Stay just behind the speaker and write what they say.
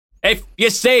If you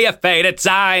see a faded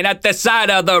sign at the side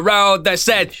of the road that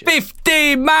said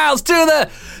 15 miles to the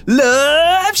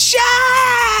Love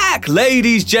Shack!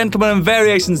 Ladies, gentlemen, and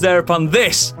variations thereupon,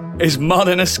 this is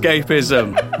modern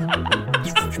escapism.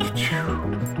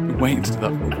 Waiting to do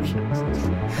that.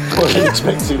 I wasn't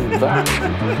expecting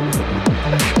that.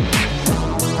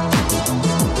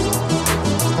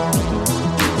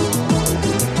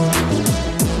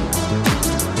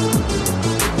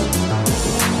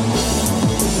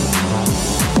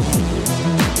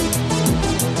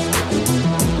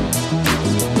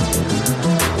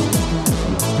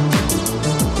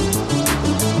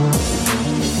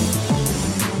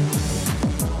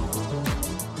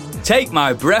 Take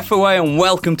my breath away and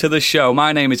welcome to the show.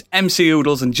 My name is MC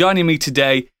Oodles, and joining me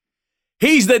today,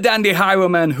 he's the dandy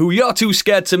highwayman who you're too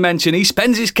scared to mention. He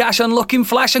spends his cash on looking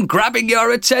flash and grabbing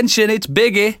your attention. It's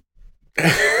Biggie.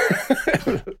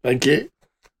 Thank you.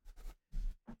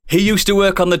 He used to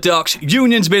work on the docks.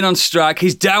 Union's been on strike.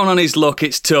 He's down on his luck.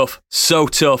 It's tough. So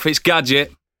tough. It's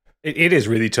Gadget. It is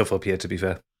really tough up here, to be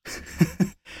fair.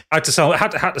 I had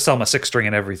to sell my six string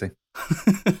and everything.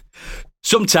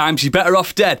 Sometimes you're better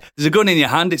off dead. There's a gun in your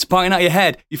hand, it's pointing at your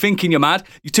head. You're thinking you're mad,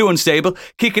 you're too unstable,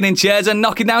 kicking in chairs and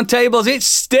knocking down tables. It's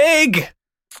Stig!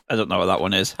 I don't know what that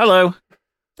one is. Hello.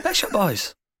 Pet Shop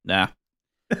Boys. Nah.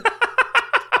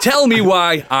 Tell me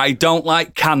why I don't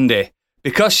like Candy.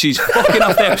 Because she's fucking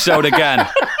off the episode again.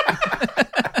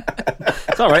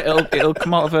 It's alright, it'll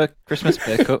come out of a Christmas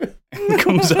pay cut.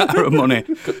 Comes out of her money.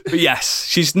 But yes,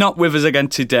 she's not with us again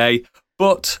today,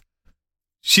 but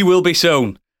she will be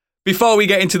soon. Before we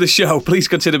get into the show, please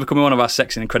consider becoming one of our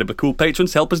sexy and incredibly cool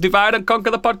patrons to help us divide and conquer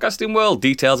the podcasting world.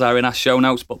 Details are in our show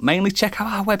notes, but mainly check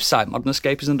out our website,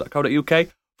 modernescapism.co.uk,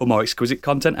 for more exquisite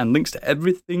content and links to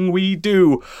everything we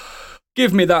do.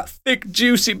 Give me that thick,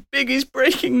 juicy, biggest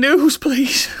breaking news,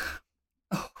 please.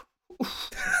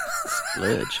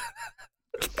 Splurge.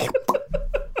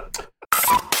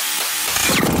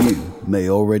 You may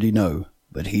already know,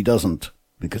 but he doesn't,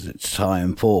 because it's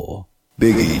time for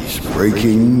Biggie's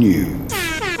Breaking News.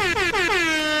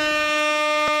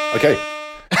 Okay,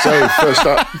 so first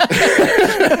up.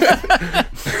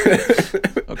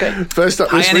 Okay. First up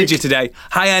High this energy week. today.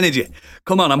 High energy.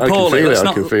 Come on, I'm I poorly.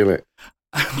 can feel it.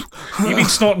 You've been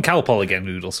snorting Calpol again,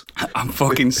 Noodles. I'm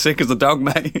fucking sick as a dog,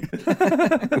 mate.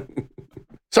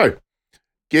 So,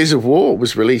 Gears of War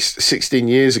was released 16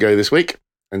 years ago this week,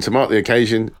 and to mark the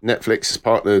occasion, Netflix has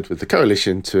partnered with the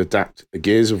Coalition to adapt the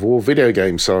Gears of War video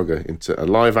game saga into a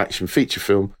live-action feature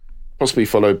film, possibly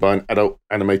followed by an adult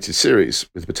animated series,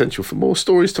 with potential for more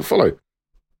stories to follow.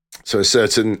 So a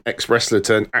certain ex-wrestler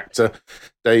turned actor,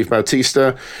 Dave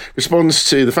Bautista, responds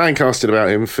to the fan casting about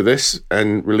him for this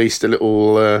and released a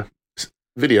little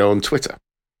video on Twitter.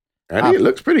 And it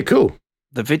looks pretty cool.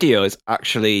 The video is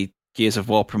actually Gears of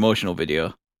War promotional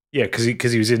video. Yeah,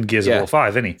 because he was in Gears of War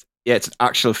 5, isn't he? Yeah, it's an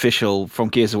actual official from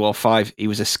Gears of War 5. He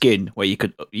was a skin where you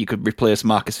could replace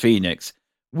Marcus Phoenix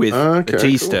with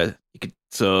Batista. Cool.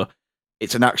 So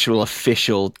it's an actual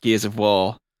official Gears of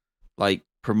War like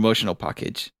promotional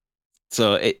package.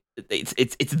 So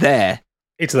it's there.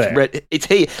 It's there. It's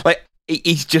here. Like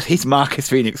he's Marcus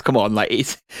Phoenix. Come on, like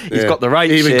he's got the right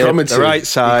Even shape, commented, the right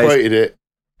size. He quoted it.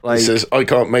 Like, He says, "I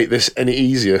can't make this any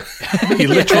easier." He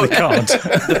literally can't.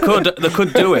 They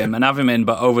could do him and have him in,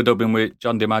 but overdub him with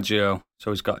John DiMaggio.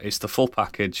 So it's the full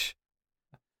package.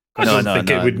 I don't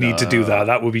think it would need to do that.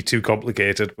 That would be too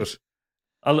complicated. But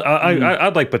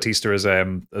I'd like Batista as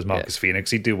Marcus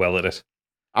Phoenix. He'd do well at it.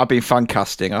 I've been fan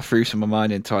casting. I threw some of mine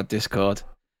into our Discord.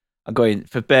 I'm going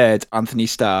for Baird, Anthony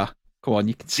Starr. Come on,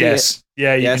 you can see it.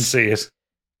 Yeah, you can see it.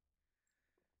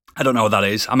 I don't know what that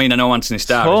is. I mean, I know Anthony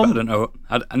Starr, but I don't know.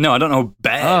 I don't know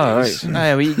Bear. Oh, right.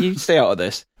 No, you stay out of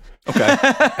this. Okay.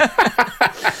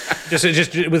 just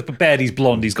with Baird, he's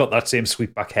blonde. He's got that same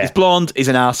sweep back hair. He's blonde. He's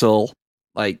an arsehole.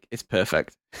 Like, it's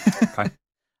perfect. Okay.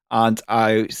 And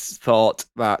I thought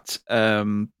that,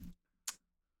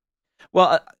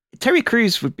 Terry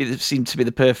Crews seem to be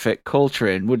the perfect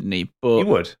Coltrane, wouldn't he? But he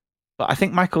would. But I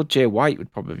think Michael J. White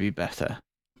would probably be better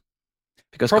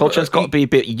because Coltrane's got to be a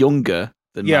bit younger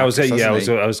than Marcus, I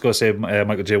was going to say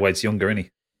Michael J. White's younger, isn't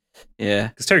he? Yeah,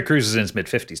 because Terry Crews is in his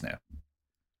mid-50s now.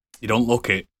 You don't look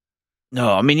it.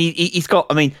 No, I mean he's got.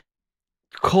 I mean,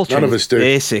 Coltrane is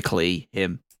basically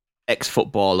him,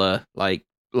 ex-footballer, like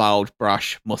loud,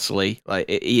 brash, muscly. Like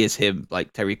he is him,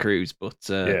 like Terry Crews. But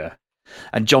yeah.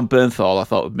 And John Bernthal, I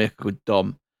thought would make a good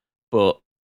Dom, but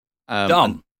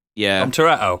Dom, Dom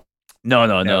Toretto.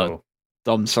 No.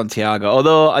 Dom Santiago.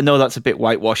 Although I know that's a bit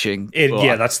whitewashing.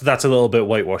 That's a little bit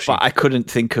whitewashing. But I couldn't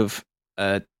think of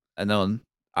a known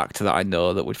actor that I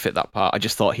know that would fit that part. I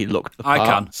just thought he looked the part. I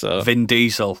can. So Vin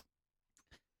Diesel.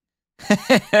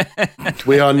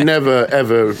 We are never,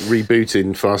 ever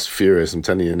rebooting Fast and Furious, I'm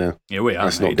telling you now. Yeah, we are.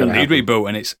 That's Mate. not It doesn't gonna need happen.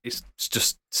 rebooting. It's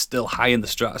just still high in the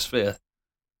stratosphere.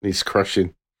 He's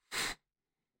crushing.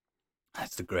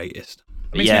 That's the greatest.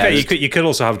 I mean, to be fair, you could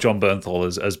also have John Bernthal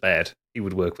as Baird. He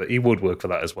would work for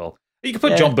that as well. You could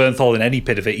put John Bernthal in any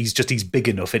pit of it. He's big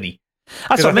enough, isn't he?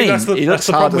 That's what I mean. He looks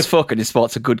the hard problem as fuck, and his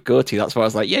sport's a good go-to. That's why I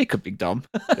was like, yeah, he could be Dom.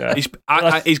 Yeah.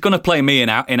 He's going to play me in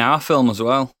our film as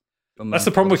well. That's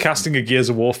the problem with casting a Gears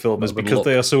of War film, is because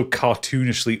they are so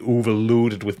cartoonishly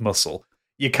overloaded with muscle.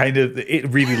 It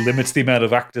really limits the amount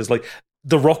of actors. Like,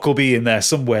 The Rock will be in there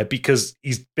somewhere because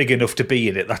he's big enough to be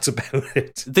in it. That's about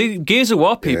it. The Gears of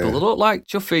War people, they look like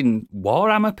chuffing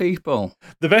Warhammer people.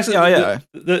 The best,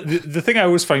 the thing I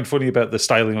always find funny about the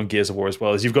styling on Gears of War as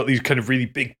well is you've got these kind of really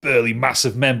big, burly,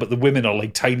 massive men, but the women are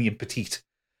like tiny and petite.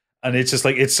 And it's just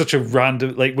like, it's such a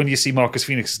random, like when you see Marcus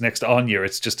Phoenix next to Anya,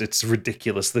 it's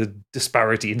ridiculous, the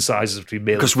disparity in sizes between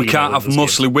male and female. Because we can't have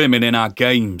muscly women in our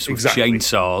games with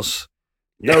chainsaws.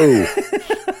 No.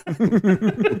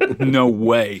 No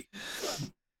way.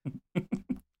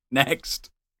 Next.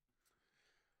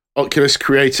 Oculus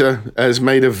creator has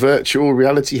made a virtual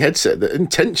reality headset that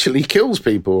intentionally kills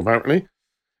people, apparently.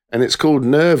 And it's called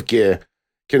Nerve Gear.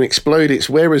 Can explode its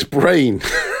wearer's brain.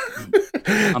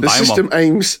 The system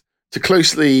aims to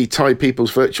closely tie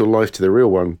people's virtual life to their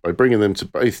real one by bringing them to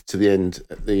both to the end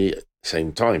at the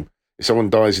same time. If someone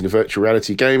dies in a virtual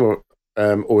reality game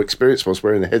or experience whilst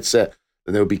wearing a headset,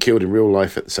 then they'll be killed in real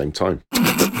life at the same time.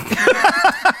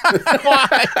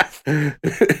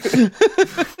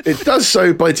 It does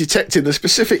so by detecting the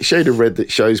specific shade of red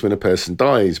that shows when a person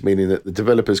dies, meaning that the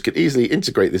developers could easily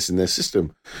integrate this in their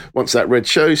system. Once that red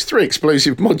shows, 3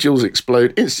 explosive modules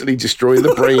explode, instantly destroying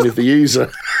the brain of the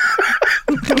user.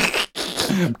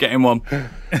 I'm getting one.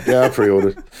 Yeah, I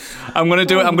pre-ordered. I'm gonna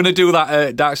do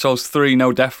that Dark Souls 3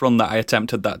 no death run that I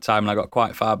attempted that time, and I got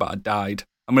quite far, but I died.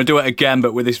 I'm gonna do it again,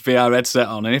 but with this VR headset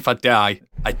on, and if I die,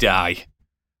 I die.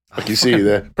 I can see you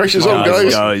there. Pressure's on,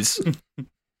 guys.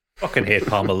 Fucking hate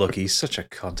Palmer Luck. He's such a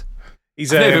cunt.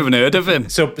 I've never even heard of him.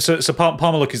 So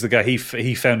Palmer Luck is the guy. He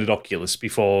founded Oculus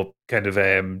before kind of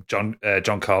John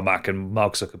Carmack and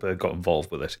Mark Zuckerberg got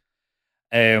involved with it.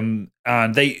 And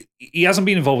he hasn't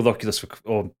been involved with Oculus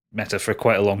or Meta for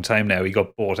quite a long time now. He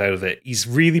got bought out of it. He's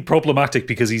really problematic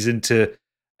because he's into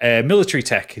military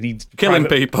tech and he's killing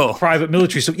people, private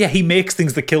military. So yeah, he makes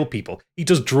things that kill people. He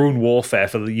does drone warfare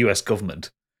for the US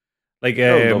government. Like,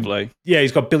 lovely. Yeah,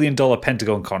 he's got $1 billion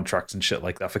Pentagon contracts and shit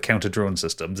like that for counter drone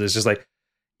systems. It's just like,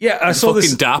 yeah, I saw fucking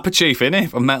this DARPA chief, innit,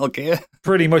 from Metal Gear.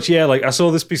 Pretty much, yeah. Like, I saw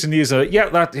this piece of news.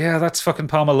 That's fucking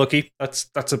Palmer Lucky.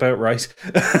 That's about right.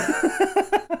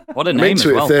 What a name as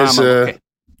well, Palmer Lucky.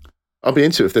 I'll be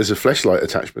into it if there's a fleshlight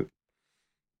attachment.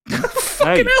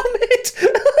 Fucking hell, mate.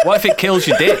 What if it kills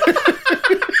your dick?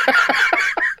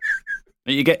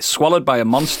 You get swallowed by a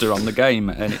monster on the game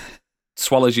and it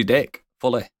swallows your dick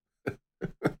fully.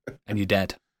 And you're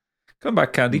dead. Come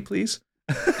back, Candy, please.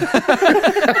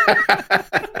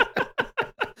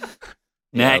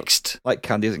 Next. Like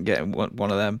Candy isn't getting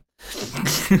one of them.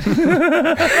 Shouldn't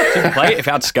play it if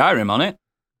it had Skyrim on it.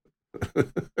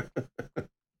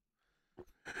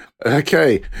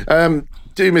 Okay.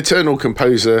 Doom Eternal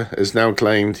composer has now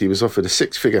claimed he was offered a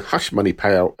 6-figure hush money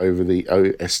payout over the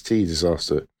OST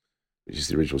disaster, which is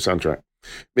the original soundtrack.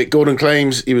 Mick Gordon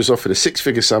claims he was offered a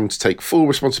 6-figure sum to take full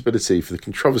responsibility for the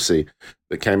controversy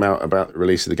that came out about the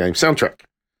release of the game's soundtrack.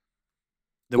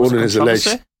 Gordon has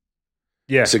alleged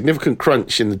a significant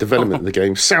crunch in the development of the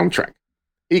game's soundtrack.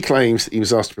 He claims that he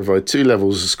was asked to provide 2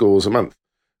 levels of scores a month,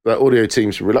 but audio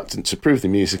teams were reluctant to approve the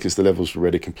music as the levels were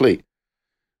already complete.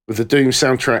 With the Doom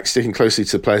soundtrack sticking closely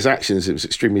to the player's actions, it was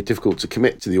extremely difficult to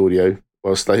commit to the audio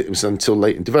whilst it was until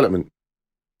late in development.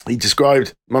 He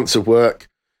described months of work,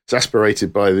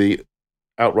 exasperated by the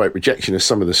outright rejection of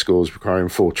some of the scores requiring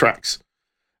 4 tracks.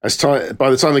 By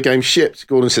the time the game shipped,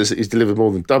 Gordon says that he's delivered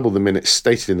more than double the minutes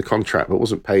stated in the contract, but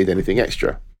wasn't paid anything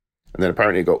extra. And then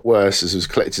apparently it got worse as his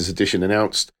collector's edition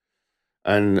announced.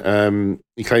 And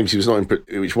he claims he was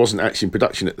which wasn't actually in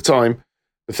production at the time.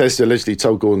 Bethesda allegedly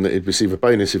told Gordon that he'd receive a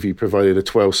bonus if he provided a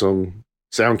 12-song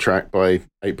soundtrack by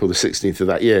April the 16th of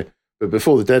that year. But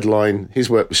before the deadline, his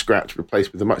work was scrapped,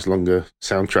 replaced with a much longer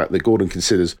soundtrack that Gordon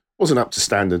considers wasn't up to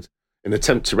standard. In an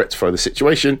attempt to rectify the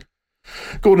situation,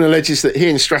 Gordon alleges that he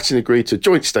and Stratton agreed to a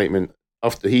joint statement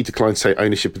after he declined to take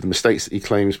ownership of the mistakes that he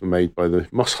claims were made by the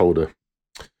Moss holder.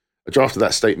 A draft of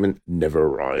that statement never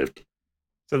arrived.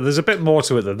 So there's a bit more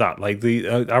to it than that. Like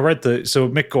I read so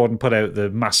Mick Gordon put out the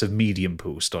massive Medium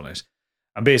post on it,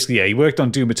 and basically, he worked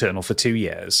on Doom Eternal for 2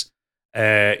 years.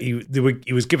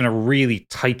 he was given a really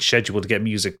tight schedule to get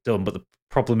music done, but the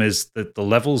problem is that the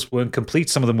levels weren't complete.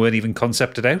 Some of them weren't even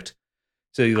concepted out.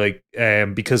 So, like,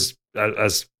 because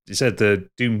as you said, the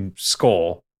Doom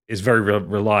score is very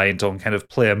reliant on kind of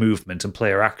player movement and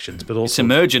player actions, but also it's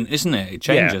emergent, isn't it? It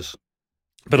changes.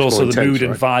 Yeah. But also the mood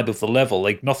and right? vibe of the level.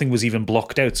 Like, nothing was even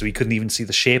blocked out, so he couldn't even see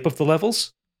the shape of the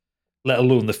levels, let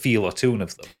alone the feel or tone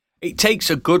of them. It takes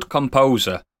a good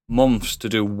composer months to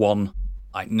do one,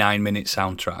 like, 9-minute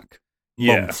soundtrack.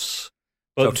 Months.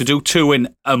 But so to do 2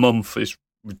 in a month is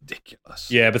ridiculous.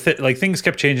 Yeah, but things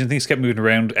kept changing, things kept moving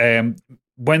around.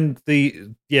 When they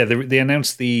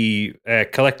announced the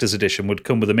collector's edition would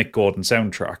come with a Mick Gordon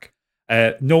soundtrack.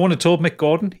 No one had told Mick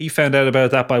Gordon. He found out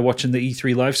about that by watching the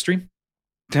E3 live stream.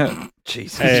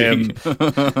 Jesus.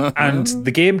 And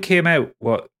the game came out,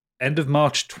 end of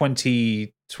March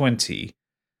 2020.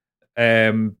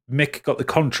 Mick got the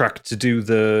contract to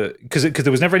do because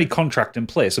there was never any contract in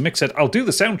place. So Mick said, I'll do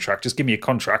the soundtrack, just give me a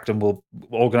contract and we'll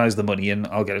organise the money and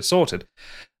I'll get it sorted.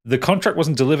 The contract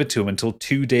wasn't delivered to him until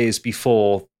 2 days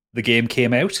before the game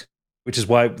came out, which is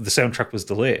why the soundtrack was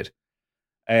delayed.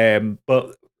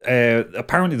 But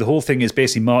apparently the whole thing is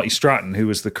basically Marty Stratton, who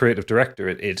was the creative director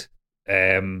at id,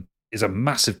 is a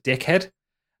massive dickhead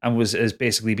and has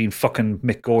basically been fucking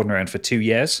Mick Gordon around for 2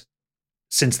 years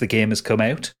since the game has come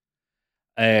out.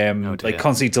 Like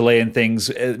constantly delaying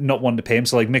things, not wanting to pay him.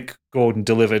 So like Mick Gordon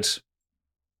delivered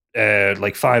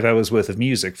like 5 hours worth of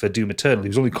music for Doom Eternal. He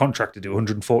was only contracted to do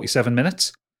 147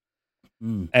 minutes.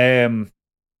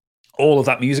 All of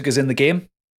that music is in the game,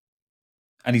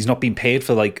 and he's not been paid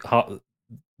for like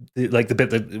the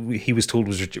bit that he was told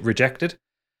was rejected.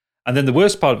 And then the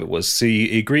worst part of it was, so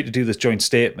he agreed to do this joint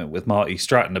statement with Marty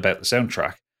Stratton about the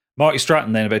soundtrack. Marty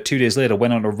Stratton then, about 2 days later,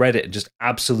 went on to Reddit and just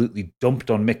absolutely dumped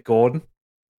on Mick Gordon.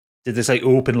 Did this like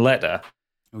open letter?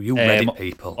 Oh, you Reddit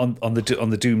people on the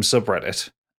Doom subreddit,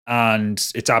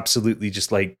 and it's absolutely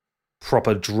just like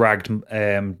proper dragged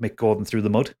Mick Gordon through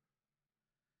the mud.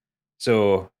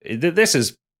 So this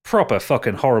is proper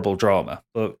fucking horrible drama.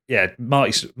 But yeah,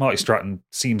 Marty Stratton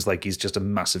seems like he's just a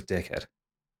massive dickhead.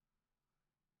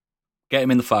 Get him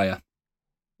in the fire.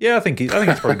 Yeah, I think it's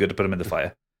probably good to put him in the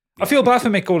fire. I feel bad for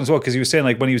Mick Gordon as well, because he was saying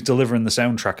like when he was delivering the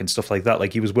soundtrack and stuff like that,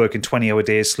 like he was working 20-hour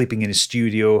days, sleeping in his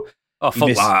studio. Oh,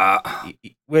 fuck that.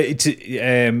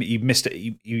 He missed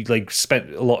it. He like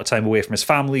spent a lot of time away from his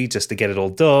family just to get it all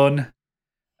done,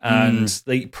 and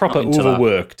they proper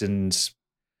overworked and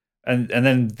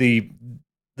then the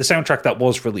soundtrack that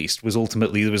was released was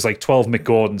ultimately, there was like 12 Mick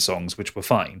Gordon songs, which were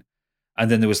fine,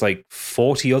 and then there was like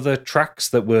 40 other tracks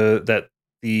that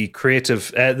the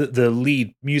creative, the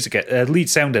lead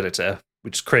sound editor,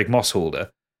 which is Craig Mossholder,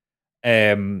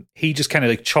 he just kind of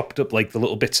like chopped up like the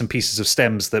little bits and pieces of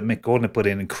stems that Mick Gordon had put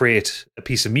in and create a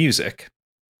piece of music,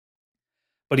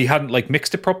 but he hadn't like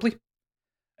mixed it properly.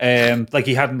 Like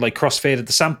he hadn't like crossfaded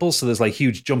the samples, so there's like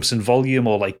huge jumps in volume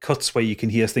or like cuts where you can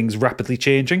hear things rapidly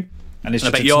changing. And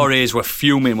I bet your ears were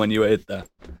fuming when you heard that.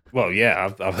 Well,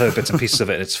 yeah, I've heard bits and pieces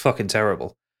of it. And it's fucking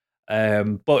terrible.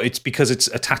 But it's because it's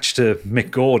attached to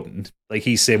Mick Gordon. Like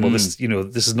he's saying, well, this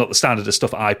is not the standard of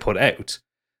stuff I put out.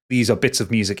 These are bits of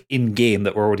music in game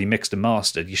that were already mixed and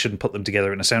mastered. You shouldn't put them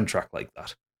together in a soundtrack like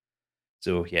that.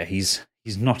 So yeah, he's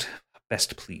not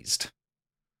best pleased.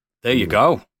 There you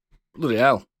go. Bloody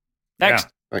hell. Next.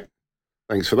 Yeah.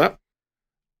 Thanks for that.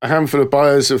 A handful of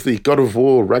buyers of the God of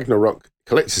War Ragnarok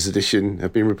Collector's Edition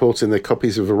have been reporting their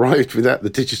copies have arrived without the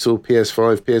digital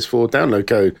PS5, PS4 download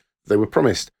code they were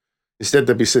promised. Instead,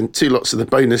 they'll be sent 2 lots of the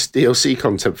bonus DLC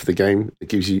content for the game that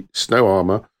gives you snow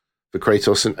armor for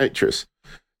Kratos and Atreus.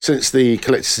 Since the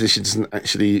Collector's Edition doesn't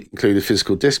actually include a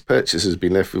physical disc, purchasers have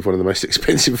been left with one of the most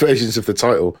expensive versions of the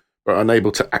title, but are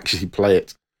unable to actually play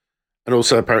it. And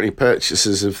also, apparently,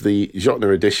 purchasers of the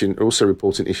Jotner Edition are also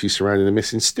reporting issues surrounding the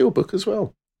missing Steelbook as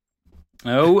well.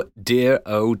 Oh dear,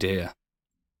 oh dear.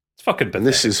 It's fucking pathetic. And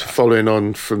this is following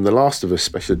on from the Last of Us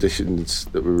special editions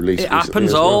that were released. It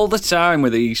happens all the time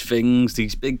with these things,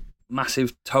 these big,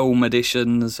 massive tome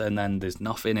editions, and then there's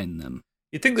nothing in them.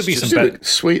 You'd think there'd be some better...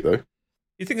 Sweet, though.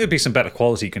 You'd think there'd be some better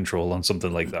quality control on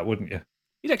something like that, wouldn't you?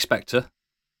 You'd expect to.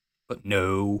 But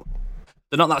no.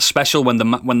 They're not that special when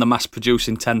they're mass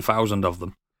producing 10,000 of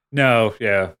them. No,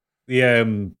 yeah. I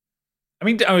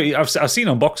mean, I've seen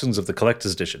unboxings of the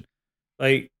collector's edition.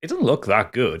 Like, it doesn't look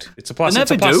that good. It's a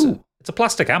plastic. It's a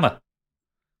plastic hammer.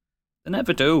 They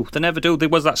never do. There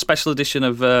was that special edition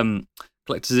of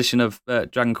collector's edition of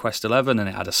Dragon Quest XI, and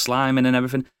it had a slime in and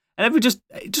everything, and it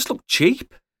just looked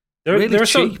cheap. Really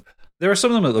cheap. There are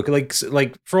some of them that look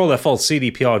like for all their faults,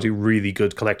 CDPR do really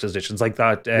good collector's editions like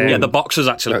that. Yeah, the box is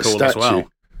actually cool as well.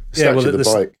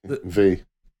 The bike V.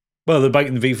 Well, the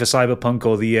Biting the V for Cyberpunk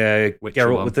or the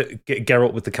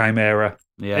Geralt with the Chimera.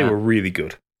 Yeah. They were really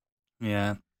good.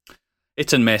 Yeah.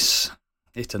 Hit and miss.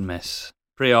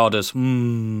 Pre-orders.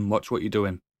 Watch what you're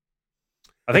doing.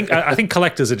 I think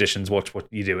collector's editions. Watch what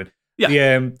you're doing.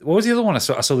 Yeah. What was the other one I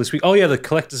saw this week? Oh yeah, the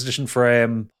collector's edition for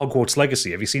Hogwarts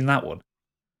Legacy. Have you seen that one?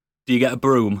 Do you get a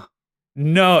broom?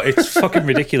 No, it's fucking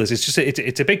ridiculous. It's just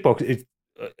it's a big box. It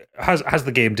has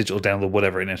the game digital download,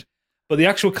 whatever in it. But the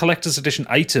actual collector's edition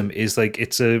item is like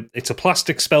it's a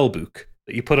plastic spell book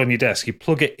that you put on your desk. You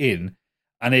plug it in,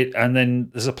 and then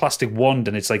there's a plastic wand,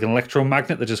 and it's like an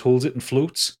electromagnet that just holds it and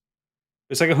floats.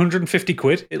 It's like 150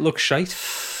 quid. It looks shite.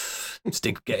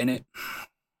 Stick getting it.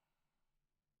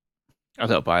 I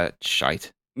don't buy it.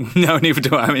 Shite. No, neither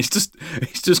do I. I mean,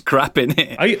 it's just crap in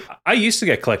it. I used to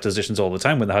get collector's editions all the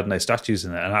time when they had nice statues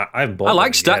in it, and I haven't bought. I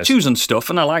like statues and stuff,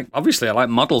 and I like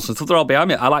models and stuff. They're all behind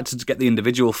me. I like to get the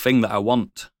individual thing that I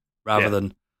want rather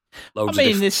than loads. I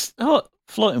mean, this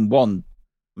floating wand,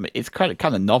 it's kind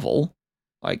of novel,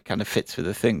 like kind of fits with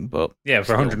the thing, but yeah,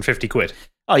 for 150 quid.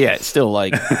 Oh yeah, it's still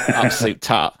like absolute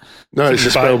tat. No, it's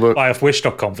a spell book. Buy off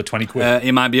Wish.com for 20 quid.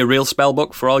 It might be a real spell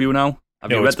book for all you know.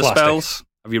 Have you read the spells?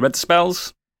 Have you read the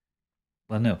spells?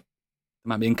 Well, no. There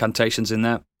might be incantations in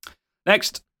there.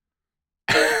 Next.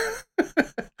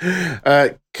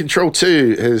 Control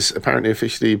 2 has apparently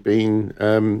officially been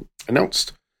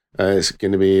announced. It's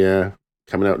going to be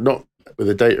coming out, not with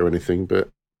a date or anything, but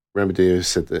Remedy has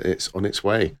said that it's on its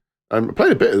way. I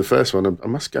played a bit of the first one. I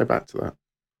must go back to that.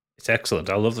 It's excellent.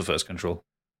 I love the first Control.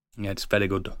 Yeah, it's very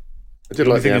good. I did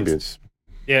like the ambience.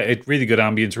 Yeah, really good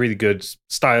ambience, really good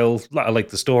style. I like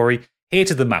the story.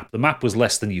 Hated the map. The map was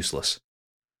less than useless.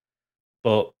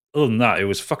 But other than that, it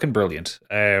was fucking brilliant.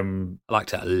 I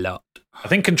liked it a lot. I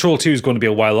think Control 2 is going to be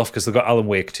a while off because they've got Alan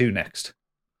Wake 2 next.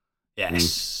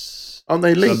 Yes. Aren't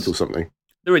they linked or something?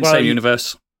 They're in the same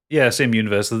universe. Yeah, same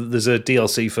universe. There's a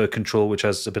DLC for Control which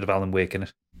has a bit of Alan Wake in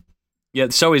it. Yeah,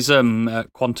 so is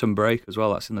Quantum Break as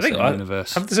well. That's in the same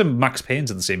universe. Have there's Max Payne's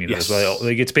in the same universe? Yes.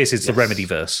 Like it's basically the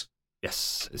Remedy-verse.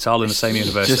 Yes, it's all in the same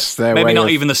universe. Just their Maybe way not of,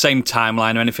 even the same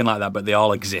timeline or anything like that, but they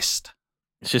all exist.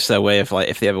 It's just their way of like,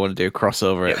 if they ever want to do a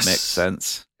crossover, it makes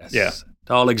sense. Yes. Yeah,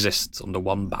 it all exists under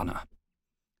one banner.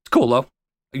 It's cool though.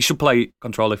 You should play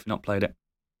Control if you've not played it.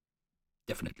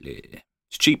 Definitely,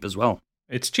 it's cheap as well.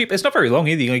 It's cheap. It's not very long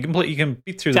either. You can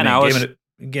beat through the 10 main hours.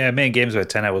 game. Main game's about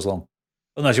 10 hours long,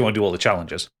 unless you want to do all the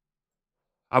challenges.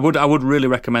 I would really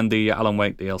recommend the Alan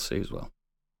Wake DLC as well.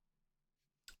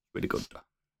 Really good.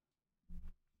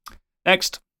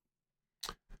 Next.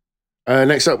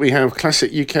 Next up, we have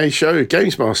classic UK show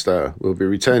Games Master will be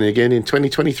returning again in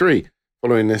 2023,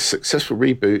 following a successful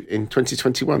reboot in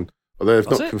 2021. Although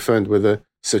they've not confirmed whether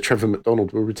Sir Trevor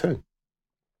McDonald will return.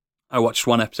 I watched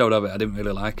one episode of it. I didn't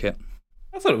really like it.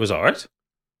 I thought it was alright.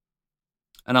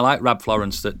 And I like Rab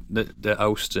Florence that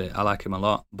hosts it. I like him a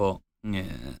lot, but yeah.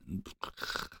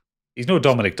 He's no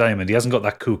Dominic Diamond. He hasn't got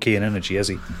that cocaine energy, has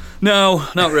he? No,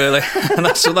 not really.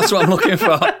 that's what I'm looking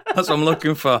for. That's what I'm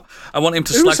looking for. I want him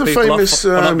to slag people off for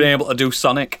not being able to do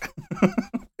Sonic.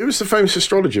 Who was the famous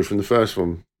astrologer from the first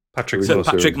one? Patrick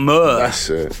Moore. That's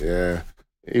it, yeah.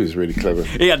 He was really clever.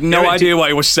 He had no idea what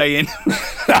he was saying.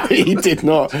 No, he did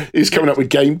not. He was coming up with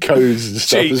game codes and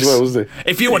stuff as well, wasn't he?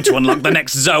 If you want to unlock the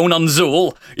next zone on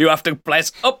Zool, you have to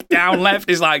press up, down, left.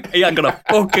 He's like, he ain't got a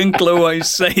fucking clue what he's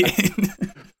saying.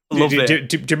 Do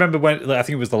you remember when, I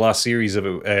think it was the last series of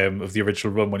the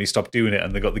original run, when he stopped doing it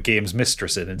and they got the game's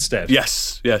mistress in instead?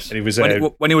 Yes. And he was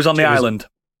when he was on the island.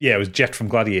 Yeah, it was Jet from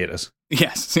Gladiators.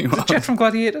 Yes, was it Jet from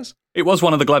Gladiators? It was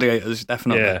one of the Gladiators,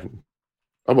 definitely. Yeah.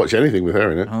 I'd watch anything with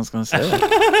her in it. I was going to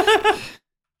say.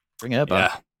 Bring her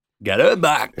back. Yeah. Get her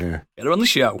back. Yeah. Get her on the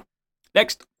show.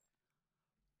 Next.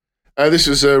 This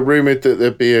was rumoured that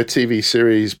there'd be a TV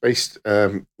series based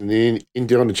in the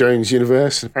Indiana Jones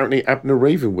universe. Apparently, Abner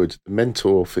Ravenwood, the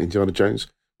mentor for Indiana Jones,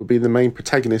 will be the main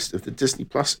protagonist of the Disney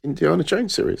Plus Indiana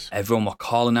Jones series. Everyone were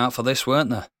calling out for this,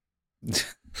 weren't they?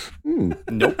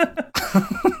 Nope.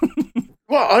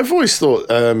 Well, I've always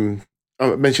thought,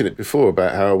 I mentioned it before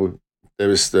about how there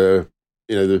was the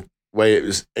way it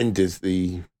was ended,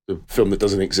 the film that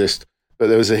doesn't exist, but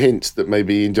there was a hint that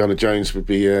maybe Indiana Jones would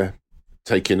be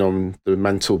taken on the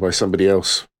mantle by somebody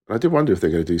else. And I did wonder if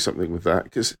they're going to do something with that,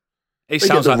 because they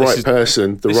get the right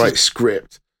person, the right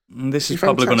script. This is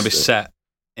probably going to be set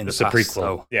in the past. Prequel.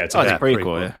 So. Yeah, it's a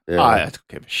prequel. Yeah. I don't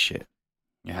give a shit.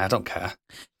 Yeah, I don't care.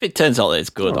 If it turns out that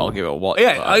it's good, I'll give it a watch.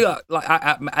 Yeah,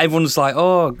 everyone's like,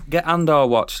 "Oh, get Andor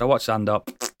watched." I watched Andor.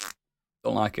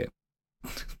 Don't like it.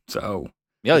 So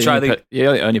you're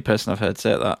the only person I've heard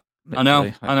say that.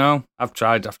 Literally. I know. I've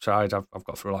tried. I've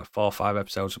got through like 4 or 5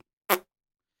 episodes.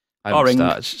 I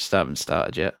haven't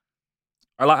started yet.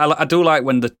 I do like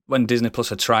when Disney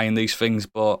Plus are trying these things,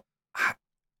 but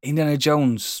Indiana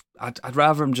Jones, I'd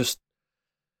rather them just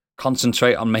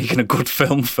concentrate on making a good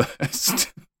film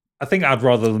first. I think I'd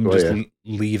rather them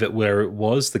leave it where it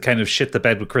was. The kind of shit the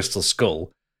bed with Crystal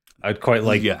Skull. I'd quite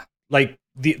like. Yeah. Like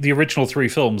the original 3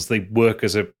 films, they work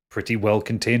as a pretty well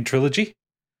contained trilogy.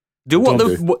 You know what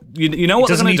they're going to do? It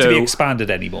doesn't need to be expanded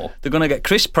anymore. They're going to get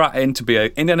Chris Pratt in to be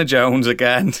Indiana Jones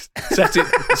again.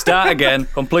 Start again,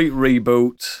 complete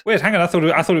reboot. Wait, hang on. I thought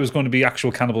it was going to be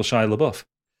actual Cannibal Shia LaBeouf.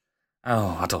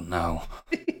 Oh, I don't know.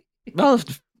 Well,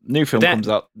 new film comes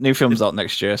out. New film's out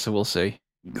next year, so we'll see.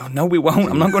 Oh, no, we won't.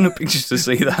 I'm not going to pictures to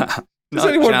see that. Does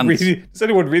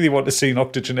anyone really want to see an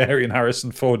octogenarian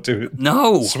Harrison Ford do it?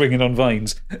 No. Swinging on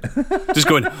vines. Just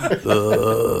going, I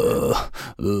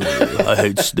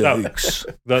hate snakes.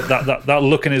 That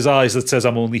look in his eyes that says,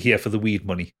 I'm only here for the weed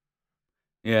money.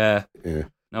 Yeah.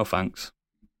 No thanks.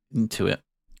 Into it.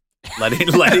 Let it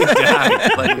die.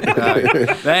 Let it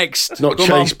die. Next. Not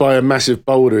chased by a massive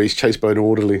boulder, he's chased by an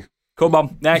orderly. Come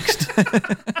on, next.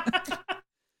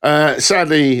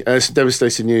 Sadly, some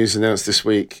devastating news announced this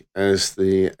week as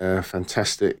the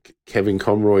fantastic Kevin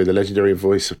Conroy, the legendary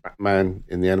voice of Batman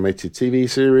in the animated TV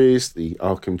series, the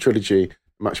Arkham trilogy,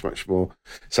 much, much more,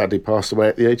 sadly passed away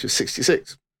at the age of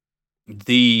 66.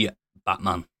 The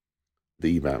Batman.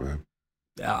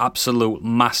 Absolute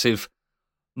massive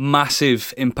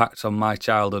impact on my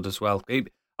childhood as well.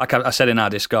 Like I said in our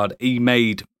Discord, he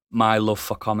made my love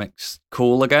for comics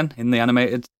cool again in the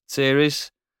animated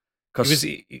series.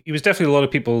 He was definitely a lot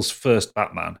of people's first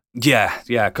Batman. Yeah,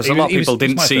 because a lot of people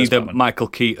didn't see the Michael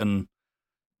Keaton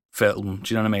film.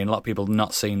 Do you know what I mean? A lot of people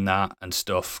not seen that and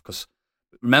stuff. Because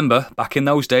remember, back in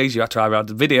those days, you had to either have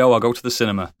the video or go to the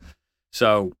cinema.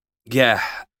 So, yeah,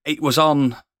 it was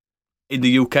on, in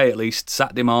the UK at least,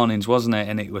 Saturday mornings, wasn't it?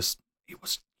 And it was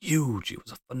huge. It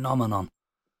was a phenomenon.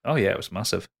 Oh, yeah, it was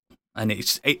massive. And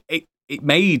it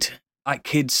made... like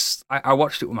kids, I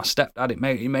watched it with my stepdad. It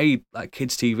made like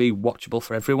kids' TV watchable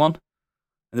for everyone. And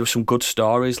there were some good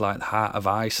stories like The Heart of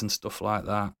Ice and stuff like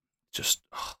that. Just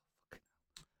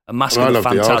A Mask of the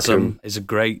Phantasm is a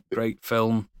great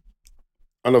film.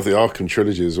 I love the Arkham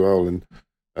trilogy as well.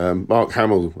 And Mark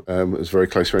Hamill was a very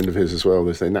close friend of his as well.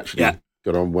 They naturally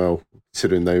got on well,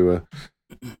 considering they were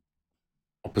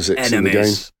opposites in the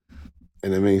game.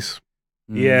 Enemies.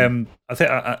 Yeah,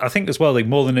 I think as well, like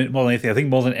more than anything, I think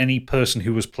more than any person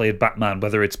who has played Batman,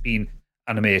 whether it's been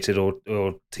animated or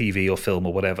TV or film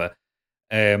or whatever,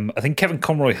 I think Kevin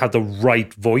Conroy had the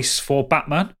right voice for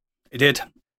Batman. He did.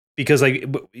 Because, like,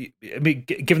 I mean,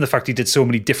 given the fact he did so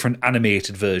many different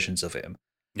animated versions of him,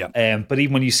 but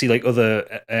even when you see like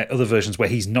other versions where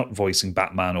he's not voicing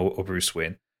Batman or Bruce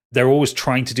Wayne, they're always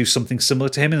trying to do something similar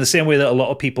to him in the same way that a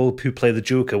lot of people who play the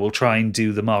Joker will try and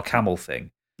do the Mark Hamill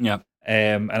thing. Yeah.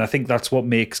 And I think that's what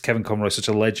makes Kevin Conroy such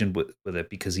a legend with it,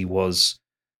 because he was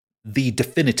the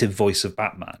definitive voice of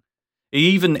Batman. He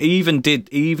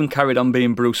even carried on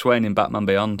being Bruce Wayne in Batman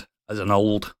Beyond as an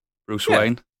old Bruce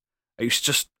Wayne. It was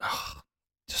just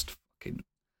fucking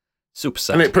super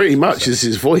sad. And it pretty much is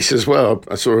his voice as well.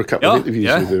 I saw a couple of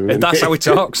interviews with him. That's how he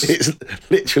talks. It's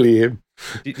literally him.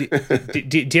 Do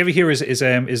you ever hear his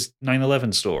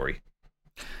 9/11 story?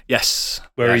 Yes,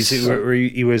 where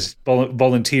he was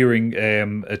volunteering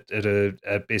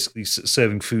at basically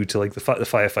serving food to like the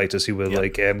firefighters who were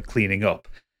like cleaning up,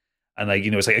 and like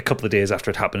it's like a couple of days after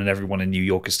it happened, and everyone in New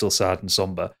York is still sad and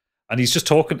somber, and he's just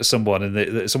talking to someone,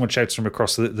 and someone shouts from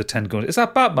across the tent, going, "Is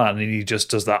that Batman?" And he just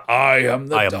does that. I am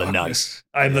the night.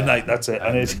 I am the night. That's it.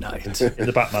 And it's in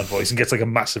the Batman voice, and gets like a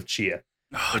massive cheer.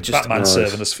 Batman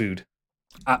serving us food.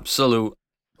 Absolute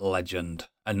legend,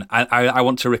 and I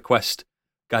want to request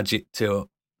Gadget to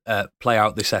play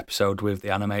out this episode with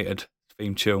the animated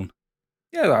theme tune.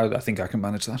 Yeah, I think I can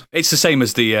manage that. It's the same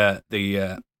as the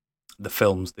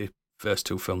films, the first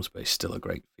 2 films, but it's still a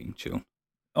great theme tune.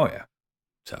 Oh yeah.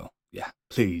 So yeah,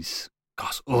 please,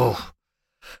 gosh, what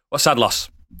a sad loss.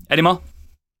 Any more?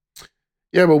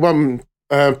 Yeah, well, one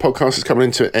podcast is coming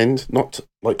into an end, not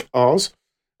like ours.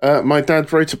 My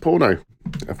Dad Wrote a Porno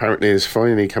apparently is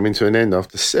finally coming to an end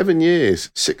after 7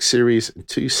 years, 6 series, and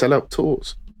 2 sellout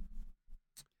tours.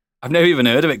 I've never even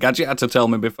heard of it. Gadget had to tell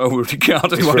me before we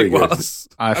recorded what it was.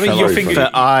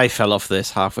 I fell off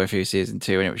this halfway through season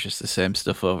 2, and it was just the same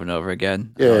stuff over and over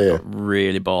again. I got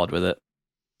really bored with it.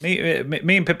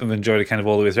 Me and Pip have enjoyed it kind of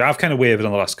all the way through. I've kind of wavered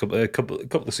on the last couple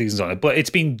of seasons on it, but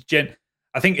it's been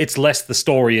I think it's less the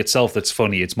story itself that's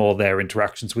funny. It's more their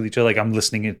interactions with each other. Like I'm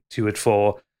listening to it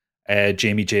for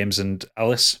Jamie, James, and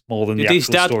Alice more than the actual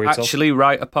story itself. Did his dad actually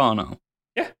write a porno?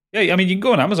 Yeah. Yeah, I mean, you can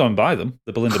go on Amazon and buy them,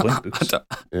 the Belinda Blink books.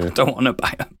 I don't want to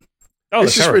buy them. Oh,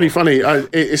 it's just terrible. really funny. I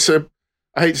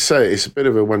hate to say it, it's a bit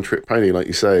of a one-trick pony, like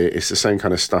you say. It's the same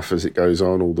kind of stuff as it goes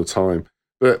on all the time.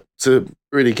 But to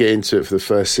really get into it for the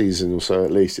first season or so,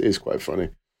 at least, it is quite funny.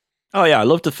 Oh yeah, I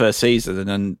loved the first season, and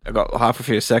then I got halfway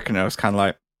through the second, and I was kind of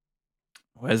like,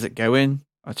 "Where's it going?"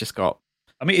 I just got.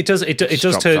 I mean, it does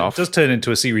turn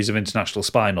into a series of international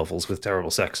spy novels with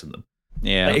terrible sex in them.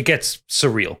 Yeah, it gets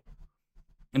surreal.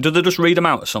 And do they just read them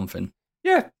out or something?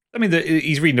 Yeah, I mean,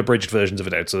 he's reading abridged versions of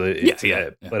it out. So yeah.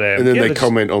 But and then they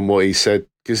comment on what he said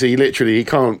because he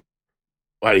can't.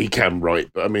 Well, he can write,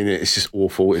 but I mean, it's just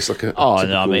awful. It's like a. Oh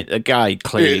no! I mean, the guy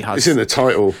clearly has. It's in the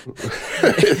title.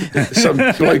 Some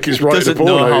bloke is writing a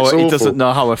porno. He doesn't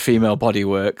know how a female body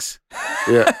works.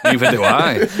 Yeah, neither do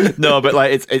I. No, but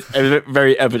like it's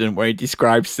very evident where he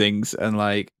describes things, and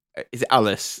like, is it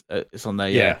Alice? It's on there,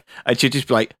 yeah. And she'd just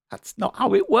be like, "That's not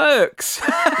how it works."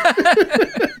 I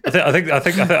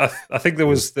think there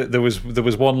was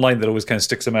one line that always kind of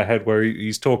sticks in my head where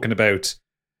he's talking about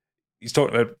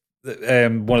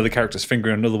one of the characters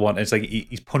fingering another one, and it's like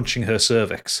he's punching her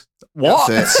cervix. What?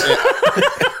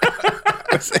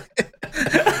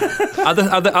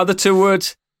 Are the two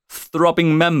words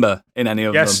throbbing member in any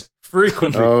of them? Yes,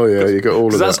 frequently. Oh yeah, you got all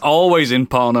of that. That's always in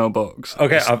porno books.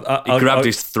 Okay, he grabbed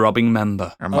his throbbing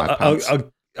member.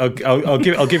 I'll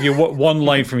give you one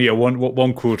line from here,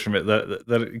 one quote from it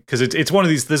that because it's one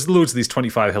of these. There's loads of these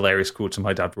 25 hilarious quotes, and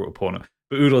my dad wrote a porno.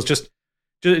 But Oodles, just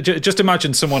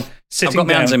imagine someone sitting down. I've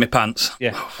got my hands in my pants.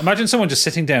 Yeah, imagine someone just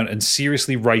sitting down and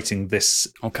seriously writing this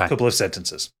couple of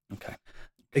sentences. Okay.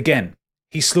 Again,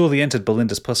 he slowly entered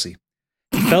Belinda's pussy.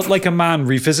 He felt like a man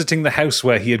revisiting the house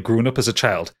where he had grown up as a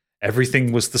child.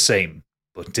 Everything was the same,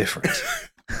 but different.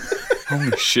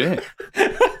 Holy shit.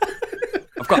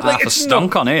 I've got half a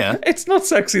stunk on here. It's not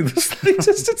sexy the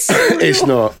slightest. It's so real. It's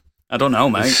not. I don't know,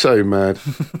 mate. It's so mad.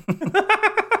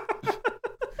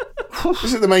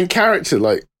 Is it the main character?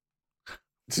 Like,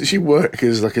 does she work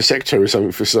as like a secretary or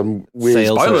something for some weird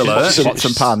spoiler alert? Pots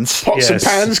and pans? Pots and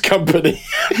pans company.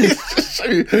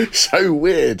 It's so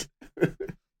weird.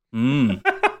 I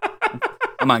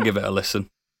might give it a listen.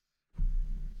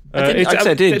 I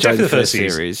did enjoy the first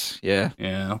series. Yeah.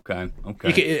 Yeah. Okay.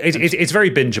 It's very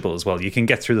bingeable as well. You can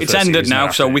get through the. It's first ended series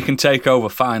now, so we can take over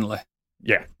finally.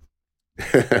 Yeah.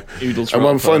 And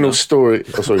one final story.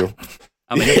 Oh, sorry.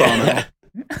 I'm in the corner.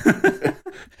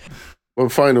 One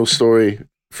final story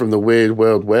from the weird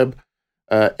world web.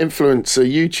 Influencer,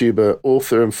 YouTuber,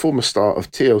 author, and former star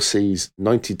of TLC's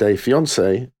 90 Day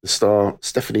Fiancé, the star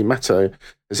Stephanie Matto,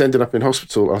 has ended up in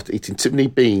hospital after eating too many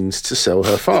beans to sell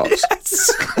her farts.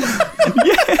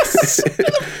 Yes.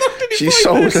 She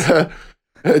sold her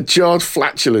jarred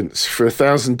flatulence for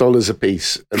 $1,000 a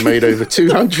piece and made over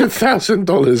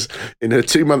 $200,000 in her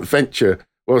 2-month venture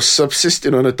while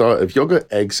subsisting on a diet of yogurt,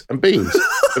 eggs, and beans,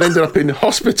 but ended up in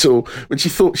hospital when she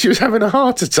thought she was having a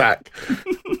heart attack.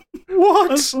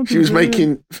 What? She was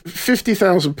making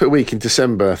 $50,000 per week in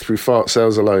December through fart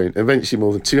sales alone, eventually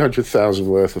more than $200,000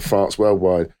 worth of farts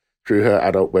worldwide through her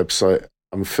adult website,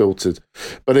 Unfiltered.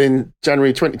 But in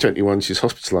January 2021, she's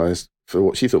hospitalised for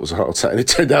what she thought was a heart attack, and it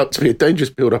turned out to be a dangerous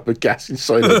build-up of gas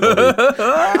inside her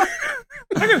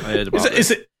body. Is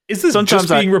this sometimes just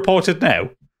being reported now?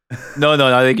 No,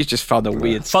 I think it's just found a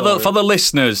weird story. For the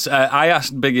listeners, I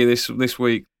asked Biggie this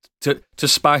week to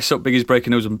spice up Biggie's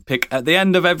breaking news and pick at the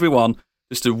end of every one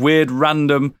just a weird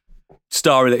random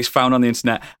story that he's found on the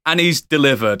internet, and he's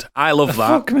delivered. I love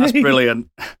that. That's brilliant.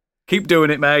 Keep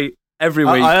doing it, mate. Every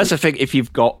week. I also think if you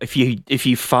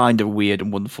find a weird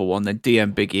and wonderful one, then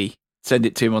DM Biggie, send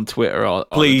it to him on Twitter or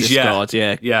please, Discord.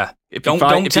 Yeah. Don't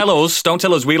tell us.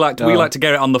 We like to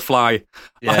get it on the fly.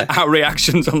 Yeah. Our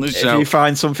reactions on the show. If you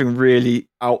find something really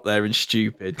out there and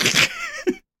stupid,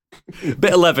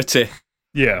 bit of levity.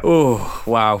 Yeah. Oh,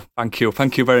 wow. Thank you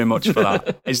very much for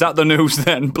that. Is that the news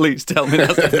then? Please tell me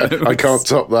that's the news. I can't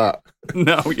top that.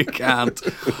 No, you can't.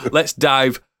 Let's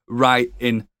dive right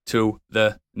into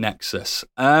the Nexus.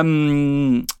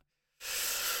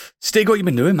 Stig, what you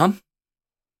been doing, man?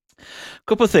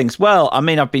 Couple of things. Well, I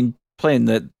mean, I've been playing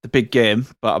the big game,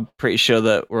 but I'm pretty sure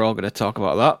that we're all going to talk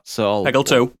about that. So Peggle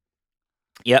 2.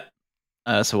 Yep.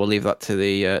 So we'll leave that to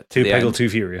the Two Peggle end. 2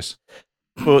 Furious.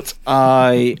 But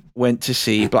I went to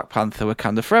see Black Panther: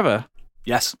 Wakanda Forever.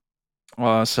 Yes.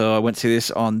 So I went to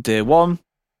this on day one.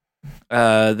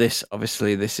 This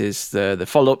is the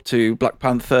follow up to Black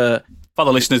Panther. For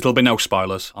the listeners, there'll be no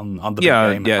spoilers on the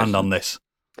big game and on this.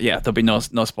 Yeah, there'll be no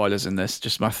spoilers in this.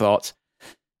 Just my thoughts.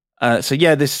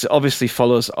 This obviously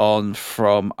follows on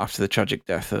from after the tragic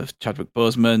death of Chadwick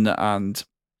Boseman, and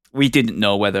we didn't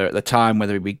know whether at the time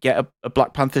whether we'd get a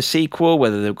Black Panther sequel,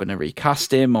 whether they were going to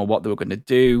recast him or what they were going to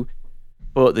do.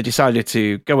 But they decided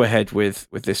to go ahead with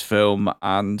this film,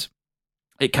 and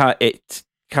it kind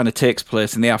of takes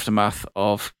place in the aftermath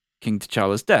of King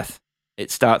T'Challa's death. It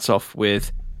starts off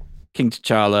with King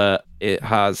T'Challa.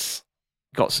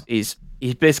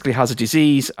 He basically has a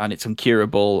disease and it's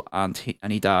incurable, and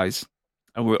he dies.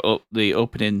 And the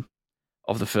opening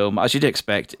of the film, as you'd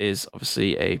expect, is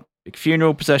obviously a big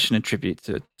funeral procession and tribute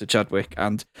to Chadwick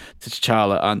and to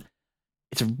T'Challa, and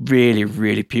it's a really,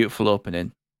 really beautiful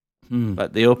opening.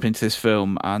 Like the opening to this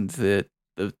film and the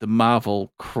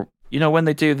Marvel, when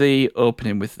they do the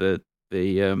opening with the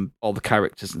all the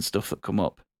characters and stuff that come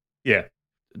up. Yeah,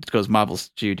 it goes Marvel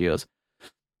Studios.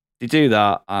 They do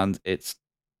that, and it's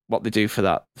what they do for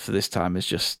this time is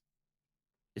just,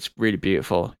 it's really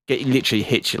beautiful. It literally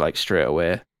hits you like straight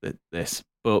away. This,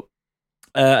 but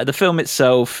the film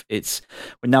itself, we're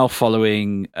now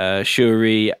following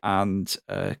Shuri and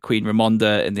Queen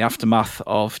Ramonda in the aftermath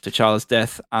of T'Challa's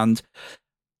death, and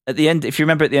at the end, if you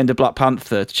remember, at the end of Black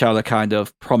Panther, T'Challa kind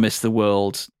of promised the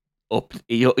world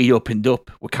he opened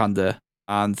up Wakanda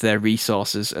and their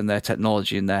resources and their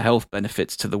technology and their health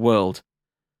benefits to the world.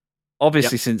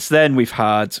 Obviously, since then we've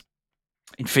had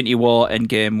Infinity War,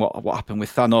 Endgame, what happened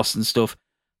with Thanos and stuff,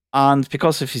 and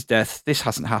because of his death, this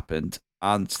hasn't happened.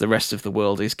 And the rest of the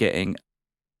world is getting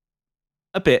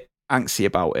a bit antsy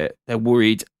about it. They're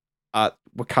worried at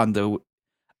Wakanda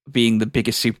being the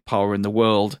biggest superpower in the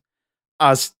world,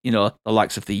 as the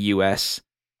likes of the US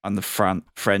and the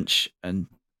French and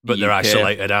but they're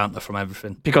isolated, aren't they, from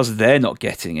everything? Because they're not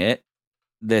getting it.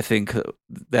 They think that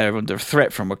they're under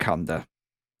threat from Wakanda,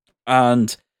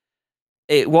 and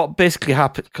what basically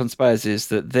conspires is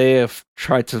that they have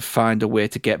tried to find a way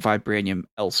to get vibranium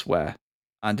elsewhere.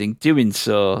 And in doing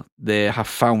so, they have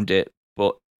found it,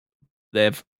 but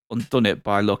they've undone it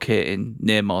by locating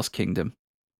Namor's kingdom.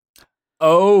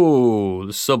 Oh,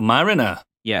 the Submariner.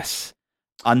 Yes.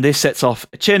 And this sets off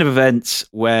a chain of events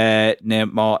where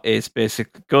Namor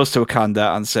goes to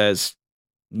Wakanda and says,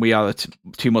 we are the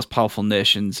two most powerful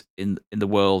nations in the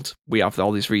world. We have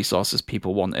all these resources.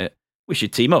 People want it. We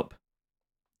should team up.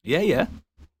 Yeah.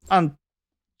 And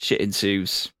shit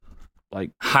ensues.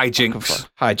 Like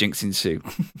hijinks ensue.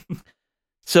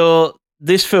 So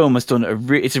this film has done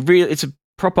it's a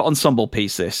proper ensemble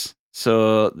piece. This,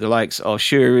 so the likes of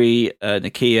Shuri,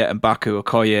 Nakia, and Baku,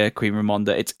 Okoye, Queen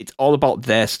Ramonda. It's all about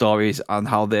their stories and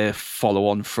how they follow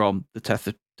on from the death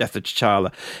of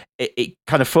T'Challa. It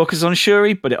kind of focuses on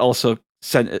Shuri, but it also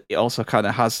kind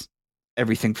of has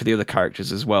everything for the other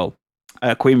characters as well.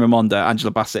 Queen Ramonda,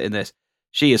 Angela Bassett in this,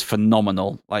 she is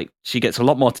phenomenal. Like, she gets a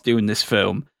lot more to do in this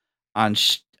film.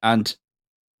 And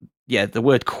the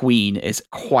word queen is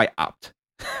quite apt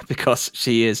because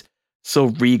she is so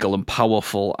regal and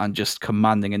powerful and just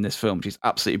commanding in this film. She's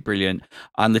absolutely brilliant.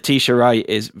 And Letitia Wright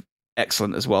is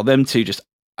excellent as well. Them two just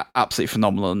absolutely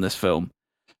phenomenal in this film.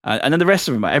 And then the rest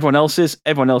of them, everyone else is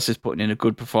putting in a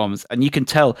good performance. And you can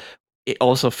tell it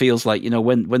also feels like,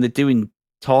 when they're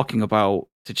talking about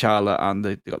T'Challa and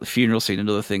they've got the funeral scene and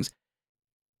other things,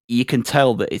 you can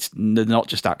tell that they're not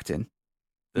just acting.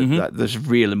 That there's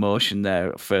real emotion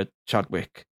there for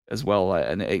Chadwick as well,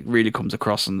 and it really comes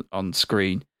across on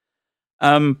screen.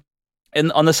 And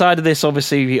on the side of this,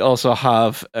 obviously, we also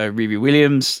have Riri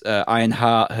Williams,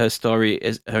 Ironheart. Her story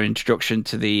is her introduction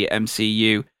to the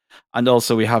MCU, and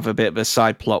also we have a bit of a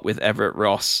side plot with Everett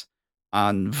Ross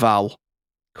and Val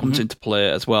comes into play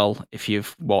as well. If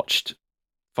you've watched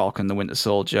Falcon the Winter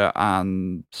Soldier,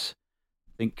 and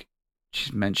I think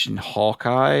she's mentioned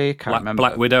Hawkeye. Can't remember.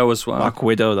 Black Widow as well. Black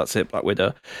Widow, that's it, Black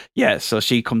Widow. Yeah, so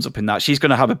she comes up in that. She's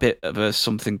going to have a bit of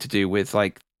something to do with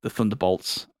like the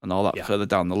Thunderbolts and all that further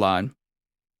down the line.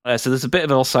 So there's a bit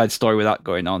of an side story with that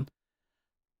going on.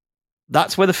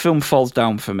 That's where the film falls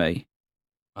down for me.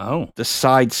 Oh. The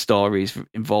side stories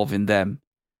involving them.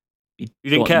 You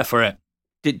didn't care for it?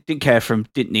 Didn't care for him,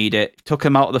 didn't need it. Took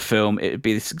him out of the film. It would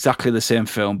be exactly the same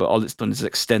film, but all it's done is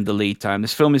extend the lead time.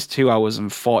 This film is 2 hours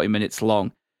and 40 minutes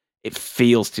long. It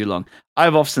feels too long.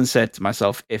 I've often said to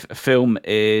myself, if a film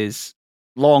is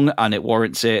long and it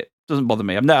warrants it, doesn't bother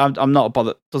me. I'm not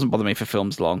bothered. Doesn't bother me if a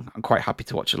film's long. I'm quite happy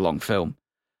to watch a long film.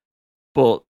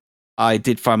 But I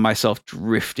did find myself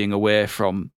drifting away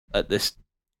from at this.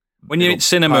 When you're in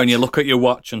cinema and you look at your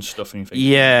watch and stuff, and you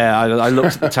think, I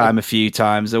looked at the time a few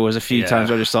times. There was a few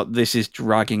times where I just thought, this is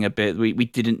dragging a bit. We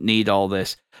didn't need all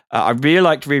this. I really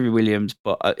liked Riri Williams,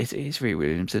 but it's Riri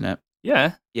Williams, isn't it?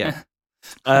 Yeah.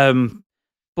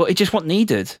 But it just wasn't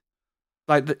needed.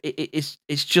 Like, it's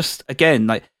just, again,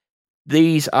 like,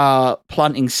 these are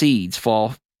planting seeds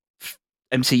for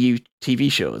MCU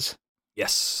TV shows.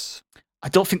 Yes. I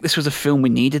don't think this was a film we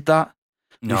needed that.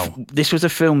 No. This was a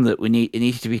film that it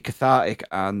needed to be cathartic,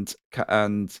 and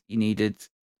you needed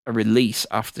a release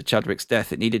after Chadwick's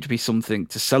death. It needed to be something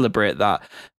to celebrate that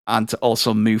and to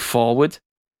also move forward.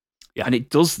 Yeah. And it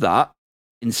does that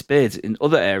in spades in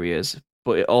other areas,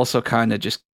 but it also kind of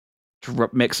just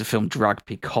makes the film drag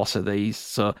because of these.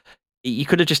 So you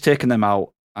could have just taken them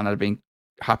out and I'd been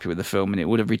happy with the film, and it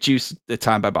would have reduced the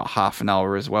time by about half an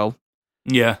hour as well.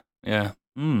 Yeah. Yeah.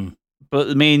 Mm. But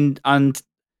I mean, and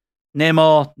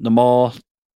Namor,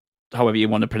 however you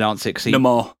want to pronounce it, because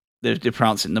Namor. they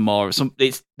pronounce it Namor.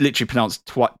 It's literally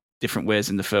pronounced different ways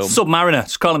in the film. Submariner,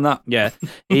 just call him that. Yeah,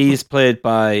 he's played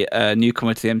by a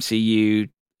newcomer to the MCU,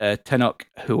 Tenoch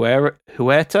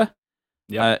Huerta.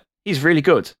 Yeah, he's really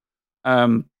good.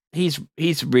 He's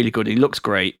really good. He looks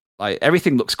great. Like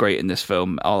everything looks great in this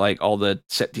film. All the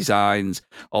set designs,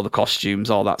 all the costumes,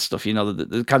 all that stuff. You know,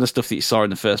 the kind of stuff that you saw in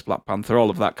the first Black Panther.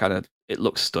 All of that kind of, it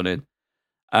looks stunning.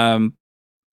 But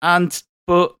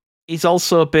he's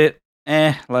also a bit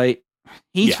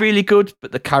he's really good,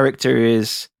 but the character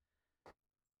it's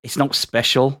not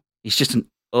special. He's just an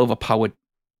overpowered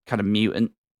kind of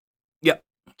mutant. Yep.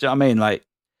 Do you know what I mean? Like,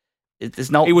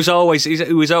 there's no. He was always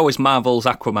Marvel's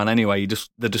Aquaman anyway.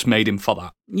 They just made him for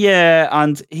that. Yeah,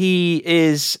 and he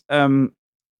is.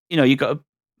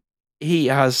 He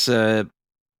has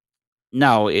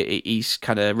now. He's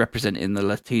kind of representing the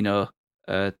Latino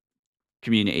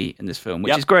community in this film,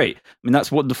 which is great. I mean,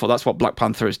 that's wonderful. That's what Black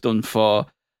Panther has done for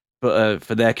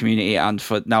their community, and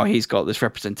for now he's got this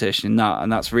representation in that,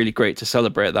 and that's really great to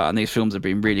celebrate that. And these films have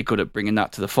been really good at bringing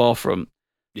that to the forefront.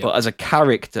 Yep. But as a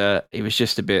character, he was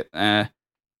just a bit.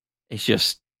 He's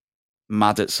just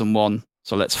mad at someone,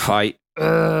 so let's fight.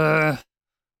 Yeah,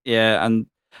 and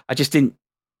I just didn't.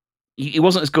 He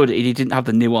wasn't as good. He didn't have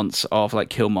the nuance of like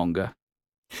Killmonger.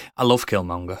 I love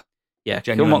Killmonger. Yeah,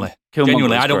 genuinely.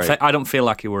 I don't feel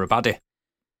like he were a baddie.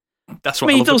 That's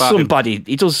what I mean.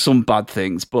 He does some bad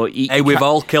things, but we've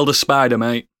all killed a spider,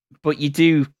 mate. But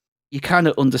you kind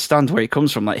of understand where he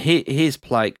comes from. Like his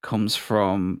plight comes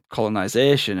from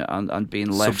colonization and being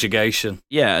left subjugation.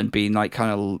 Yeah, and being like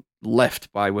kind of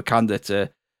left by Wakanda to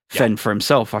fend for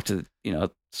himself after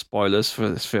spoilers for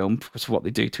this film because of what they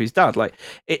do to his dad. Like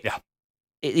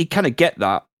you kind of get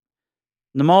that.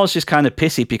 Namor's just kind of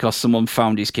pissy because someone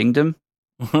found his kingdom.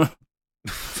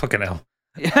 Fucking hell.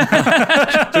 He's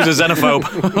a xenophobe.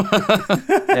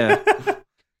 Yeah.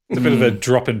 It's a bit of a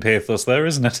drop in pathos there,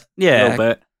 isn't it? Yeah. A little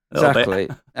bit. Exactly.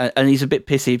 And he's a bit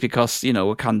pissy because,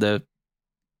 Wakanda,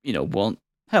 won't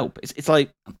help. It's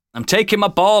like, I'm taking my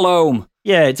ball home.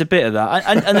 Yeah, it's a bit of that.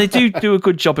 And they do a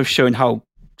good job of showing how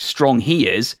strong he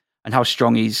is and how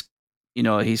strong his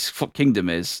kingdom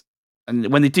is.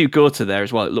 And when they do go to there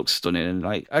as well, it looks stunning. And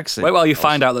like, actually, wait while you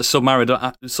find out that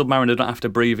Submariner don't have to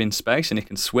breathe in space and he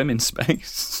can swim in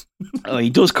space.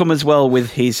 He does come as well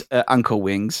with his ankle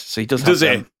wings, so he does. Does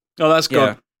he? Oh, that's good.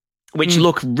 Yeah. Which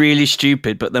look really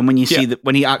stupid, but then when you see that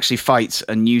when he actually fights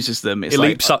and uses them, it's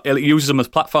he uses them as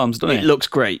platforms, doesn't he? It looks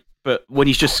great, but when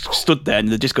he's just stood there and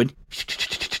they're just going,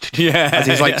 as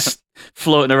he's like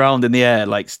floating around in the air,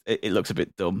 like it looks a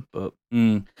bit dumb. But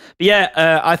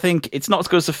yeah, I think it's not as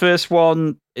good as the first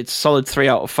one. It's a solid 3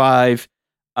 out of 5.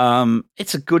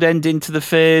 It's a good ending to the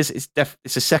phase. It's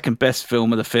the second best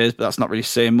film of the phase, but that's not really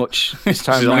saying much this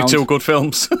time. There's only 2 good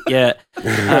films. Yeah.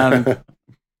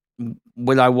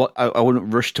 I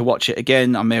wouldn't rush to watch it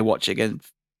again. I may watch it again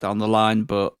down the line,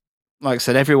 but like I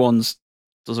said, everyone's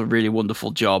does a really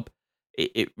wonderful job.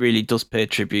 It really does pay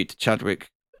tribute to Chadwick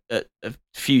a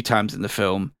few times in the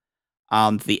film,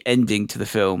 and the ending to the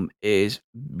film is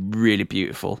really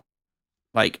beautiful,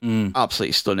 like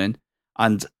absolutely stunning.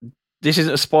 And this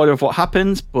isn't a spoiler of what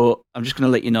happens, but I'm just going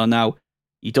to let you know now.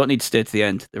 You don't need to stay to the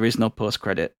end. There is no post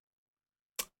credit.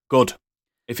 Good.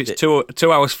 If it's 2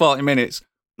 hours 40 minutes.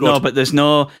 Good. No, but there's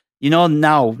no.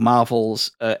 Now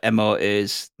Marvel's MO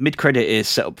is mid credit is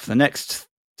set up for the next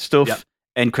stuff. Yep.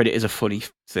 End credit is a funny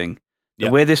thing.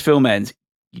 The way this film ends,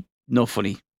 no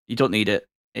funny. You don't need it.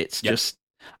 It's just,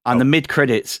 and the mid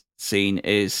credits scene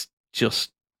is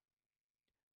just.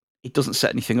 It doesn't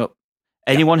set anything up.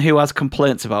 Anyone who has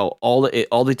complaints about all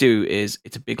they do is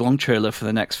it's a big long trailer for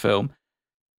the next film.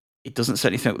 It doesn't set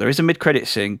anything up. There is a mid credit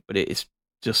scene, but it is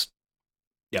just.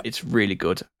 It's really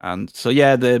good. And so,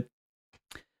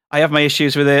 I have my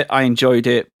issues with it. I enjoyed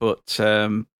it, but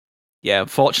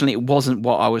unfortunately, it wasn't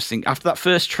what I was thinking. After that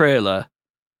first trailer,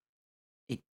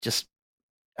 I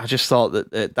just thought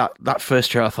that first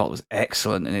trailer I thought was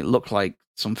excellent, and it looked like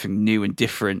something new and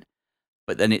different.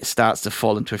 But then it starts to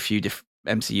fall into a few different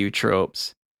MCU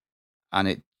tropes, and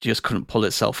it just couldn't pull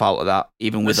itself out of that,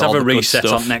 even with Let's all have the a good reset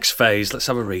stuff. on next phase. Let's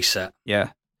have a reset.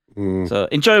 Yeah. Mm. So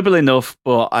enjoyable enough,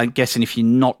 but I'm guessing if you're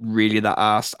not really that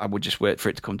arsed, I would just wait for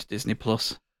it to come to Disney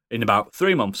Plus. In about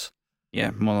 3 months.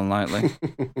 Yeah, more than likely.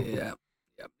 Yeah.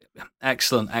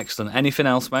 Excellent. Anything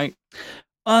else, mate?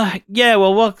 Yeah,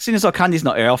 well, seeing as Candy's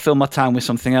not here, I'll fill my time with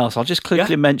something else. I'll just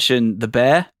quickly mention The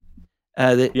Bear.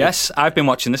 Yes, I've been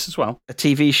watching this as well. A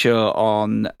TV show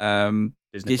on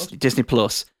Disney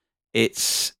Plus.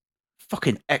 It's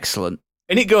fucking excellent.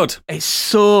 Isn't it good? It's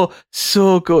so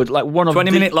good. Like one of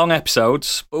 20-minute long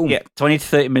episodes. Boom. Yeah, 20 to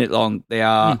 30 minute long. They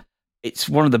are. It's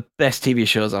one of the best TV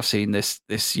shows I've seen this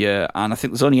year, and I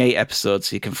think there's only 8 episodes,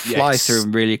 so you can fly through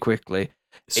them really quickly.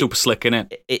 Super slick,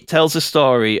 innit? It tells the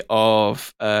story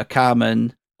of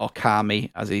Carmen, or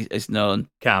Carmi, as he is known.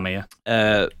 Carmi,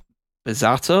 yeah.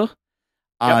 Bizzato.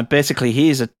 And basically, he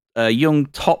is a young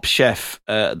top chef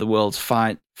at the world's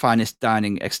finest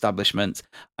dining establishment,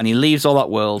 and he leaves all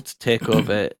that world to take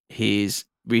over his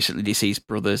recently deceased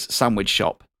brother's sandwich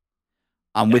shop.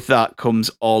 And with that comes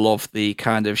all of the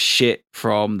kind of shit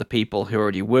from the people who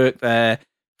already work there,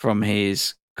 from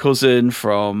his cousin,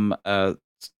 from some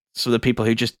of the people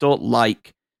who just don't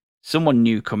like someone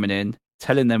new coming in,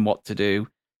 telling them what to do,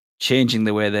 changing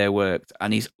the way they worked.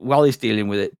 And while he's dealing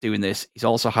with it, doing this, he's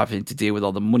also having to deal with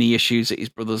all the money issues that his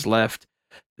brother's left,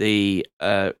 the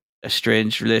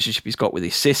estranged relationship he's got with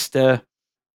his sister,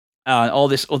 and all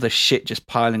this other shit just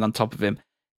piling on top of him.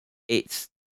 It's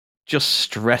just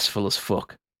stressful as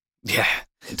fuck. Yeah,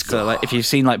 it's so like if you've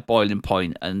seen like Boiling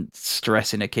Point and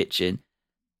stress in a kitchen,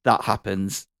 that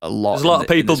happens a lot. There's a lot of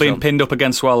people being pinned up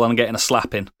against wall and getting a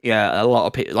slapping. Yeah, a lot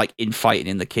of people like infighting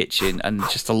in the kitchen, and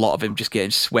just a lot of him just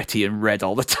getting sweaty and red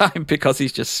all the time because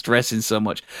he's just stressing so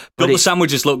much. But the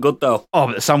sandwiches look good though. Oh,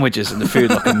 but the sandwiches and the food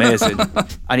look amazing,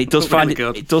 and it does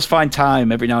it does find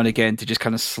time every now and again to just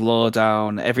kind of slow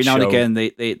down. Every now and again,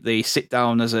 they sit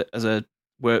down as a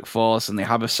workforce and they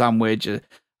have a sandwich, a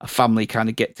family kind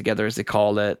of get together as they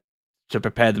call it, to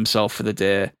prepare themselves for the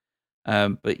day.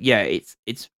 But yeah,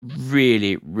 it's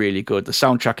really, really good. The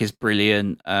soundtrack is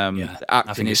brilliant. The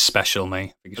acting is special,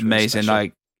 mate. Amazing.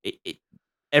 Really like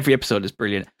every episode is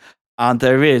brilliant. And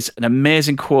there is an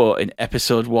amazing quote in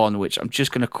episode 1, which I'm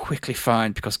just going to quickly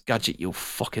find because Gadget, you'll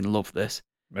fucking love this.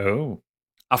 Oh,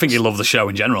 I think you love the show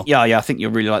in general. Yeah, I think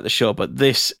you'll really like the show. But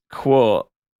this quote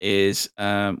is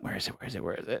where is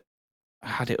it? I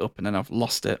had it up and then I've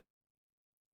lost it.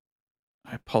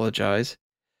 I apologize.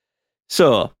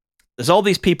 So there's all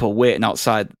these people waiting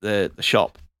outside the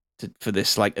shop for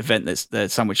this like event that's the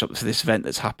sandwich shop for this event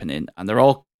that's happening, and they're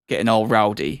all getting all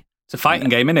rowdy. It's a fighting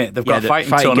game, isn't it? They've got a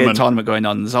fighting tournament going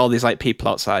on. There's all these like people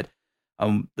outside.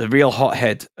 The real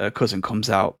hothead cousin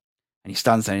comes out and he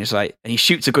stands there and he's like, and he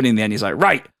shoots a gun in the end. He's like,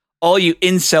 right, all you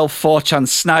incel 4chan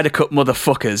Snyder Cut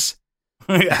motherfuckers.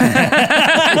 You're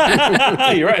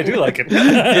right, I do like it.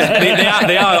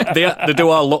 They do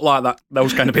all look like that.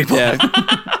 Those kind of people. Yeah.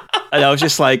 And I was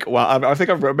just like, well, I think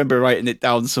I remember writing it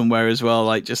down somewhere as well.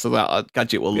 Like, just so that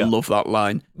Gadget will love that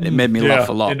line. And it made me laugh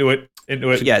a lot. Into it.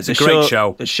 Yeah, it's a great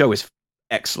show. The show is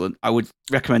excellent. I would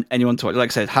recommend anyone to watch.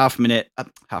 Like I said, half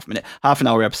an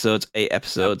hour episodes, 8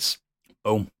 episodes.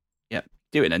 Boom. Yeah,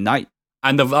 do it in a night.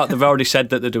 And they've already said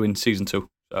that they're doing season 2.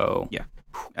 So yeah,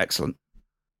 excellent.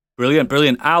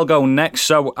 Brilliant. I'll go next.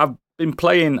 So I've been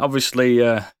playing, obviously,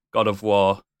 God of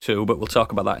War 2, but we'll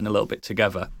talk about that in a little bit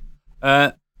together.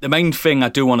 The main thing I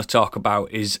do want to talk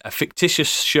about is a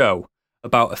fictitious show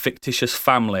about a fictitious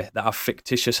family that have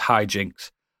fictitious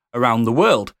hijinks around the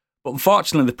world. But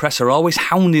unfortunately, the press are always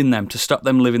hounding them to stop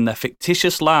them living their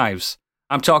fictitious lives.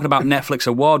 I'm talking about Netflix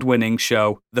award-winning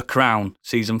show The Crown,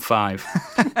 Season 5.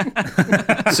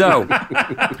 So,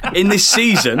 in this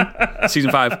Season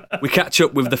 5, we catch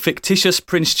up with the fictitious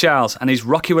Prince Charles and his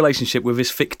rocky relationship with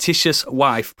his fictitious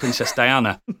wife, Princess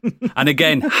Diana. And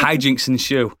again, hijinks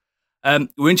ensue.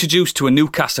 We're introduced to a new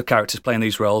cast of characters playing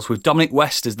these roles, with Dominic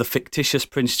West as the fictitious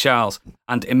Prince Charles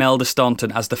and Imelda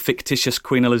Staunton as the fictitious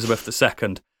Queen Elizabeth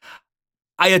II.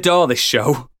 I adore this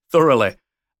show thoroughly,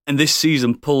 and this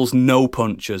season pulls no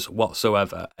punches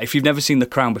whatsoever. If you've never seen The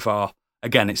Crown before,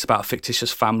 again, it's about a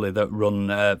fictitious family that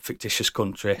run a fictitious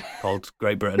country called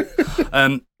Great Britain.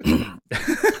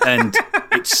 And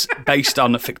it's based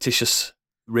on a fictitious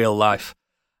real life.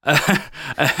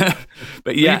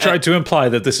 But yeah, you tried to imply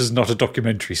that this is not a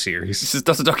documentary series. This is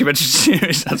not a documentary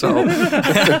series at all.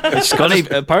 It's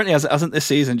apparently hasn't this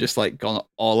season just like gone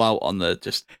all out on the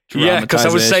just because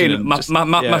I was saying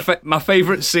my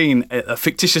favourite scene, a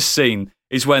fictitious scene,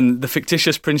 is when the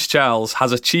fictitious Prince Charles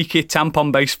has a cheeky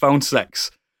tampon-based phone sex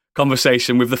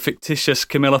conversation with the fictitious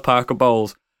Camilla Parker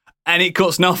Bowles, and it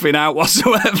cuts nothing out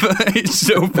whatsoever. It's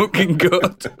so fucking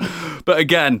good. But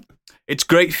again, it's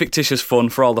great fictitious fun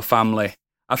for all the family.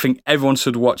 I think everyone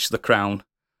should watch The Crown.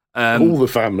 All the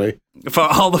family. For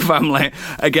all the family.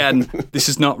 Again, this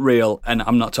is not real, and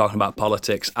I'm not talking about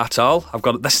politics at all.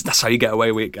 That's how you get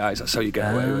away with it, guys. That's how you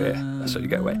get away with it. That's how you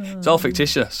get away. It's all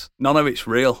fictitious. None of it's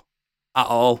real at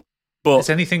all. But Is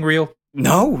anything real?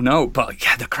 No. But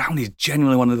yeah, The Crown is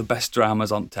genuinely one of the best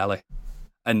dramas on telly.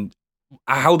 And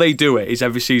how they do it is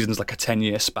every season's like a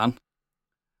 10-year span.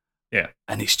 Yeah.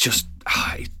 And it's just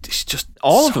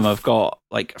All of them have got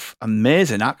like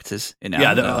amazing actors in it.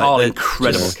 Yeah, they're haven't they? all Like,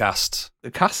 incredible just- casts.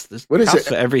 The cast, the When is cast it-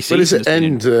 for every when does season it has been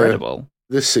end, incredible.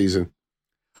 This season.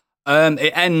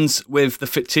 It ends with the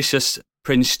fictitious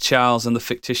Prince Charles and the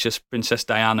fictitious Princess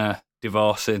Diana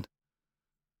divorcing,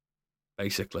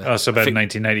 basically. Oh, so about Fic-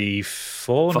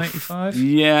 1994, 95?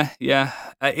 Yeah.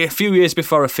 A few years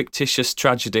before a fictitious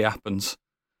tragedy happens.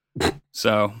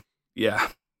 So, yeah.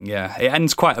 It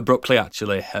ends quite abruptly,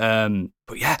 actually.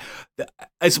 But yeah,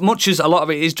 as much as a lot of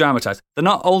it is dramatised, they're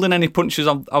not holding any punches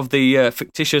of the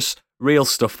fictitious real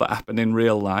stuff that happened in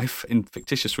real life, in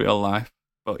fictitious real life.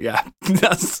 But yeah,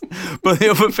 But the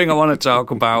other thing I want to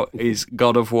talk about is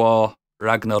God of War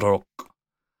Ragnarok.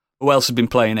 Who else has been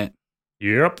playing it?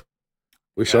 Yep.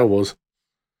 Wish I was.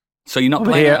 So you're not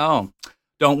Over playing here. it at all?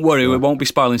 Don't worry, we won't be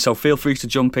spoiling, so feel free to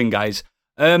jump in, guys.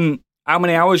 How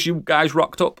many hours you guys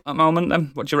rocked up at the moment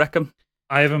then? What do you reckon?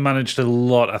 I haven't managed a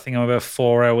lot. I think I'm about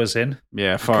 4 hours in.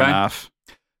 Yeah, 4.5.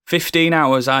 15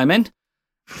 hours I'm in.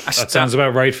 That sounds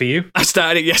about right for you. I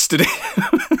started it yesterday.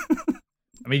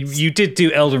 I mean, you did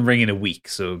do Elden Ring in a week,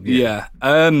 so Yeah.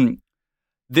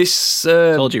 This...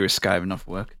 Told you you were skiving off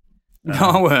work. No,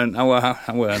 I weren't.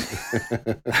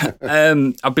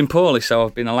 I've been poorly, so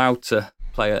I've been allowed to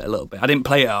play it a little bit. I didn't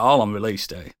play it at all on release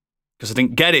day because I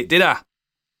didn't get it, did I?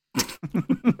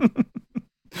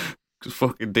 Just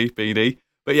fucking DPD.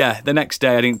 But yeah, the next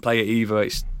day I didn't play it either.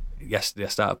 It's yesterday I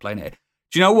started playing it.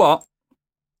 Do you know what?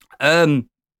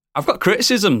 I've got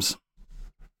criticisms.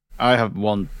 I have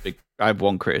one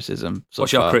criticism. So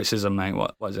What's your far. criticism, mate?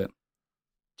 What is it?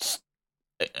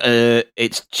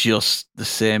 It's just the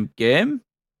same game.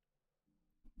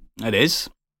 It is.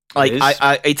 Like It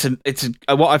is. it's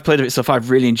what I've played of it so far, I've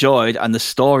really enjoyed, and the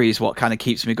story is what kind of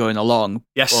keeps me going along.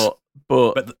 Yes.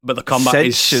 But But the combat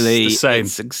is essentially the same.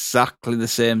 it's exactly the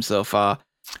same so far.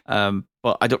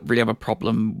 But I don't really have a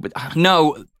problem with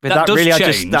No, that does really.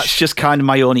 change. That's just kind of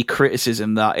my only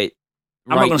criticism that it.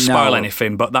 I'm right not going to spoil now-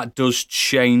 anything, but that does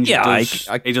change. Yeah,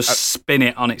 it does spin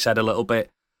it on its head a little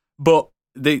bit. But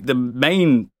the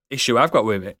main issue I've got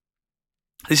with it,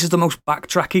 this is the most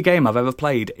backtracky game I've ever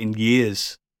played in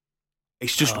years.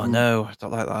 It's just no, I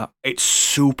don't like that. It's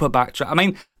super backtrack. I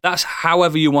mean, that's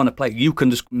however you want to play. You can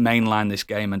just mainline this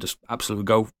game and just absolutely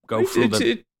go through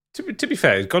the. To be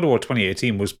fair, God of War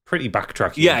 2018 was pretty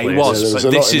backtracky. Yeah, in it places. was. Yeah,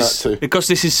 there But was a lot this in is that too. because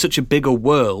this is such a bigger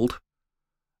world.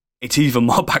 It's even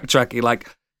more backtracky.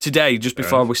 Like today, just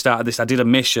before we started this, I did a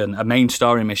main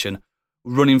story mission,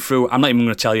 running through. I'm not even going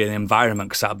to tell you the environment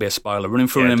because that'd be a spoiler. Running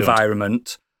through an don't.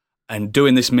 environment and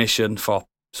doing this mission for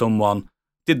someone.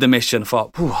 Did the mission,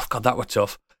 thought, oh God, that was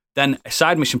tough. Then a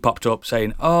side mission popped up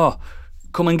saying, oh,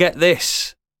 come and get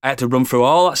this. I had to run through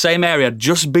all that same area I'd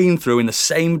just been through in the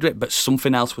same drip, but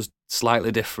something else was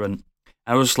slightly different.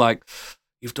 I was like,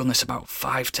 you've done this about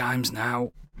 5 times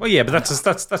now. Well, yeah, but that's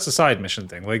a side mission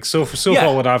thing. Like so Yeah.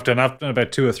 far, what I've done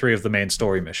about 2 or 3 of the main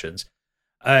story missions.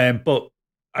 But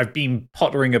I've been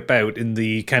pottering about in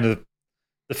the kind of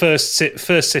the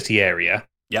first city area.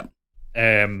 Yep.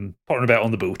 Pottering about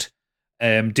on the boat.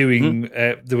 Doing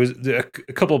there was a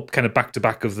couple kind of back to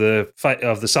back of the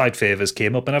side favors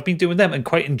came up, and I've been doing them and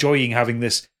quite enjoying having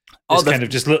this kind of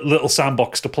just little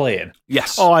sandbox to play in.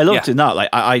 Yes. Oh, I love Yeah. doing that. Like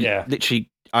I Yeah. literally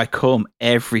I comb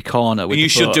every corner with You the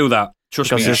should boat. do that.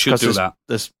 Trust me, Because you there's- should because do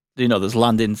that. There's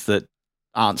landings that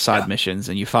aren't side Yeah. missions,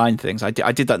 and you find things. I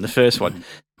did that in the first one.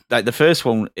 Like the first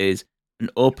one is an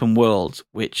open world,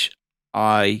 which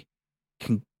I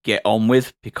can get on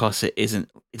with because it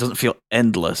doesn't feel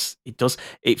endless.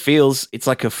 It's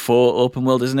like a full open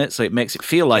world, isn't it? So it makes it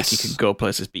feel like you Yes. can go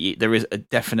places, but there is a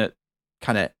definite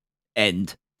kind of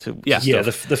end to Yeah. Yeah,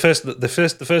 stuff.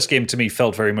 the first game to me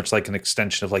felt very much like an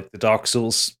extension of like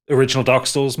the original Dark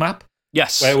Souls map,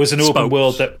 Yes. where it was an open Spokes.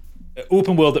 world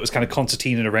that was kind of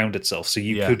concertining around itself, so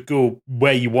you Yeah. could go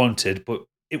where you wanted, but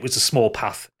it was a small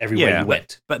path everywhere Yeah. you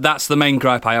went. But that's the main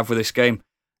gripe I have with this game.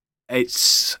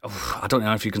 It's I don't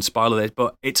know if you can spoil this,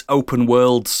 but it's open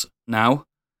worlds now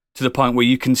to the point where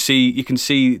you can see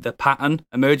the pattern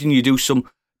emerging. You do some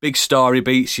big story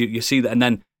beats, you see that, and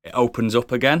then it opens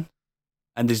up again,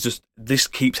 and there's just this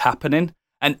keeps happening.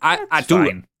 And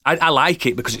I like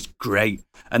it because it's great.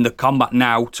 And the combat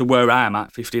now, to where I am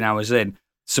at 15 hours in,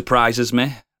 surprises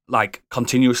me. Like,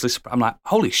 continuously. I'm like,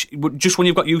 holy shit. Just when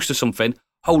you've got used to something,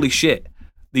 holy shit.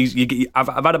 I've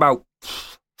had about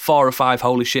 4 or 5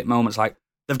 holy shit moments. Like,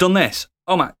 they've done this.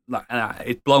 Oh my,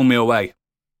 it's blown me away.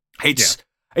 It's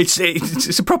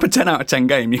a proper 10 out of 10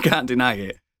 game. You can't deny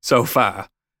it so far.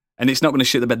 And it's not going to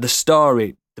shit the bed. The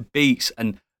story, the beats,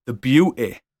 and the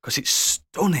beauty, because it's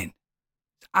stunning.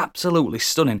 Absolutely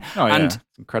stunning. Oh, yeah. And It's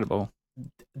incredible.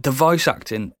 the voice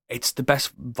acting, it's the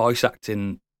best voice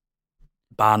acting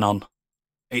bar none.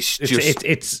 It's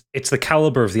the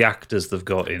caliber of the actors they've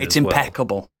got in. It's as well.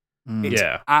 impeccable. It's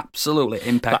absolutely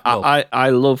impeccable. I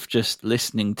love just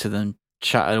listening to them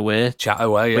chat away.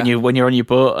 Yeah. When you're on your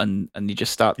boat and you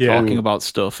just start talking about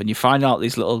stuff and you find out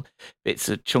these little bits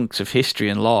of chunks of history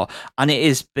and lore, and it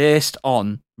is based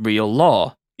on real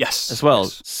lore. Yes, as well.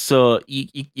 Yes. So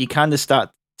you kind of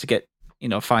start to get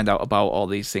find out about all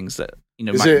these things that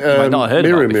you Is might, it you might not have heard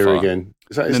Mirror about before. again?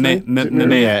 Is that his name?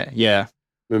 Mimir. Yeah.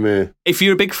 Mimir. If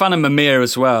you're a big fan of Mimir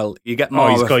as well, you get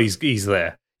more. He's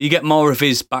there. You get more of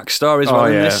his backstory as well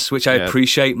in this, which I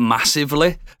appreciate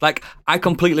massively. Like, I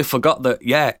completely forgot that.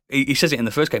 Yeah, he says it in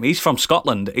the first game. He's from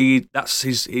Scotland. That's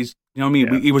his. You know what I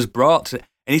mean? Yeah. He was brought to,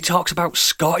 and he talks about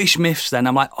Scottish myths. Then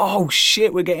I'm like, oh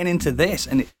shit, we're getting into this,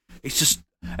 and it's just.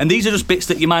 And these are just bits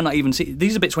that you might not even see.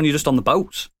 These are bits when you're just on the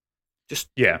boats.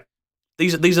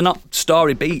 These are not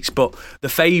story beats, but the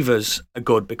favours are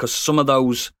good because some of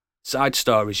those side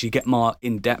stories you get more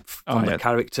in depth from the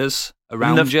characters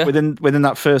around you. Within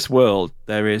that first world,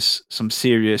 there is some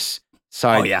serious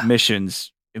side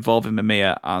missions involving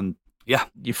Mimir, and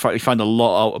you find a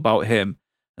lot out about him.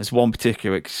 There's one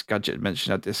particular gadget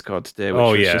mentioned at Discord today,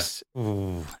 which was just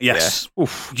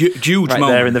huge right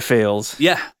moment there in the fields.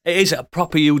 Yeah, it is a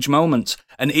proper huge moment,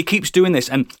 and it keeps doing this,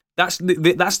 and that's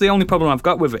the only problem I've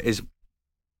got with it is,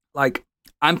 like,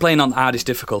 I'm playing on the hardest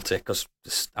difficulty because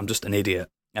I'm just an idiot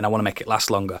and I want to make it last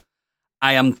longer.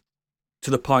 I am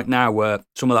to the point now where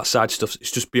some of that side stuff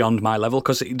is just beyond my level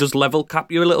because it does level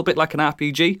cap you a little bit like an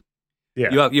RPG.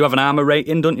 Yeah, you have an armor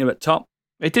rating, don't you, at top?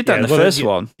 It did that in the first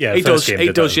one. Yeah, it does.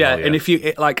 It does. Yeah, and if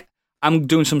you like, I'm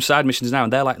doing some side missions now,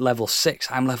 and they're like level 6.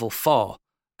 I'm level 4,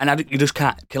 and you just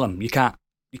can't kill them. You can't.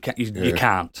 You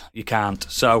can't.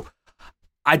 So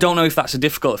I don't know if that's a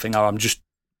difficult thing, or I'm just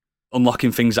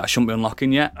unlocking things that I shouldn't be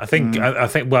unlocking yet. I think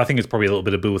it's probably a little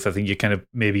bit of both. I think you kind of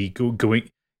maybe going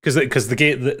because the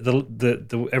gate,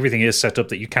 the everything is set up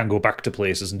that you can go back to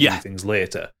places and do things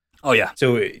later. Oh yeah.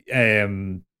 So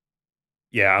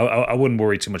I wouldn't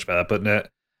worry too much about that.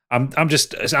 But I'm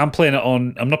playing it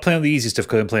on. I'm not playing on the easiest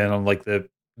difficulty. I'm playing on like the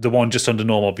one just under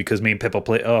normal because me and Pip are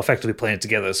effectively playing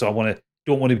together. So I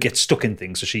don't want to get stuck in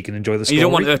things so she can enjoy the story. You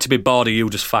don't want her to be bored of you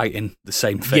just fighting the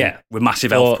same thing with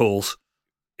massive health pools.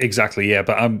 Exactly, yeah.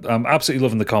 But I'm absolutely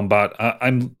loving the combat.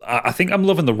 I think I'm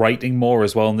loving the writing more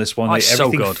as well in this one. Oh, it's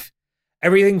so good.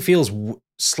 Everything feels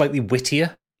slightly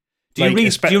wittier. Do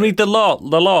you read the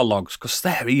lore logs? Because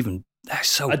they're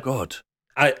so good.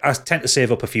 I tend to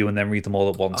save up a few and then read them all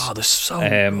at once. Oh, they're so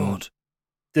good.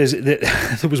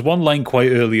 There was one line quite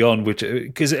early on, which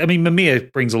because I mean, Mimir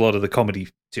brings a lot of the comedy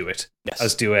to it,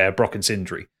 as do Brock and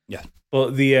Sindri. Yeah,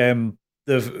 but the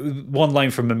one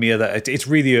line from Mimir that it's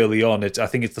really early on. I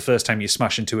think it's the first time you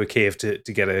smash into a cave to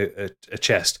get a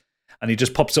chest, and he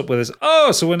just pops up with this.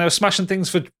 Oh, so we're now smashing things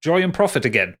for joy and profit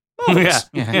again. Yeah.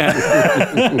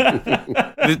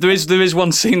 there is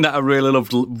one scene that I really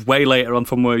loved way later on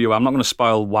from where you are. I'm not going to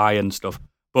spoil why and stuff,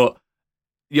 but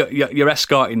you're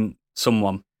escorting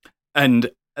someone,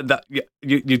 and that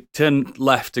you turn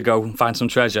left to go and find some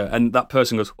treasure, and that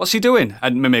person goes, "What's he doing?"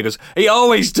 And Mimir goes, "He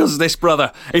always does this,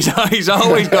 brother. He's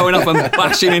always going up and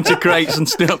bashing into crates and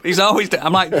stuff. He's always."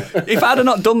 I'm like, if I'd have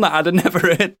not done that, I'd have never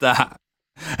heard that.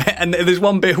 And there's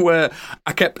one bit where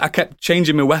I kept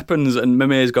changing my weapons, and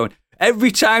Mimir's going,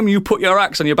 "Every time you put your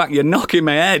axe on your back, you're knocking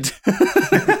my head."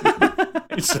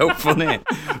 It's so funny.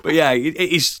 But yeah,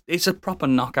 it's a proper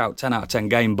knockout 10 out of 10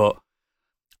 game, but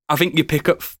I think you pick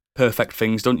up perfect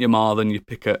things, don't you, more than you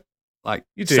pick at like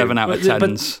 7 out of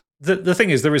 10s. But the thing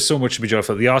is, there is so much to be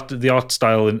joyful. The art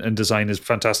style and design is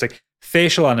fantastic.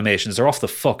 Facial animations are off the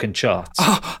fucking charts.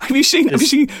 Oh, have you seen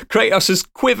Kratos'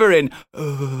 quivering,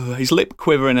 his lip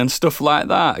quivering and stuff like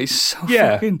that? It's so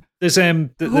fucking... There's a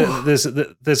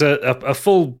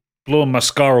full blown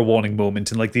mascara warning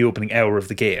moment in like the opening hour of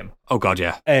the game. Oh god,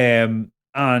 yeah. And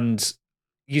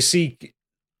you see,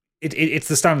 it's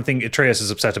the standard thing. Atreus is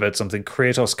upset about something.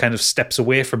 Kratos kind of steps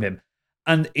away from him.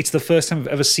 And it's the first time I've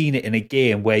ever seen it in a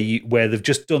game where they've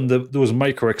just done those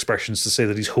micro expressions to say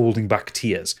that he's holding back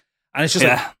tears. And it's just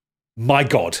like, my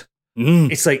God,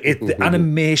 It's like the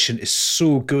animation is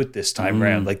so good this time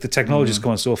round. Like the technology's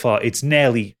gone so far, it's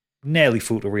nearly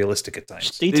photorealistic at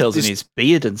times. Details in his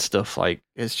beard and stuff, like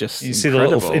it's just you see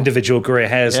incredible. the little individual grey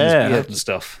hairs in his beard and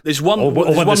stuff. There's one. Or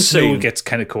when one the snow scene gets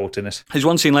kind of caught in it. There's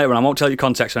one scene later, and I won't tell you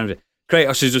context or anything.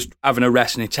 Kratos is just having a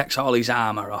rest, and he takes all his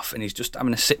armor off, and he's just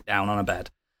having a sit down on a bed,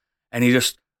 and he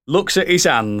just looks at his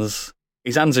hands.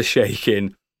 His hands are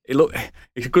shaking. He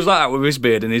goes like that with his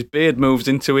beard, and his beard moves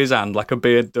into his hand like a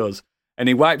beard does, and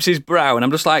he wipes his brow, and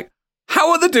I'm just like,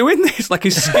 how are they doing this? Like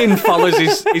his skin follows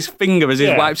his finger as he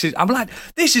wipes his. I'm like,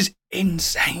 this is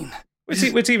insane.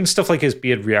 It's even stuff like his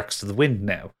beard reacts to the wind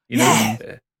now,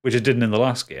 which it didn't in the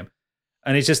last game.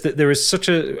 And it's just that there is such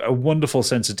a wonderful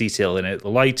sense of detail in it. The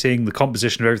lighting, the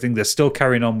composition of everything, they're still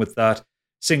carrying on with that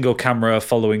single camera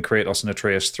following Kratos and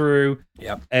Atreus through.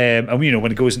 Yep. And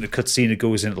when it goes into cutscene, it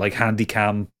goes into like handy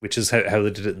cam, which is how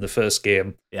they did it in the first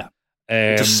game. Yeah.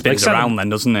 It just spins around then,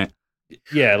 doesn't it?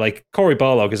 Yeah, like Cory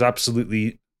Barlog has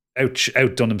absolutely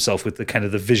outdone himself with the kind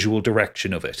of the visual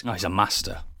direction of it. Oh, he's a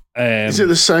master. Is it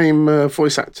the same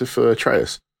voice actor for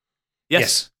Atreus?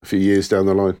 Yes. A few years down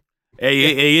the line.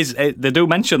 He is. They do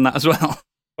mention that as well.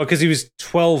 Well, because he was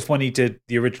 12 when he did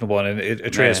the original one, and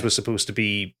Atreus was supposed to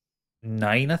be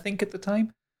 9, I think, at the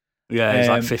time. Yeah, he's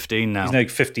like 15 now. He's like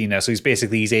 15 now, so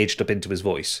he's aged up into his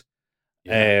voice.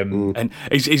 Yeah. And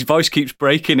his voice keeps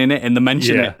breaking in it, and they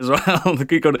mention it as well.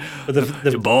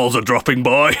 The balls are dropping,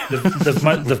 boy. They've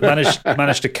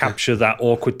managed to capture that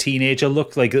awkward teenager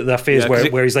look, like that phase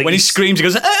where he's like when he screams, he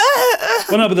goes.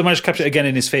 Well, no, but they managed to capture it again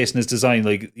in his face and his design.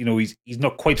 Like, he's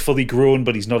not quite fully grown,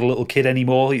 but he's not a little kid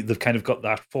anymore. They've kind of got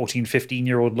that 14,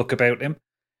 15-year-old look about him.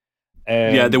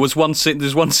 There was one scene.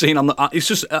 There's one scene on the. It's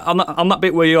just on that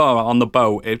bit where you are on the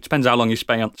boat. It depends how long you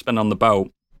spend on the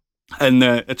boat. And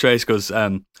Atreus goes,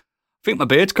 "I think my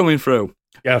beard's coming through."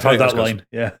 Yeah, I've heard that line.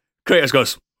 Yeah. Kratos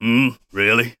goes,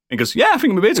 really? He goes, "Yeah, I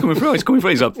think my beard's coming through. It's coming through."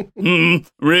 He's like,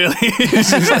 really?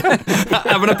 He's like,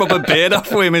 having a proper beard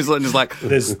off with him. He's like,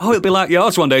 it'll be like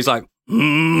yours one day. He's like,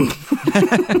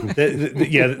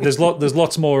 There's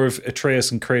lots more of Atreus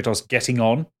and Kratos getting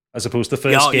on as opposed to the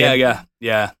first game.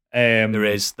 Yeah. There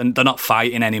is. They're not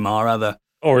fighting anymore, are they?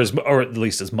 Or at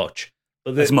least as much.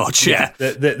 But as much, yeah.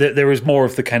 There is more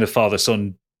of the kind of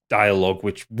father-son dialogue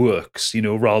which works,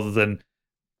 rather than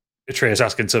Atreus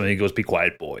asking something, he goes, "Be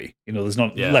quiet, boy." There's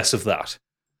not less of that.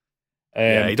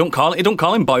 He don't call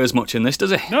him boy as much in this,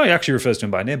 does he? No, he actually refers to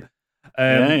him by name.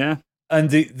 Yeah.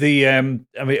 And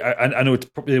I know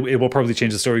it will probably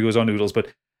change the story goes on, Noodles, but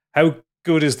how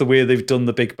good is the way they've done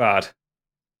the big bad?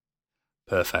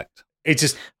 Perfect. It's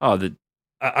just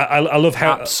I love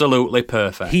how absolutely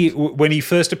perfect. When he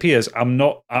first appears,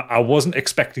 I wasn't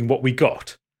expecting what we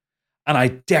got, and I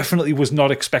definitely was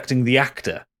not expecting the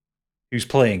actor who's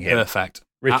playing him. Perfect.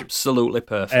 Absolutely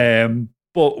perfect.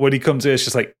 But when he comes in, it's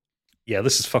just like, yeah,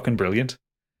 this is fucking brilliant.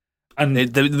 And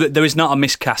there is not a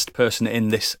miscast person in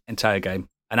this entire game,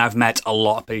 and I've met a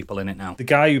lot of people in it now. The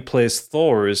guy who plays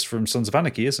Thor is from Sons of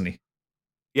Anarchy, isn't he?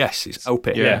 Yes, he's OP.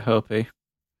 Yeah, OP. Yeah.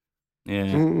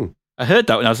 Mm. I heard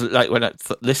that when I was when I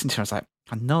listened to him, I was like,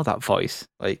 I know that voice.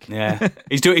 Like, yeah,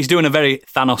 he's doing a very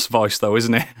Thanos voice though,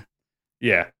 isn't he?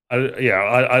 Yeah,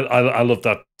 I love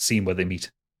that scene where they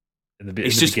meet in the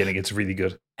beginning. It's really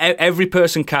good. Every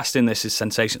person cast in this is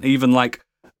sensational. Even like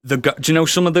do you know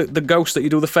some of the ghosts that you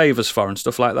do the favors for and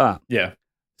stuff like that? Yeah,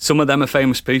 some of them are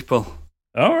famous people.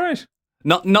 All right.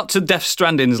 Not to Death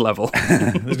Stranding's level.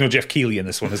 There's no Jeff Keighley in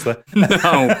this one, is there?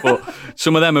 No, but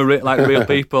some of them are like real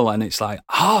people, and it's like,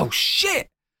 oh shit!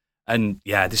 And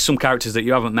yeah, there's some characters that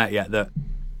you haven't met yet that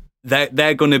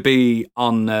they're going to be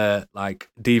on like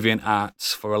Deviant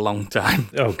Arts for a long time.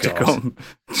 Oh god, to come.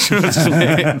 Trust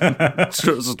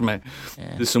me.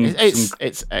 Yeah. There's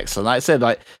it's excellent.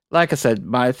 Like I said,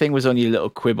 my thing was only a little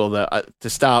quibble that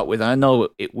to start with. And I know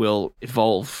it will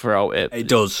evolve throughout it. It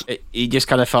does. You just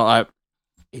kind of felt like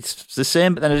it's the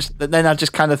same, but then I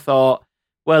just kind of thought,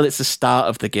 well, it's the start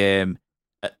of the game.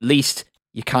 At least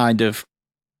you're kind of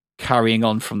carrying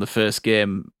on from the first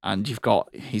game, and you've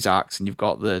got his axe and you've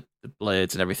got the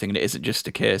blades and everything, and it isn't just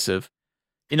a case of,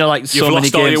 like so you've many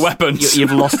lost games, all your weapons.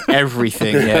 You've lost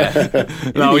everything.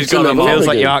 Yeah, no, he's got them all. It feels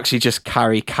like you're actually just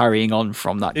carrying on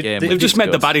from that game. They've just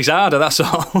made the baddies harder. That's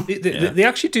all. They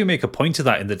actually do make a point of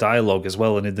that in the dialogue as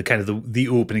well, and in the kind of the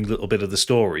opening little bit of the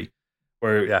story.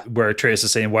 Where Atreus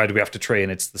is saying, "Why do we have to train?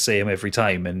 It's the same every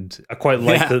time." And I quite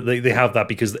like that they have that,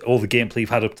 because all the gameplay we've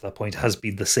had up to that point has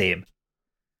been the same.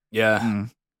 Yeah.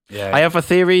 Yeah. I have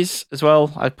theories as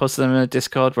well. I posted them in a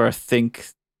Discord where I think,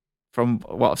 from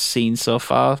what I've seen so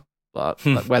far, like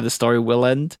where the story will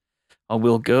end.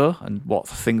 will go and what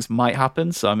things might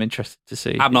happen. So I'm interested to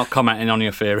see. I'm not commenting on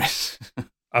your theories.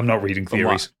 I'm not reading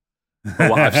theories. From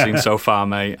what I've seen so far,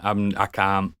 mate, I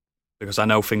can't because I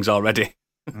know things already.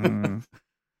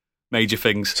 Major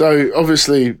things. So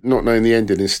obviously, not knowing the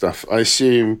ending and stuff, I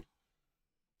assume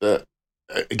that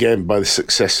again by the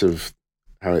success of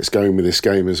how it's going with this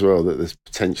game as well, that there's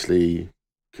potentially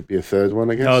could be a third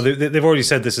one. I guess. No, they've already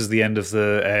said this is the end of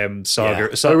the saga.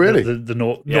 Yeah. Oh, really? The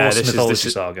Norse mythology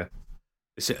saga.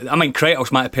 I mean,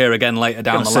 Kratos might appear again later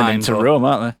down the line. Send him to Rome,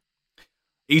 aren't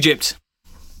they? Egypt.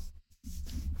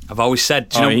 I've always said.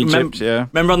 Do you know, Egypt,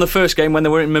 remember on the first game when they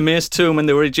were in Mimir's tomb and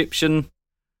they were Egyptian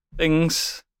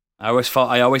things? I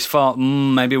always thought,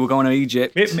 maybe we're going to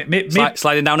Egypt.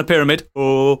 Sliding down a pyramid.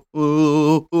 Oh.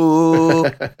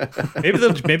 maybe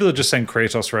they'll just send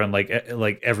Kratos around like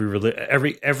every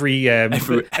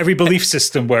belief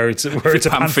system where it's a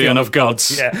pantheon of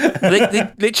gods. Yeah,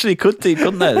 they literally could do,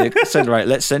 couldn't they? They could say, right,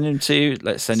 let's send him to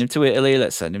Italy.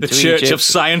 Let's send him to Church Egypt. of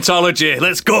Scientology.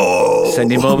 Let's go.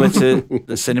 Send him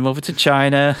over to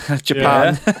China,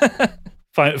 Japan. Yeah.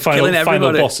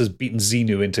 Final boss has beaten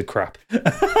Xenu into crap.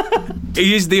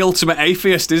 He is the ultimate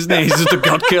atheist, isn't he? He's just a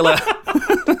god killer.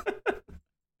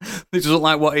 He doesn't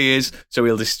like what he is, so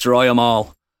he'll destroy them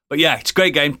all. But yeah, it's a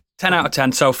great game. 10 out of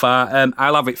 10 so far.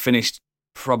 I'll have it finished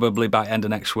probably by end of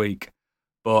next week.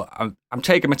 But I'm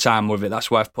taking my time with it. That's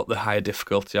why I've put the higher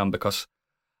difficulty on, because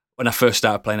when I first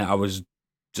started playing it, I was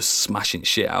just smashing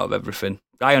shit out of everything.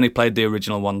 I only played the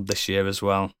original one this year as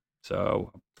well,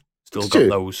 so still got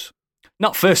those.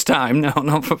 Not first time, no,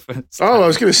 not for first time. Oh, I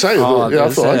was going to say, I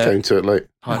thought I came to it late.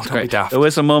 Oh, it's great. There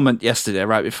was a moment yesterday,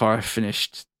 right before I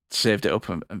saved it up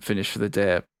and finished for the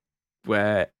day,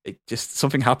 where it just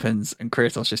something happens and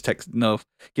Kratos just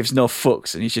gives no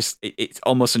fucks, and it's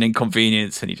almost an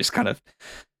inconvenience, and he just kind of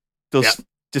does.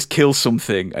 Just kill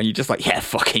something, and you're just like, yeah,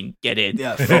 fucking get in.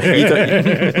 Yeah,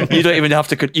 you don't even have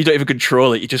to. You don't even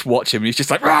control it. You just watch him, and he's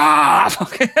just like, rah!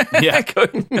 Yeah,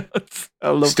 going nuts.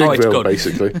 I love Stigville,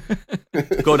 basically.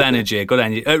 Good energy.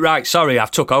 Right, sorry,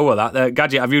 I've took over that.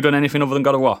 Gadget, have you done anything other than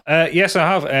God of War? Yes, I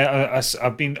have. I've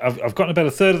gotten about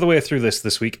a third of the way through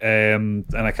this week, and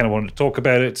I kind of wanted to talk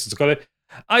about it since I got it.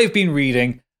 I've been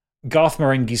reading Garth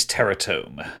Marenghi's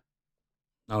Teratome.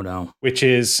 Oh no! Which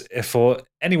is, for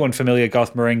anyone familiar,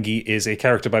 Garth Marenghi is a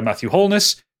character by Matthew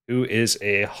Holness, who is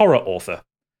a horror author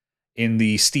in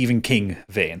the Stephen King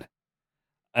vein.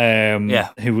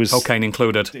 Who was cocaine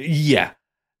included. Yeah,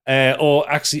 or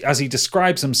actually, as he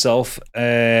describes himself,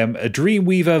 a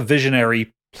dreamweaver,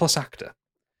 visionary plus actor.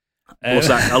 Plus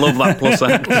act. I love that plus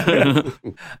act.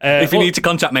 If you need to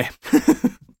contact me.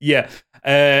 Yeah.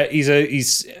 He's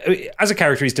as a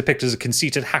character, he's depicted as a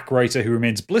conceited hack writer who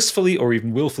remains blissfully or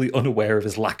even willfully unaware of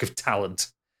his lack of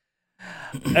talent.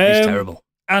 He's terrible.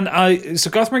 And so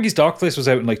Garth Marenghi's Dark Place was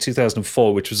out in like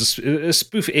 2004, which was a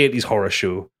spoof 80s horror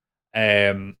show,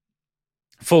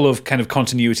 full of kind of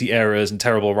continuity errors and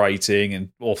terrible writing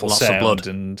and awful sound of blood.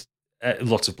 And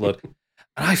lots of blood.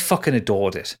 And I fucking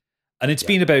adored it. And it's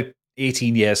been about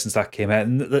 18 years since that came out,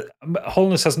 and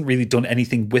Holness hasn't really done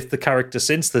anything with the character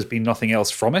since. There's been nothing else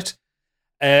from it,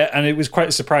 and it was quite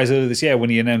a surprise earlier this year when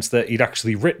he announced that he'd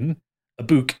actually written a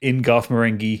book in Garth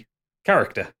Marenghi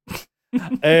character,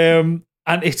 and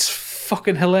it's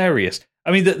fucking hilarious.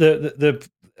 I mean, the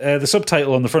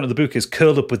subtitle on the front of the book is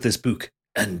 "Curl up with this book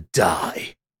and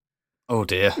die." Oh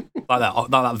dear, like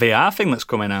that VR thing that's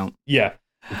coming out. Yeah,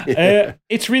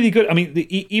 it's really good. I mean,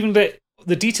 even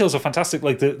the details are fantastic.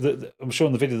 Like I'm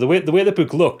showing the video. The way the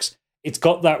book looks, it's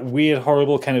got that weird,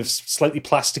 horrible, kind of slightly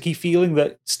plasticky feeling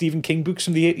that Stephen King books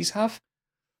from the 80s have.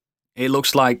 It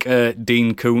looks like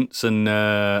Dean Koontz and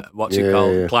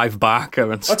Clive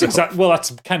Barker and stuff.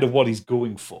 That's kind of what he's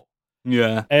going for.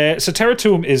 Yeah. So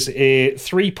Teratome is a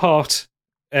 3-part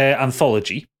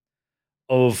anthology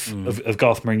of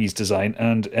Garth Marenghi's design,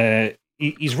 and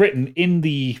he's written in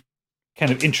the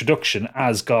kind of introduction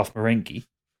as Garth Marenghi.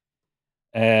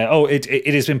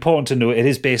 It is important to know it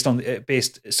is based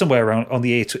somewhere around on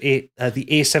the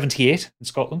A78 in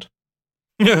Scotland.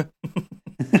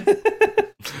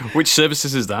 Which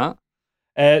services is that?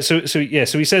 So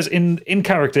he says in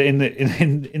character in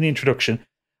the introduction,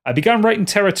 I began writing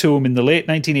Teratome in the late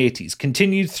 1980s,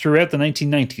 continued throughout the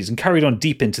 1990s, and carried on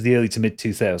deep into the early to mid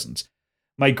 2000s.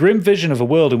 My grim vision of a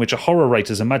world in which a horror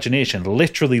writer's imagination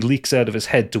literally leaks out of his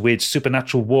head to wage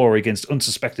supernatural war against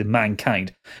unsuspected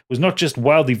mankind was not just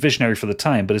wildly visionary for the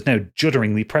time, but is now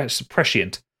judderingly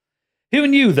prescient. Who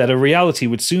knew that a reality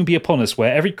would soon be upon us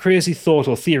where every crazy thought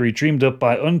or theory dreamed up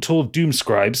by untold doom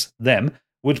scribes, them,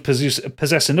 would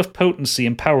possess enough potency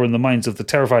and power in the minds of the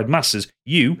terrified masses,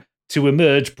 you, to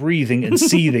emerge breathing and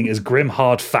seething as grim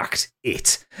hard fact,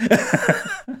 it.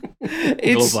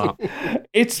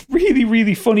 It's really,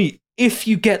 really funny if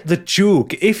you get the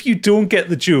joke. If you don't get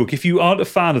the joke, if you aren't a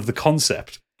fan of the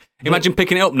concept. Imagine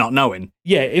picking it up not knowing.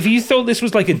 Yeah, if you thought this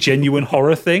was like a genuine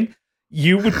horror thing,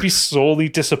 you would be sorely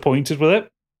disappointed with it.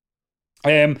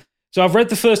 So I've read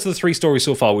the first of the 3 stories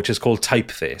so far, which is called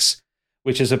Typeface,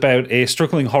 which is about a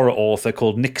struggling horror author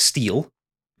called Nick Steele.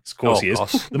 Of course he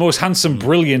is. The most handsome,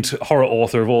 brilliant horror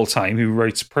author of all time, who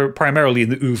writes primarily in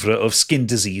the oeuvre of skin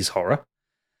disease horror.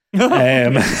 He's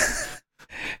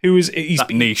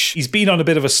been on a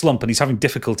bit of a slump and he's having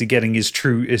difficulty getting his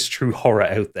true horror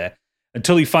out there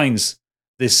until he finds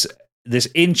this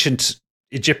ancient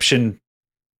Egyptian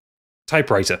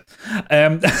typewriter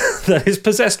that is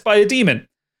possessed by a demon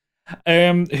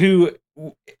who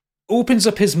opens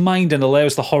up his mind and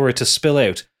allows the horror to spill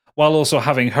out while also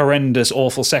having horrendous,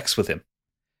 awful sex with him.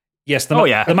 Yes,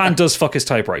 the man does fuck his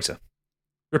typewriter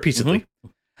repeatedly.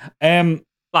 Mm-hmm.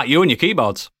 Like you and your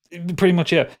keyboards. Pretty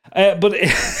much, yeah. But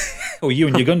or you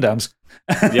and your Gundams.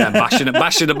 Yeah,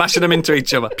 bashing them into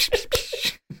each other.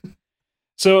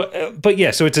 So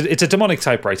it's a demonic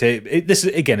typewriter. This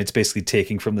is, again, it's basically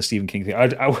taking from the Stephen King thing.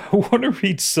 I want to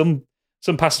read some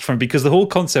passage from it because the whole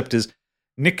concept is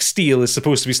Nick Steele is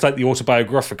supposed to be slightly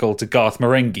autobiographical to Garth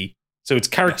Marenghi. So it's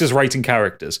characters writing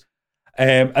characters.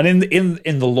 And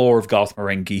in the lore of Garth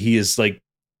Marenghi, he is like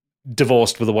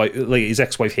divorced with a wife, like his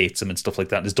ex-wife hates him and stuff like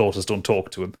that, and his daughters don't talk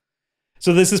to him.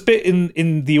 So there's this bit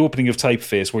in the opening of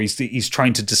Typeface where he's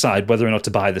trying to decide whether or not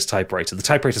to buy this typewriter. The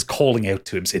typewriter's calling out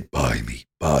to him, saying, "Buy me,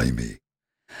 buy me."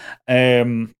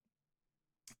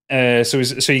 So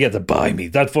you get the "buy me,"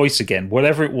 that voice again,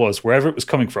 whatever it was, wherever it was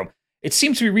coming from. It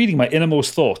seemed to be reading my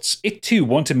innermost thoughts. It too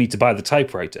wanted me to buy the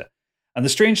typewriter. And the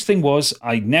strange thing was,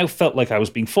 I now felt like I was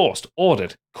being forced,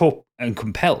 ordered, and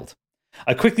compelled.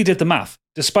 I quickly did the math.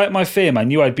 Despite my fame, I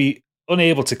knew I'd be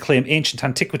unable to claim ancient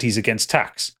antiquities against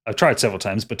tax. I've tried several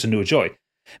times, but to no joy.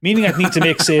 Meaning I'd need to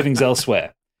make savings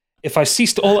elsewhere. If I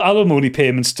ceased all alimony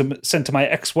payments sent to my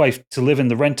ex-wife to live in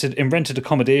rented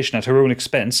accommodation at her own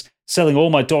expense, selling all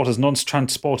my daughter's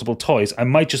non-transportable toys, I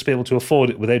might just be able to afford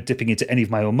it without dipping into any of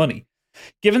my own money.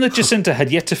 Given that Jacinta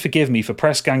had yet to forgive me for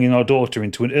press ganging our daughter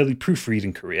into an early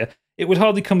proofreading career, it would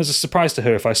hardly come as a surprise to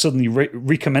her if I suddenly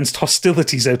recommenced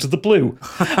hostilities out of the blue.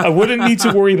 I wouldn't need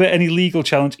to worry about any legal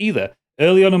challenge either.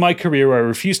 Early on in my career, I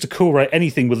refused to co-write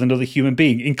anything with another human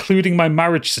being, including my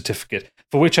marriage certificate,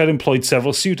 for which I'd employed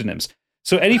several pseudonyms.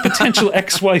 So any potential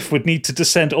ex-wife would need to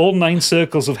descend all 9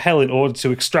 circles of hell in order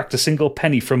to extract a single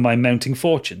penny from my mounting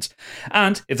fortunes.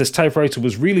 And if this typewriter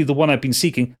was really the one I've been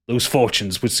seeking, those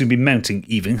fortunes would soon be mounting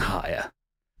even higher.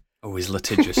 Always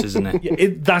litigious, isn't it? Yeah,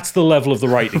 that's the level of the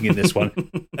writing in this one.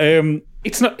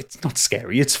 It's not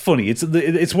scary. It's funny. It's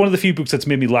one of the few books that's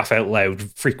made me laugh out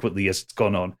loud frequently as it's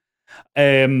gone on.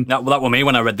 That was me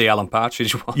when I read the Alan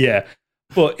Partridge one. Yeah.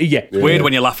 But yeah, weird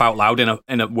when you laugh out loud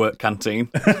in a work canteen.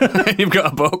 You've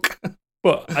got a book.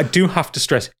 But I do have to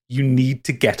stress, you need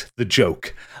to get the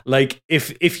joke. Like,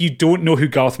 if you don't know who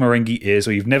Garth Marenghi is,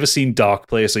 or you've never seen Dark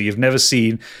Place, or you've never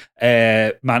seen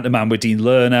Man to Man with Dean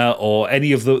Lerner, or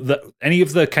any of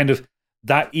the kind of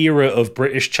that era of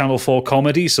British Channel 4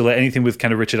 comedy, so like anything with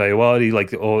kind of Richard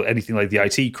Ayoade, or anything like the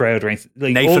IT Crowd, or anything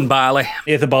like Nathan Barley,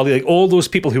 like all those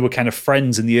people who were kind of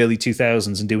friends in the early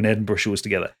 2000s and doing Edinburgh shows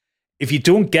together. If you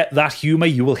don't get that humour,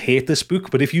 you will hate this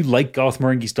book. But if you like Garth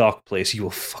Marenghi's Dark Place, you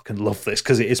will fucking love this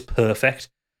because it is perfect.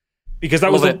 Because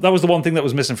that was the one thing that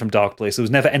was missing from Dark Place. There was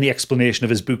never any explanation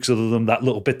of his books other than that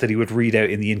little bit that he would read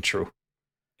out in the intro.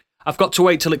 I've got to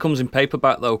wait till it comes in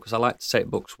paperback though, because I like to take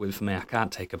books with me. I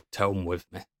can't take a tome with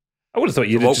me. I would have thought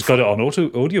you'd just got it on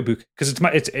audiobook because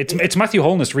it's Matthew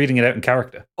Holness reading it out in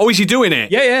character. Oh, is he doing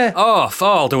it? Yeah. Oh,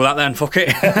 I'll do that then. Fuck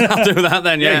it, I'll do that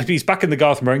then. Yeah, he's back in the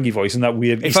Garth Marenghi voice and that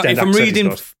weird. If I'm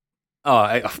reading,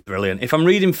 brilliant. If I'm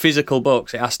reading physical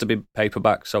books, it has to be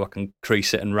paperback so I can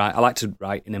crease it and write. I like to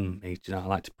write in them. I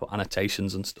like to put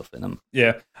annotations and stuff in them.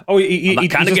 Yeah. Oh, he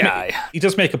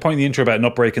does make a point in the intro about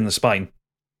not breaking the spine.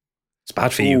 It's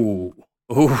bad for you. Ooh.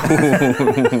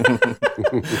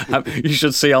 You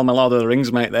should see all my Lord of the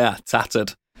Rings, mate. They are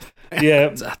tattered. Yeah,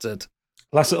 tattered.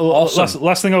 Last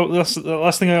thing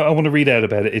I want to read out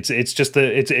about it. It's just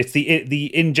the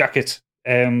in jacket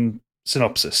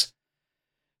synopsis.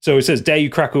 So it says, "Dare you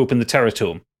crack open the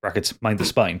teratome (brackets mind the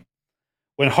spine).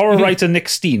 When horror writer Nick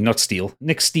Steen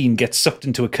gets sucked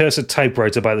into a cursed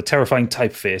typewriter by the terrifying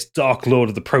Typeface, Dark Lord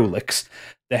of the Prolix,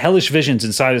 the hellish visions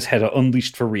inside his head are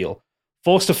unleashed for real.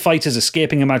 Forced to fight his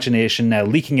escaping imagination, now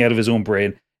leaking out of his own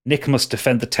brain, Nick must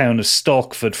defend the town of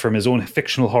Stalkford from his own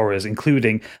fictional horrors,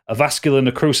 including a vascular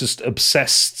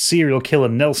necrosis-obsessed serial killer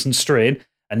Nelson Strain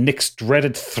and Nick's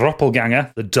dreaded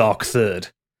throppelganger, the Dark Third.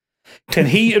 Can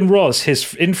he and Roz, his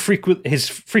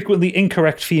frequently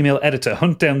incorrect female editor,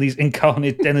 hunt down these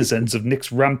incarnate denizens of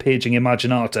Nick's rampaging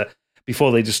imaginata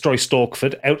before they destroy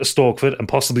Stalkford, out of Stalkford, and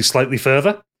possibly slightly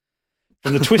further?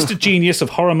 From the twisted genius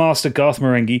of horror master Garth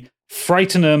Marenghi,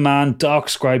 Frightener Man, Dark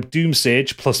Scribe,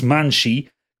 Doomsage, plus Manshi,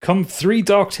 come 3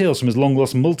 dark tales from his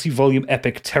long-lost multi-volume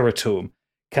epic Terror Tome.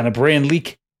 Can a brain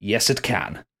leak? Yes, it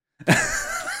can.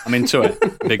 I'm into it.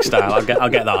 Big style. I'll get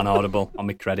that on Audible on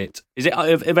my credit. Is it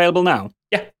available now?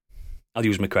 Yeah. I'll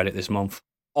use my credit this month.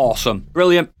 Awesome.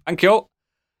 Brilliant. Thank you.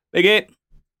 Biggie.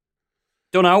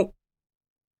 Done out.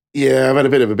 Yeah, I've had a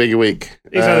bit of a bigger week.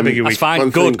 He's had a bigger week. That's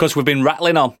fine. Good, because we've been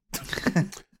rattling on.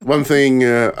 One thing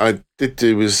I did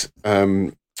do was,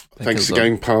 thanks to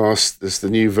Game Pass, there's the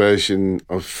new version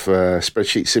of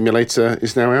Spreadsheet Simulator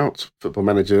is now out. Football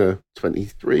Manager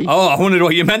 23. Oh, I wondered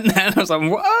what you meant then. I was like,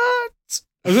 what?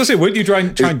 I was going to say, weren't you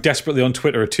trying desperately on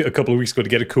Twitter a couple of weeks ago to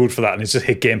get a code for that and it's just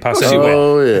hit Game Pass anyway?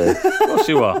 Oh, yeah. Of course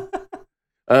you are.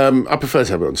 I prefer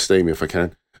to have it on Steam if I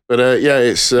can. But yeah,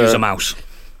 it's... Use a mouse.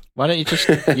 Why don't you just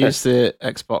use the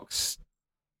Xbox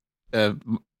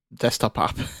desktop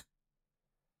app?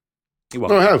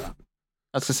 No, I have.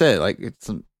 That's to say, like, it's...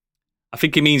 I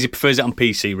think he means he prefers it on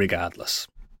PC regardless.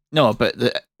 No, but...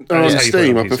 On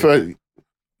Steam, I prefer...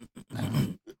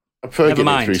 Never getting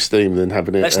mind. it through Steam than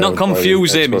having it. Let's not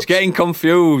confuse him. He's getting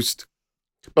confused.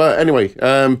 But anyway,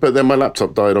 but then my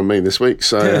laptop died on me this week,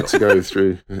 so I had to go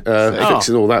through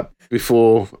fixing all that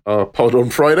before our pod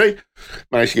on Friday.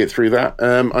 Managed to get through that.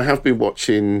 I have been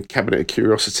watching Cabinet of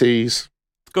Curiosities.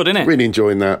 Good, isn't it? Really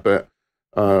enjoying that, but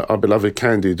our beloved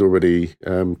Candid already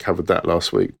covered that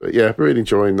last week. But yeah, really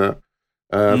enjoying that.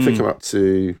 I think I'm up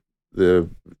to the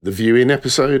viewing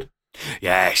episode.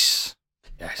 Yes.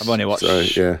 I've only watched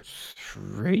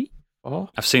 3, 4.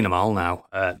 I've seen them all now.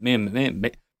 Me,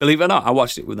 believe it or not, I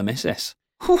watched it with the missus.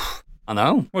 Whew, I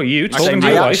know. Well, you told him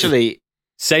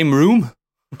Same room.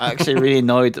 I actually really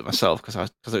annoyed at myself because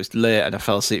it was late and I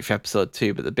fell asleep for episode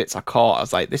 2. But the bits I caught, I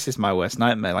was like, "This is my worst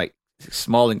nightmare." Like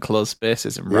small enclosed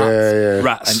spaces and rats. Yeah.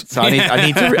 Rats. And so I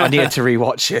needed to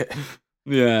rewatch it.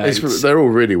 Yeah, they're all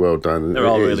really well done. They're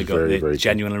all really good. Very, They're very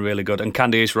genuinely really good. And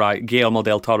Candy is right. Guillermo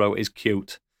del Toro is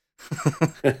cute.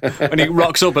 When he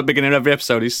rocks up at the beginning of every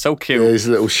episode, he's so cute. Yeah, his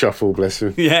little shuffle, bless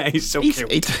him. Yeah, he's so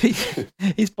cute.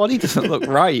 His body doesn't look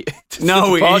right.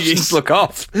 No, he just look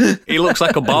off. He looks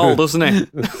like a ball, doesn't he? I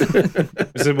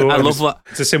love that.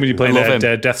 It's the same when you play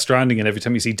Death Stranding, and every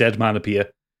time you see Dead Man appear.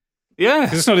 Yeah,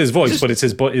 because it's not his voice, but it's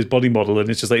his body model, and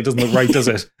it's just like it doesn't look right, does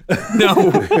it?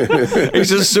 No, he's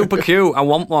just super cute. I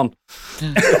want one.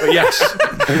 But yes,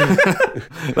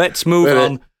 let's move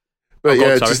on. But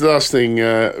just the last thing,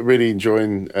 really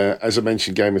enjoying, as I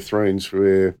mentioned, Game of Thrones.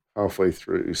 We're halfway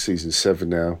through season 7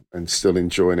 now and still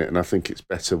enjoying it. And I think it's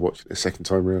better watching it a second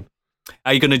time around.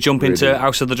 Are you going to jump into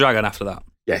House of the Dragon after that?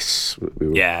 Yes, we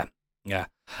will. Yeah.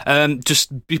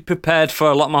 Just be prepared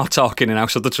for a lot more talking in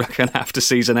House of the Dragon after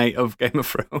season 8 of Game of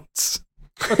Thrones.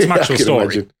 What's some actual story?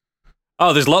 Imagine.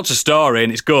 Oh, there's lots of story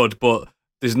and it's good, but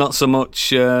there's not so much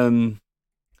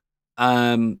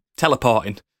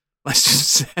teleporting. Let's just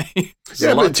say.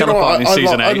 Yeah, but teleporting in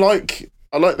season 8.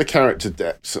 I like the character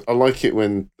depths. I like it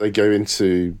when they go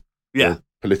into the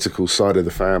political side of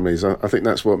the families. I think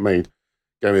that's what made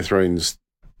Game of Thrones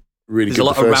really There's good.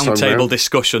 There's a lot of round table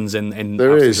discussions in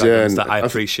there House is, of Dragons yeah, that I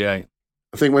appreciate.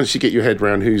 I think once you get your head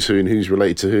around who's who and who's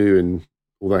related to who and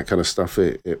all that kind of stuff,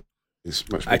 it's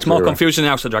much more It's more confusing in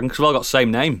House of the Dragon because we've all got the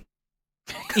same name.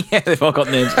 Yeah, they've all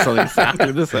got names that sound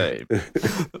exactly the same.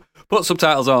 Put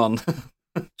subtitles on.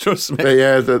 Trust me. But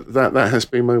yeah, that has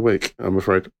been my week, I'm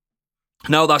afraid.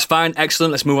 No, that's fine.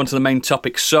 Excellent. Let's move on to the main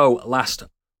topic. So, last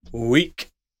week,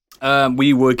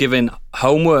 we were given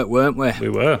homework, weren't we? We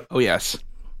were. Oh, yes.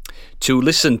 To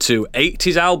listen to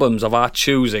 80s albums of our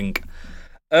choosing.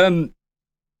 I'm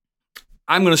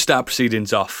going to start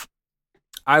proceedings off.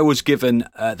 I was given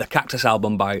the Cactus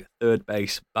album by Third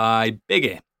Base by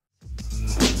Biggie.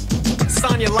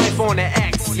 Sign your life on the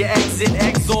X, your exit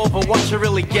exor, but what you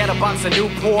really get a box of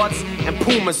Newports and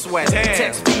Puma sweat.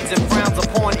 Text feeds and frowns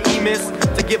upon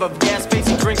Emis to give up gas face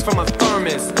and drinks from a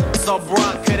thermos. So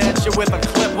Brock could at you with a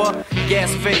clipper,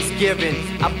 gas face given,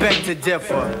 I beg to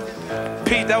differ.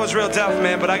 Pete, that was real tough,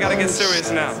 man, but I gotta get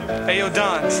serious now. Hey, yo,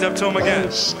 Don, step to him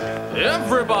again.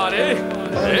 Everybody,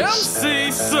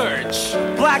 MC Search.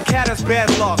 Black cat has bad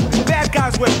luck. Bad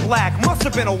guys wear black. Must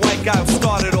have been a white guy who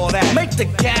started all that. Make the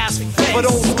gas face. For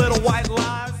those little white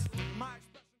lies.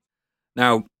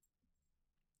 Now,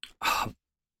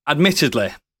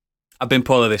 admittedly, I've been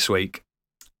poorly this week.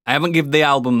 I haven't given the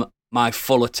album my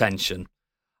full attention.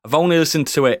 I've only listened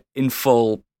to it in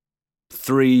full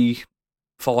 3-4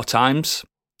 times.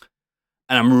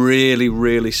 And I'm really,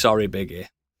 really sorry, Biggie.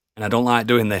 And I don't like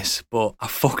doing this, but I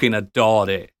fucking adored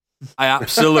it. I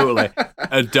absolutely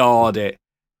adored it.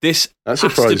 This has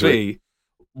to be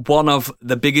one of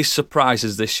the biggest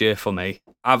surprises this year for me.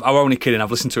 I'm only kidding.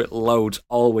 I've listened to it loads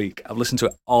all week. I've listened to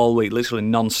it all week, literally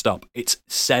non-stop. It's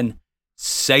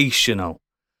sensational.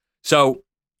 So,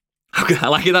 I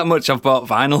like it that much, I've bought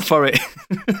vinyl for it.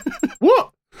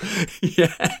 What?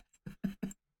 Yeah.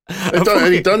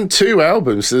 He's done 2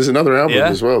 albums. There's another album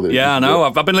as well. Yeah, I know.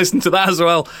 I've been listening to that as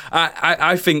well.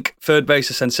 I think Third Base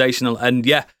is sensational. And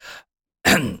yeah,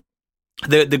 the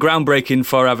groundbreaking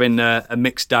for having a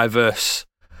mixed, diverse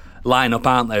lineup,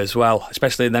 aren't they, as well?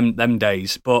 Especially in them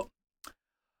days. But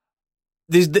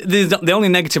the only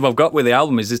negative I've got with the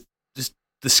album is just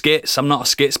the skits. I'm not a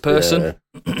skits person.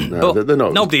 Yeah. No, but they're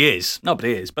not. Nobody is,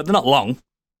 but they're not long.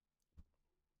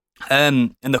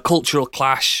 And the cultural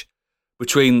clash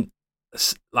between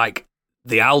like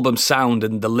the album sound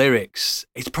and the lyrics,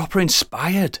 it's proper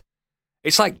inspired.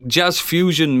 It's like jazz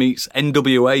fusion meets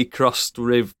NWA crossed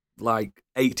with like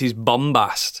 80s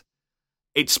bombast.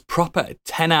 It's proper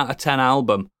 10 out of 10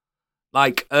 album.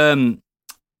 Like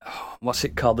what's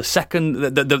it called?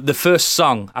 The first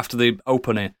song after the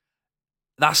opening.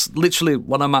 That's literally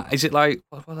one of my. Is it like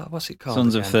what's it called?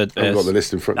 Sons of Third Base. I've got the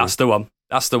list in front of me.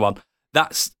 That's the one.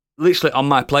 That's literally on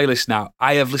my playlist now.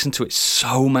 I have listened to it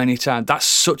so many times. That's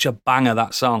such a banger,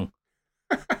 that song.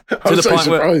 I'm so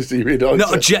surprised you really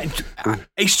liked it.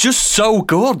 It's just so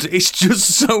good. It's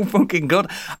just so fucking good.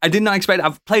 I did not expect it.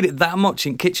 I've played it that much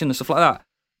in kitchen and stuff like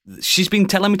that. She's been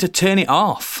telling me to turn it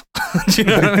off. Do you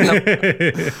know what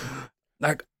I mean?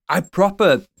 Like,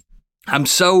 I'm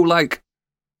so like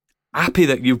happy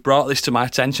that you've brought this to my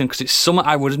attention because it's something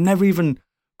I would have never even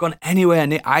gone anywhere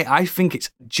near. I think it's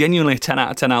genuinely a 10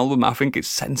 out of 10 album. I think it's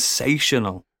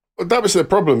sensational. Well, that was the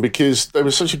problem because they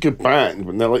were such a good band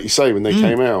when they, like you say, when they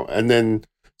came out, and then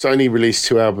Sony released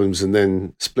 2 albums and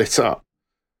then split up,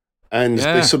 and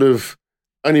they sort of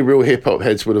only real hip hop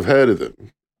heads would have heard of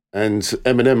them. And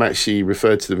Eminem actually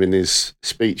referred to them in his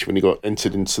speech when he got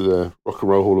entered into the Rock and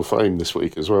Roll Hall of Fame this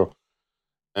week as well,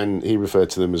 and he referred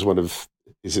to them as one of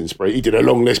his inspiration. He did a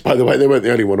long list, by the way. They weren't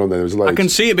the only one on there. There was loads. I can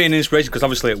see it being an inspiration because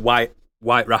obviously white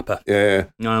rapper. Yeah.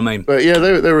 You know what I mean? But yeah,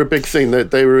 they were a big thing.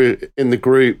 They were in the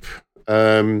group.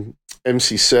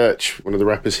 MC Search, one of the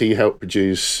rappers, he helped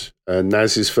produce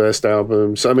Nas's first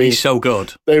album. So I mean, he's so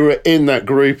good. They were in that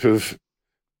group of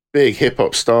big hip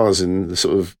hop stars in the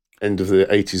sort of end of the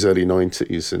 80s, early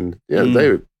 90s. And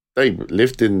yeah, they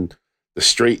lived in the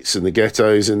streets and the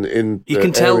ghettos and in the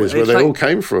areas where they all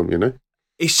came from, you know?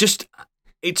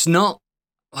 It's not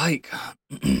like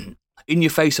in your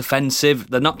face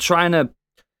offensive. They're not trying to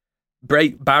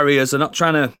break barriers. They're not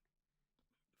trying to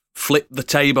flip the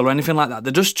table or anything like that.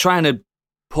 They're just trying to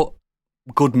put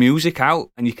good music out,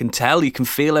 and you can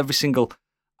feel every single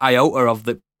iota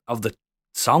of the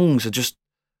songs are just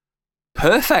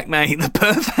perfect, mate. They're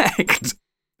perfect.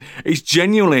 It's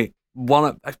genuinely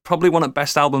probably one of the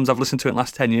best albums I've listened to in the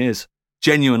last 10 years.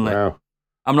 Genuinely. Wow.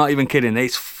 I'm not even kidding.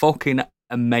 It's fucking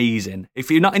amazing. If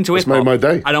you're not into it, made my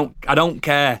day. I don't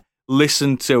care.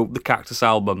 Listen to the Cactus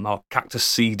album or Cactus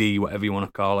CD, whatever you want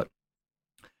to call it.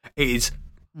 It is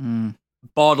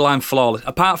borderline flawless.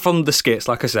 Apart from the skits,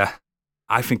 like I said,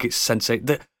 I think it's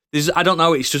sensational. I don't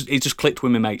know. It just clicked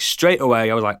with me, mate. Straight away,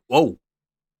 I was like, whoa.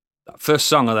 That first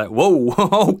song, I was like, whoa,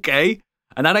 okay.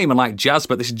 And I don't even like jazz,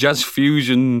 but this jazz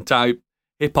fusion type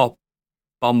hip hop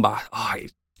bombast. Oh,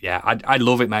 yeah, I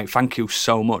love it, mate. Thank you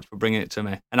so much for bringing it to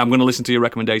me. And I'm going to listen to your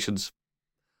recommendations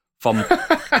from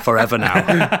forever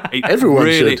now. Everyone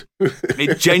should.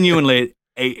 It genuinely,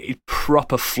 it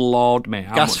proper floored me.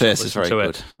 Gasface is very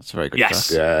good. That's a very good. Yes.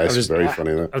 Track. Yeah, it's very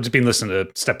funny. That. I've just been listening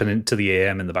to Stepping Into the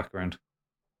AM in the background.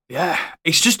 Yeah,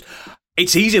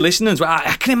 it's easy listening.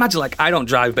 I can imagine, like, I don't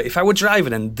drive, but if I were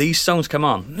driving and these songs come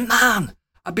on, man,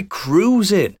 I'd be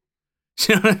cruising.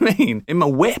 Do you know what I mean? In my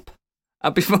whip.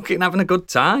 I'd be fucking having a good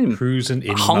time. Cruising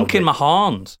in honking my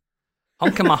horns.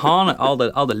 Honking my horn at all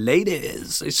the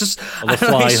ladies. It's just all the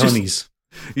fly honeys.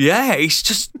 Yeah, it's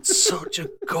just such a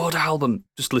good album.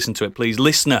 Just listen to it, please.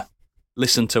 Listener,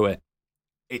 listen to it.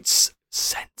 It's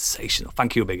sensational.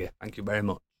 Thank you, Biggie. Thank you very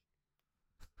much.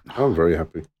 I'm very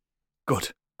happy.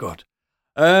 Good.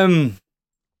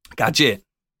 Gadget.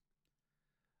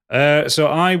 So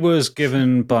I was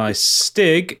given by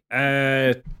Stig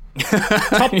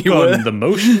Top Gun, the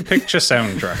motion picture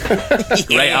soundtrack.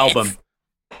 Great album.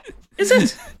 Is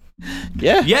it?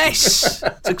 Yeah. Yes!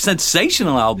 It's a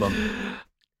sensational album.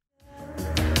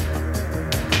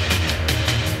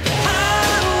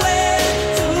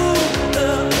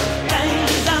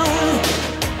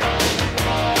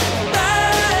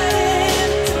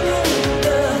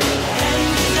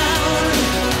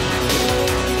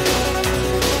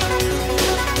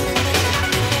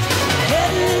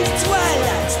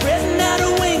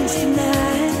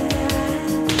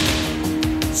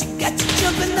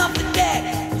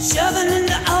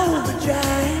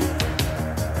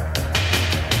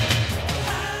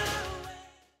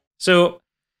 So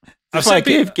That's why I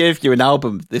gave you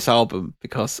this album,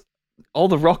 because all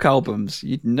the rock albums,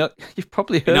 you've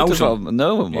probably heard of them and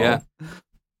know them all. Yeah.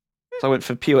 So I went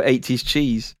for pure 80s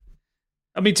cheese.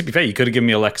 I mean, to be fair, you could have given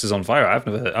me Alexis on Fire. I've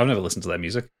never listened to their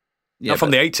music. Yeah, not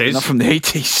from the 80s. Not from the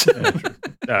 80s.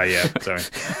 Oh, yeah, sorry.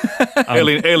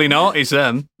 Early noughties,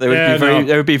 them.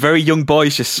 There would be very young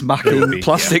boys just smacking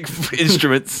plastic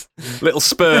instruments. Little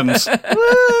sperms.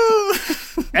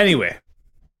 Anyway,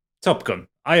 Top Gun.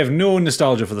 I have no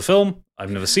nostalgia for the film.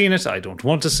 I've never seen it. I don't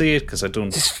want to see it because I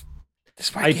don't.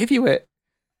 That's why I give you it.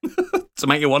 To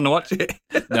make you want to watch it?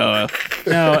 No.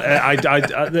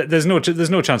 There's no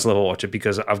chance I'll ever watch it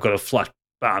because I've got a flat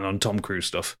ban on Tom Cruise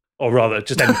stuff, or rather,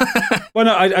 just well,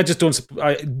 no, I just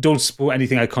don't support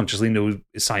anything I consciously know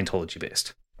is Scientology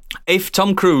based. If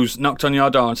Tom Cruise knocked on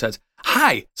your door and said,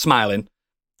 "Hi," smiling,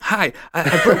 "Hi,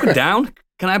 I broke it down.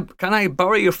 Can I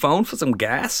borrow your phone for some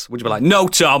gas?" Would you be like, "No,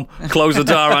 Tom, close the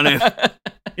door on him"?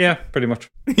 Yeah, pretty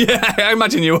much. Yeah, I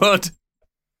imagine you would.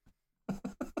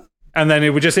 And then it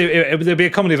would just there'd be a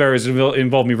comedy of errors that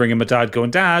involve me ringing my dad, going,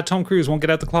 "Dad, Tom Cruise won't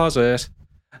get out the closet."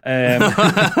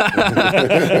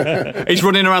 He's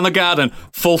running around the garden,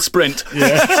 full sprint.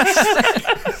 Yeah.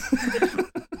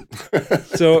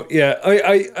 So yeah,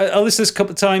 I listened to this a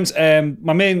couple of times.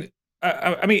 My main,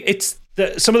 I mean,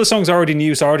 some of the songs I already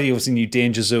knew. So I already obviously knew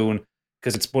Danger Zone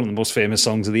because it's one of the most famous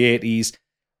songs of the 80s.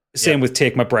 Same with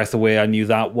Take My Breath Away. I knew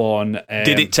that one.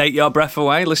 Did it take your breath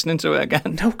away listening to it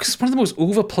again? No, because it's one of the most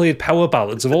overplayed power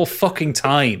ballads of all fucking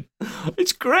time.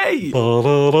 It's great. Fuck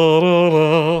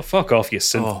off, you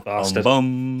synth bastard.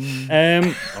 Bum.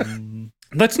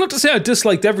 That's not to say I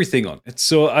disliked everything on it.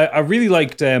 So I really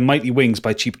liked Mighty Wings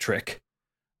by Cheap Trick.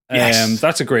 Yes.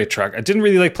 That's a great track. I didn't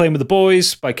really like Playing with the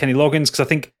Boys by Kenny Loggins because I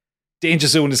think Danger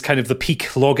Zone is kind of the peak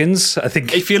Loggins. I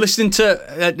think if you're listening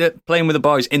to Playing with the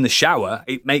Boys in the shower,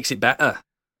 it makes it better.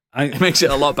 It makes it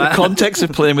a lot better. The context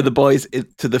of Playing with the Boys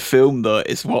to the film, though,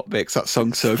 is what makes that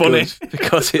song so funny. Good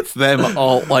because it's them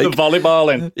all like the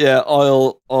volleyballing. Yeah,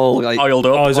 all like oiled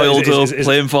up,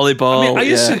 playing volleyball.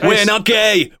 We're not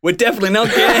gay. We're definitely not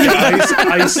gay.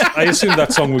 I assume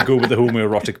that song would go with the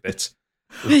homoerotic bits.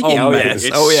 Yes.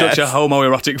 It's such a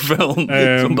homoerotic film.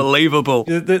 It's unbelievable.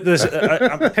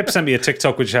 Pip sent me a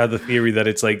TikTok which had the theory that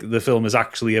it's like the film is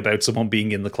actually about someone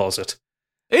being in the closet.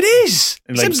 It is.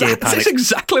 It's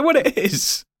exactly what it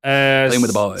is. Playing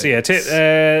with the Boys. So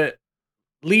yeah,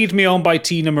 Lead Me On by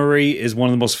Tina Marie is one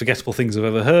of the most forgettable things I've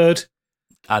ever heard.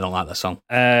 I don't like that song.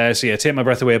 So yeah, Take My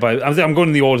Breath Away by... I'm going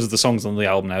in the orders of the songs on the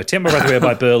album now. Take My Breath Away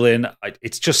by Berlin.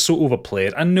 It's just so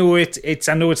overplayed. I know it's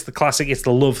the classic. It's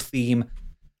the love theme.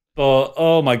 But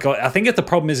oh my god, I think the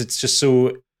problem is it's just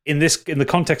so in the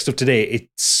context of today,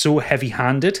 it's so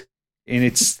heavy-handed in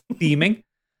its theming.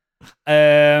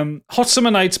 Hot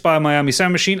Summer Nights by Miami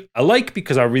Sound Machine. I like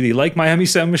because I really like Miami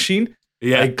Sound Machine.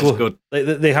 Yeah, it's good.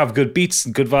 They have good beats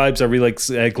and good vibes. I really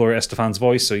like Gloria Estefan's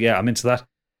voice, so yeah, I'm into that.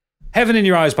 Heaven in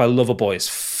Your Eyes by Loverboy is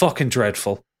fucking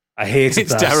dreadful. I hate it.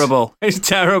 It's terrible. It's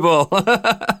terrible.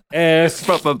 It's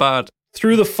proper bad.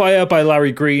 Through the Fire by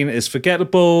Larry Green is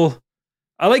forgettable.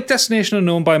 I like Destination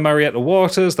Unknown by Marietta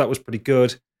Waters. That was pretty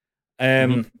good.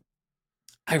 I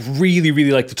really,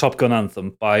 really like the Top Gun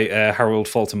anthem by Harold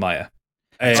Faltermeyer.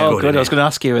 Good. I was going to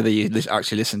ask you whether you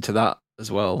actually listened to that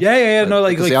as well. Yeah. No,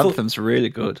 like the anthem's really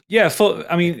good. Yeah,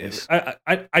 I mean,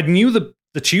 I knew the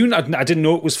tune. I didn't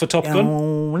know it was for Top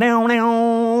Gun.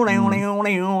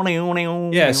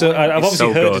 Yeah, so I've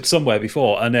obviously heard it somewhere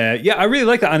before, and I really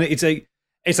like that. And it's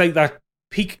like that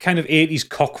peak kind of 80s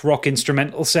cock rock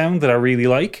instrumental sound that I really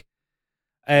like.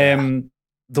 The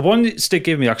one Stick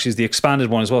gave me actually is the expanded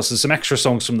one as well. So there's some extra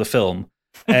songs from the film.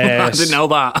 I didn't know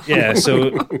that. Yeah,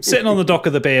 so Sitting on the Dock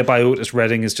of the Bay by Otis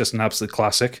Redding is just an absolute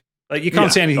classic. Like you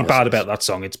can't say anything bad about that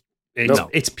song. It's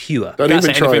pure. Don't even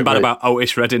say anything bad about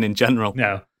Otis Redding in general.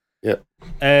 No. Yeah.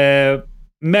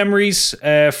 Memories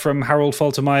from Harold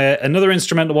Faltermeyer. Another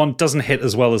instrumental one doesn't hit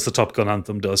as well as the Top Gun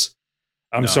anthem does.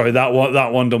 I'm sorry, that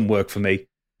one doesn't work for me.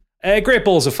 Great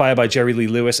Balls of Fire by Jerry Lee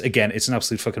Lewis. Again, it's an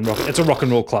absolute fucking rock. It's a rock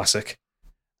and roll classic.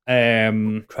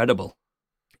 Incredible.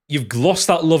 You've lost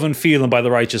that love and feeling by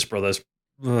the Righteous Brothers.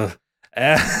 You've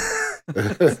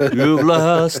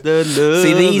lost the love.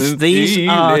 See, these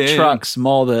are feeling. tracks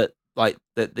more that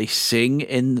they sing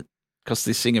in, because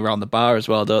they sing around the bar as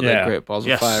well, don't they? Great Balls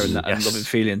of Fire and Love and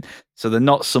Feeling. So they're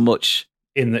not so much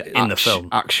in the film,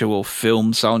 actual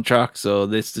film soundtrack. So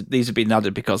these have been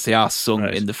added because they are sung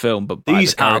in the film, but by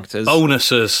these the characters. are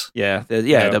bonuses. Yeah,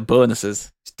 they're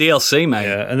bonuses. It's DLC, mate.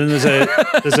 Yeah, and then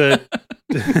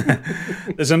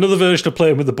there's another version of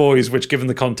Playing with the Boys, which, given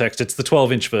the context, it's the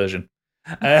 12-inch version.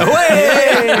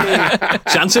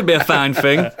 Chance it'd be a fine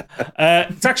thing.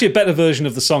 It's actually a better version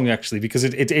of the song, actually, because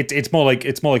it's more like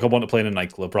I Want to Play in a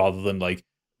Nightclub rather than like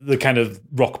the kind of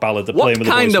rock ballad that Playing with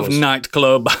the Boys was. What kind of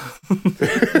nightclub?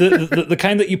 the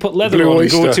kind that you put leather Blue on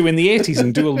Oyster. and go to in the 80s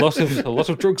and do a lot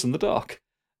of drugs in the dark.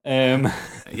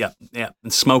 Yeah,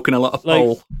 and smoking a lot of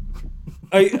pole.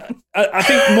 I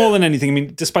think more than anything, I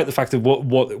mean, despite the fact of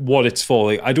what it's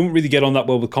for, I don't really get on that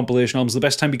well with compilation albums the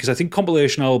best time, because I think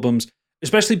compilation albums,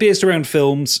 especially based around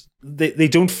films, they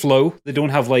don't flow. They don't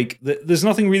have there's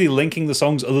nothing really linking the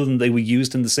songs other than they were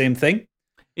used in the same thing.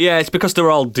 Yeah, it's because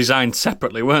they're all designed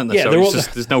separately, weren't they? Yeah, so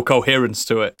there's no coherence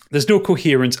to it. There's no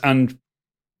coherence, and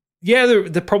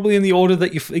they're probably in the order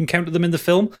that you encounter them in the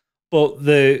film, but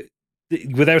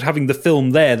without having the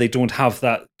film there, they don't have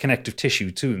that connective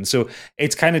tissue to them. So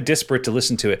it's kind of disparate to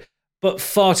listen to it. But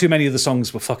far too many of the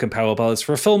songs were fucking power ballads.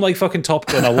 For a film like fucking Top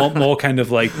Gun, I want more kind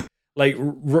of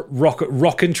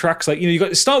rockin' tracks. You got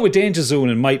to start with Danger Zone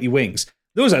and Mighty Wings.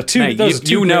 Those are two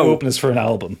great openers for an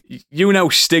album. You know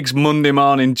Stig's Monday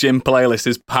morning gym playlist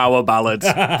is power ballads.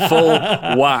 Full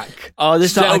whack. Oh,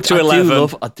 this Set up to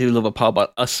 11. I do love a power ballad.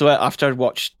 I swear, after I'd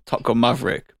watched Top Gun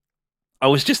Maverick, I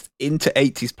was just into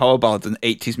 80s power ballads and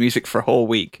 80s music for a whole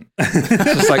week.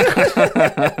 Just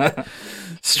like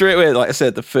straight away, like I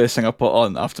said, the first thing I put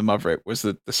on after Maverick was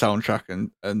the soundtrack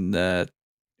and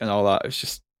all that. It was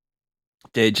just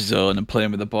Danger Zone and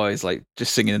Playing with the Boys, like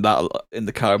just singing that in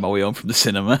the car on my way home from the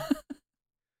cinema.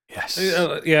 Yes.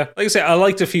 Yeah, like I say, I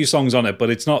liked a few songs on it,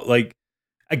 but it's not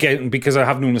again, because I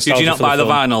have no nostalgia. Did you not buy the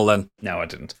vinyl then? No, I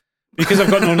didn't. Because I've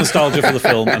got no nostalgia for the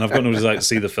film and I've got no desire to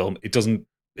see the film.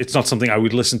 It's not something I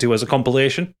would listen to as a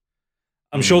compilation.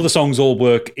 I'm sure the songs all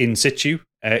work in situ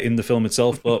in the film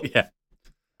itself, but yeah.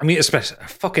 I mean, especially, I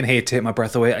fucking hate Take My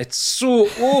Breath Away. It's so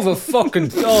over fucking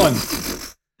done.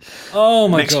 Oh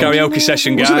my Next god! karaoke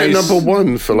session, guys. Wasn't it number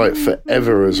one for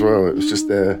forever as well? It was just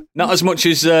there. Not as much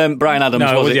as Bryan Adams.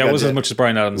 No, was it? Yeah, it wasn't as much as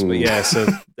Bryan Adams, but yeah. So,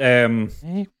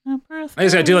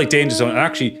 I do like Danger Zone. And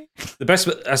actually, the best.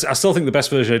 I still think the best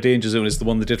version of Danger Zone is the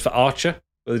one they did for Archer.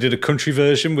 Where they did a country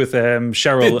version with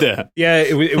Cheryl. Did they? Yeah,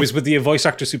 it was with the voice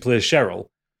actress who plays Cheryl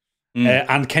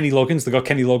and Kenny Loggins. They got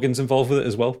Kenny Loggins involved with it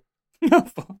as well.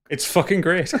 It's fucking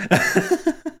great.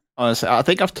 Honestly, I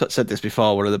think I've said this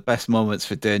before. One of the best moments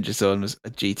for Danger Zone was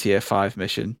a GTA 5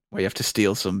 mission where you have to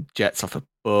steal some jets off a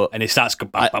boat. And it starts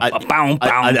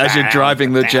as you're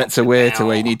driving the jets away to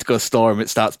where you need to go store them, it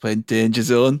starts playing Danger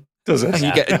Zone. Does it? And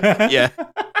you get yeah.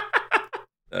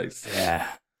 Nice. Yeah.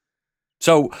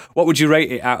 So, what would you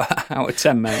rate it out of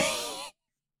 10, mate?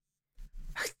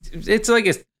 It's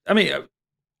I mean,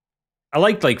 I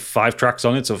liked 5 tracks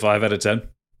on it, so 5 out of 10.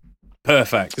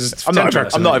 Perfect. I'm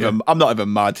not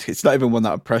even mad. It's not even one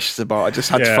that I'm precious about. I just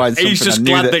had to find something. He's just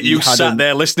glad that you sat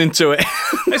there listening to it.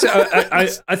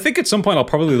 I think at some point I'll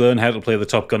probably learn how to play the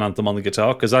Top Gun anthem on the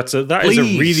guitar, because that is a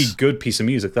really good piece of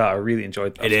music that I really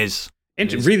enjoyed. That. It is.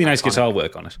 Really nice guitar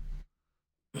work on it.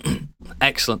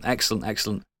 Excellent.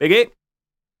 Biggie?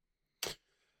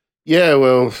 Yeah,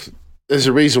 well, there's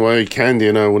a reason why Candy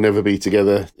and I will never be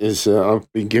together. Is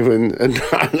I've been given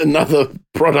another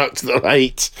product that I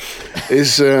hate.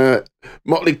 Is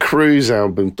Motley Crue's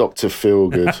album, Dr.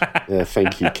 Feelgood. Yeah,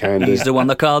 thank you, Candy. He's the one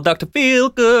that called Dr.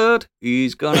 Feelgood.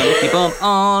 He's gonna keep on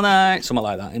all night. Something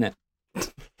like that, innit?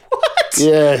 What?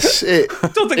 Yes. I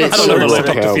don't think that's a rock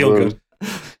Dr. Feelgood.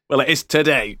 Well, it is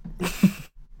today.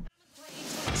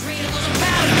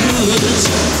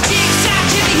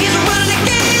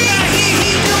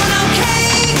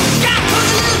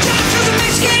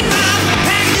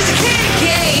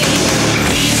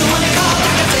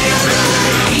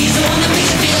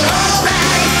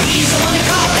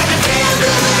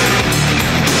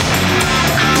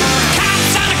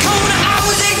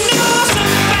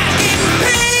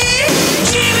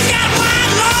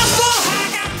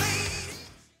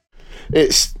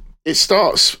 It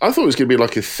starts. I thought it was going to be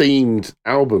like a themed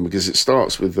album because it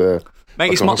starts with.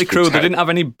 Mate, it's Motley Crue. They didn't have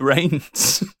any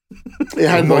brains. It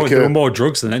had there were more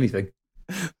drugs than anything.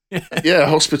 Yeah,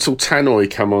 Hospital Tannoy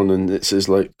come on and it says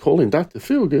calling Dr.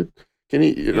 Feelgood. Can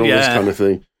you know this kind of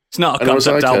thing? It's not a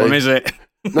concept album, is it?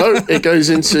 No, it goes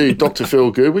into Dr.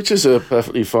 Feelgood, which is a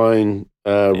perfectly fine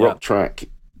rock track.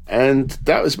 And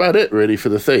that was about it, really, for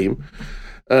the theme.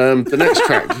 The next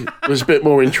track was a bit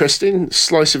more interesting,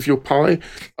 Slice of Your Pie.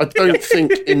 I don't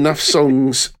think enough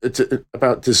songs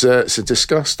about desserts are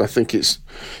discussed. I think it's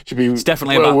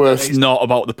definitely well about worth. It's not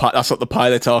about the pie. That's not the pie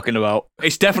they're talking about.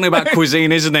 It's definitely about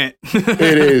cuisine, isn't it?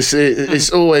 It is.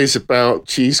 It's always about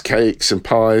cheesecakes and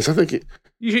pies. I think it.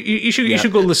 You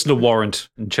should go listen to Warrant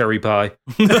and Cherry Pie.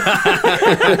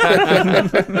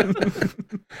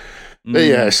 But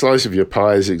yeah, Slice of Your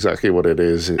Pie is exactly what it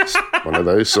is. It's one of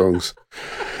those songs.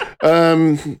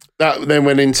 That then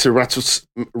went into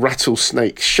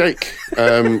Rattlesnake Shake,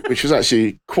 which was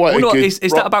actually quite a good Is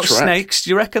that rock about track. Snakes,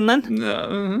 do you reckon then?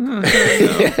 Yeah,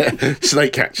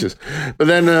 snake catchers. But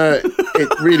then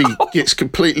it really gets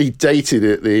completely dated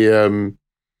at the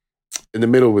in the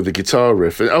middle with the guitar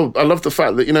riff. And, I love the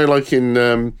fact that, like in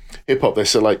hip hop, they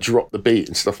say like drop the beat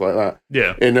and stuff like that.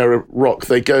 Yeah. In rock,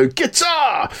 they go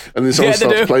guitar, and then someone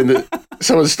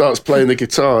starts playing the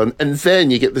guitar, and then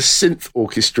you get the synth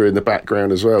orchestra in the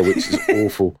background as well, which is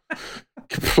awful.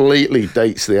 Completely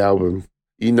dates the album.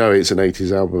 It's an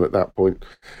 80s album at that point.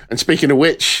 And speaking of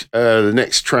which, the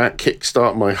next track,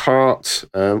 Kickstart My Heart,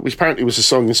 which apparently was a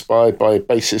song inspired by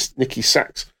bassist Nicky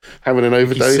Sixx having an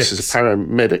overdose as a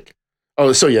paramedic.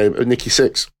 Oh, sorry, yeah, Nicky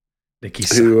Sixx. Nicky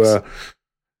Sixx.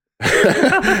 Who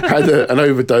had an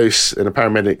overdose, and a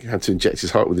paramedic had to inject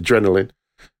his heart with adrenaline.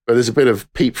 But there's a bit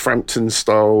of Pete Frampton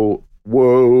style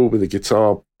whoa with the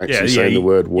guitar actually saying the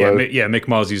word whoa. Mick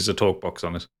Mars uses a talk box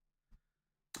on it.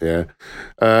 Yeah.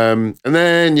 And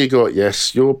then you got,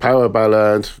 Your Power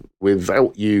Ballad,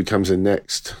 Without You comes in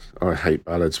next. I hate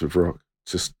ballads with rock.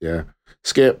 Just,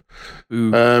 skip.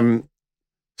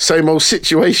 Same Old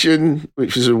Situation,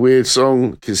 which was a weird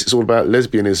song because it's all about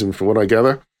lesbianism from what I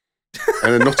gather.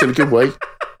 And not in a good way.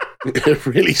 A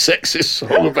really sexist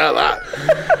song about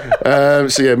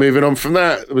that. Moving on from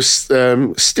that, it was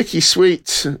Sticky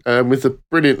Sweet with the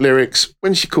brilliant lyrics.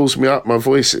 When she calls me up, my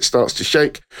voice, it starts to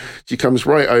shake. She comes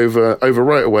right over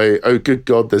right away. Oh, good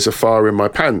God, there's a fire in my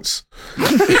pants.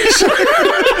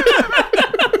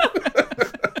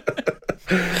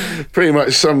 Pretty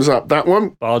much sums up that one.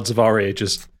 Bards of our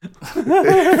ages.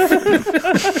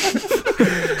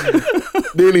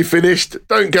 Nearly finished.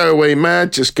 Don't Go Away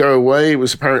Mad, Just Go Away. It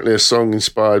was apparently a song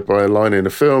inspired by a line in a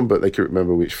film, but they couldn't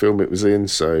remember which film it was in,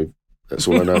 so that's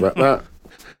all I know about that.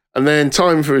 And then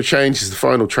Time for a Change is the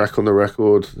final track on the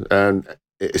record, and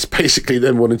it's basically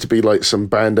them wanting to be like some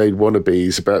Band-Aid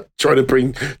wannabes about trying to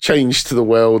bring change to the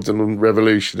world and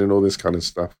revolution and all this kind of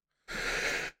stuff.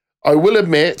 I will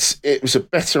admit it was a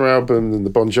better album than the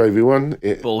Bon Jovi one.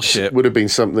 Bullshit. Would have been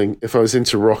something. If I was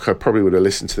into rock, I probably would have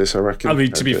listened to this, I reckon. I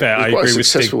mean, to be fair, I agree with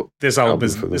Stig. This album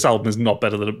is not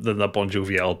better than the Bon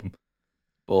Jovi album.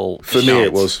 For me,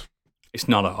 it was. It's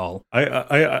not at all.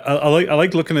 I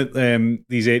like looking at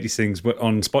these 80s things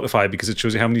on Spotify because it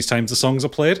shows you how many times the songs are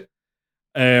played.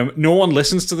 No one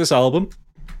listens to this album.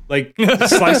 Like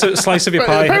Slice of Your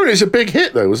Pie. Apparently, it's a big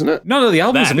hit, though, wasn't it? No, the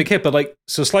album's a big hit, but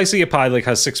Slice of Your Pie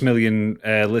has 6 million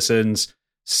listens.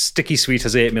 Sticky Sweet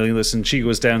has 8 million listens. She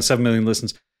Goes Down 7 million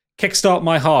listens. Kickstart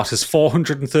My Heart has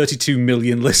 432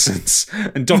 million listens,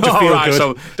 and Dr.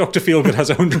 Feelgood has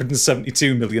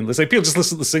 172 million listens. People just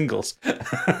listen to the singles.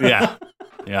 Yeah.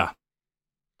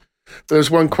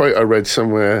 There's one quote I read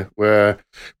somewhere where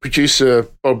producer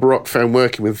Bob Rock found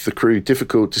working with the crew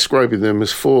difficult, describing them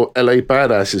as 4 LA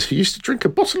badasses who used to drink a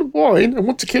bottle of wine and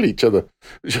want to kill each other,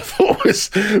 which I thought was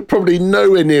probably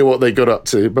nowhere near what they got up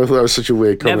to. But I thought that was such a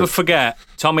weird comment. Never forget,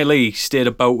 Tommy Lee steered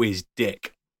a boat with his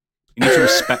dick. You need to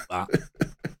respect that.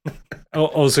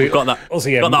 Also, got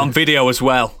that on video as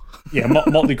well. Yeah,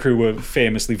 Motley Crue were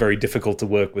famously very difficult to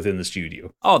work with in the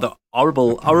studio. Oh, they're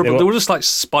horrible. They were just like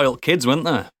spoilt kids, weren't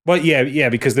they? Well, yeah,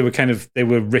 because they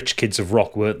were rich kids of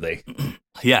rock, weren't they?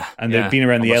 Yeah. And they'd been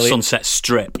around the LA Sunset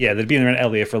Strip. Yeah, they'd been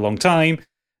around LA for a long time.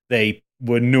 They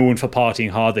were known for partying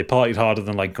hard. They partied harder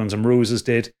than like Guns N' Roses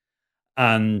did.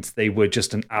 And they were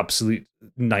just an absolute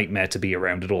nightmare to be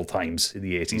around at all times in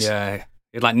the 80s. Yeah.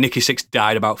 Like Nicky Sixx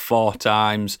died about 4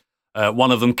 times.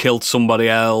 One of them killed somebody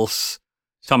else.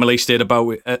 Tommy Lee steered about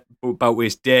with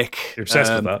his dick. You're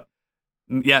obsessed with that.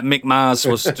 Yeah, Mick Mars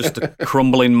was just a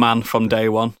crumbling man from day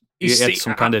one. He had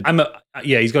some kind of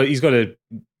he's got a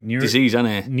disease,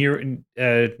 hasn't he?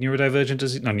 Neurodivergent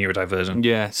disease? No, neurodivergent.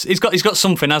 Yes, he's got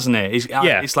something, hasn't he?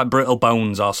 It's like brittle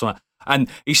bones or something, and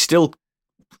he's still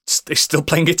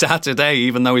playing guitar today,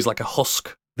 even though he's like a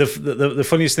husk. The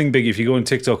funniest thing, Big, if you go on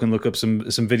TikTok and look up some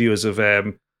videos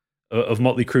of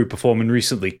Motley Crue performing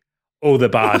recently, Oh, they're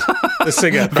bad. The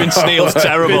singer. Vince Neil's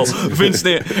terrible. Vince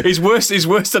Neil. He's worse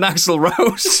than Axl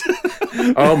Rose.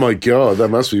 Oh my god, that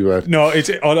must be bad. No,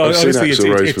 honestly, Axl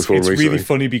Rose before it's really recently.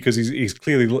 funny because he's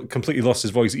clearly completely lost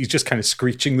his voice. He's just kind of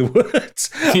screeching the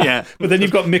words. Yeah. But then you've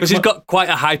got Mick. Because he's got quite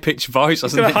a high-pitched voice,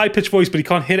 He's hasn't got he? a high-pitched voice, but he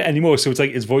can't hit it anymore, so it's like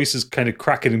his voice is kind of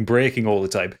cracking and breaking all the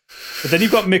time. But then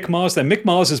you've got Mick Mars there. Mick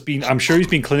Mars I'm sure he's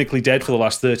been clinically dead for the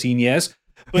last 13 years.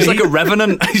 But He's like a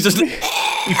revenant. He's just...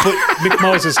 Mick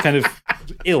Mars is kind of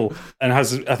ill and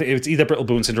has, I think it's either brittle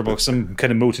bone syndrome or some kind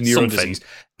of motor neuron disease.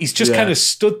 He's just kind of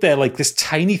stood there like this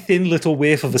tiny, thin little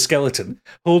waif of a skeleton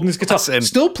holding his guitar,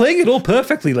 still playing it all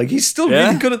perfectly. Like he's still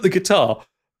really good at the guitar,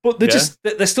 but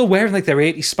they're still wearing like their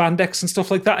 80s spandex and stuff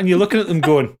like that. And you're looking at them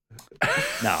going,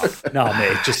 no,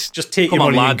 mate, just take your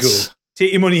money and go.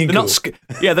 Take your money and go.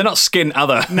 They're not skin, are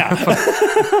they? Nah.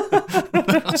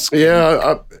 Yeah,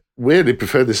 I weirdly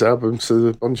prefer this album to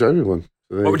the Bon Jovi one.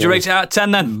 So what would you rate it out of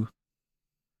 10 then?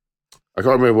 I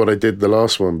can't remember what I did the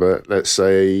last one, but let's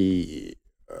say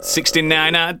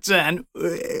 69 out of 10.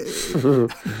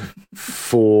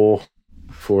 4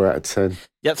 out of 10.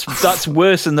 That's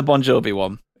worse than the Bon Jovi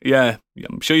one. Yeah,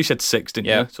 I'm sure you said 6, didn't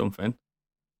you? Something.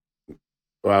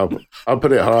 Well, I'll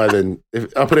put it higher than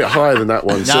that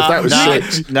one. So if that was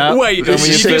 6, no. Wait, you're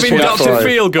giving Dr.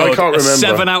 Feelgood I can't remember. a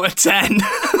 7 out of 10.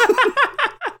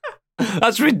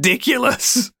 That's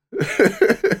ridiculous.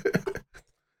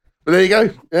 But there you go.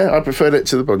 Yeah, I preferred it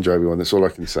to the Bon Jovi one. That's all I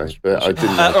can say. But I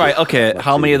didn't. All right, okay.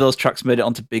 How many of those tracks made it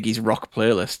onto Biggie's rock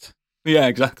playlist? Yeah,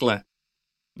 exactly.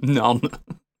 None,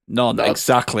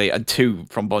 exactly. And 2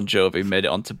 from Bon Jovi made it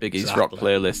onto Biggie's rock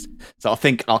playlist. So I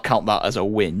think I'll count that as a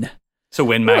win. It's a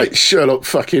win, mate. Right, Sherlock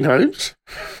fucking Holmes.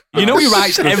 You know he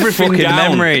writes everything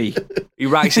down. Memory. He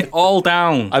writes it all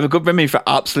down. I have a good memory for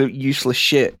absolute useless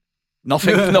shit.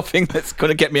 Nothing that's going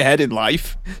to get me ahead in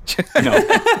life. No.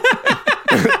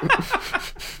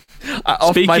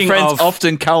 My friends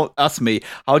often ask me,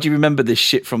 how do you remember this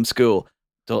shit from school?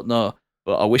 Don't know,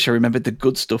 but I wish I remembered the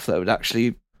good stuff that would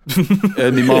actually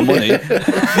earn me more money.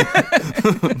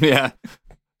 Yeah.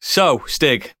 So,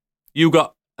 Stig, you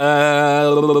got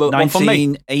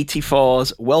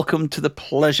 1984's Welcome to the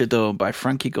Pleasure Dome by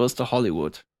Frankie Goes to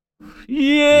Hollywood.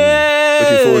 Yeah.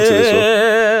 Looking forward to this one.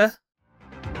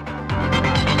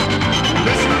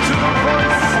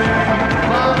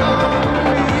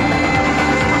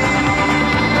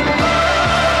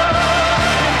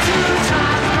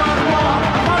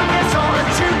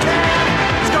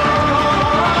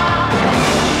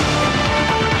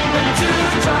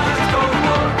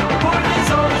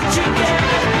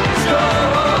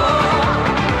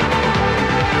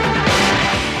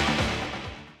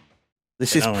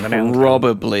 This is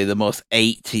probably the most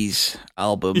 80s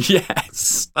album.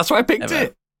 Yes, that's why I picked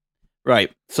it.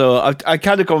 Right, so I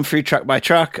kind of gone through track by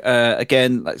track.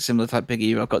 Again, like similar type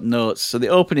Biggie, I've got notes. So the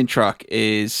opening track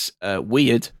is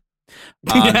weird,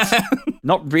 and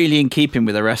not really in keeping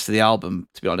with the rest of the album.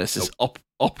 To be honest, there's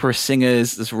opera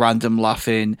singers, there's random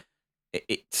laughing.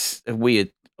 It's a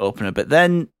weird opener, but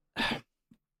then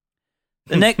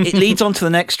it leads on to the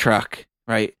next track,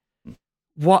 right?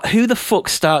 Who the fuck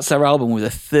starts their album with a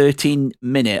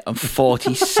 13-minute and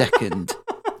 40-second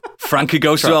Frankie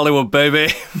Goes to Hollywood,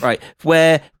 baby. Right,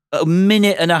 where a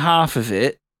minute and a half of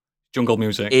it jungle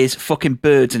music is fucking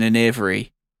birds in an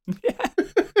aviary.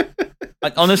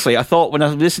 Honestly, I thought when I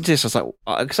listened to this, I was like,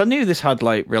 because I knew this had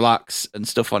like relax and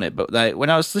stuff on it, but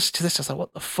when I was listening to this, I was like,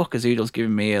 what the fuck is Oodles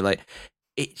giving me here? Like,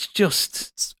 it's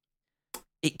just.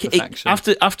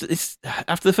 After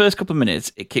the first couple of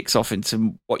minutes, it kicks off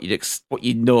into what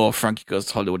you know of Frankie Goes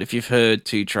to Hollywood. If you've heard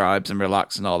Two Tribes and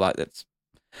Relax and all that,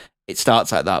 it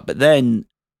starts like that. But then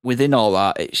within all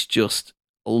that, it's just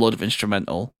a lot of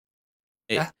instrumental.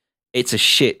 It's a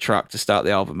shit track to start the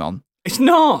album on. It's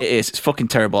not. It is. It's fucking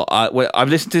terrible. I've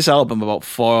listened to this album about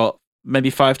 4,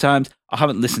 maybe 5 times. I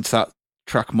haven't listened to that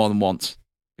track more than once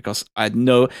because ain't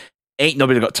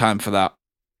nobody got time for that.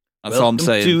 That's all I'm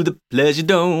saying. To the Pleasure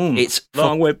Dome. It's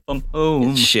long way from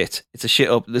home. It's shit. It's a shit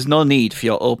up. There's no need for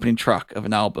your opening track of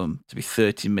an album to be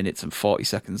 30 minutes and 40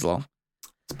 seconds long.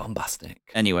 It's bombastic.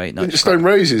 Anyway, no. Stone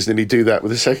Roses, didn't he do that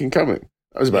with The Second Coming?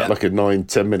 That was about like a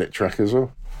 9-10 minute track as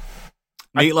well.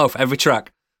 Meatloaf, every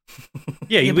track.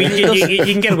 Yeah, you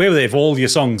can get away with it if all your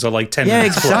songs are like 10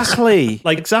 minutes. Exactly.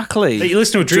 Exactly. Like you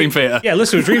listen to a Dream Theater. Yeah,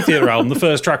 listen to a Dream Theater album. The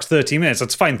first track's 13 minutes.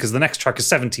 That's fine because the next track is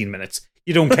 17 minutes.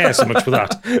 You don't care so much for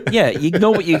that. Yeah, you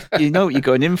know what you're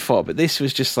going in for, but this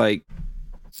was just like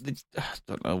I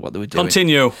don't know what they were doing.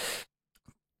 Continue.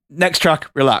 Next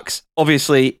track, Relax.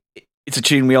 Obviously, it's a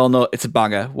tune we all know. It's a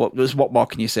banger. What more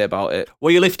can you say about it?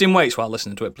 Were you lifting weights while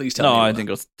listening to it? Please tell me. No, I didn't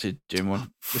go to gym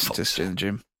one. Listen to this in the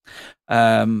gym.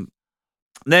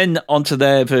 Then onto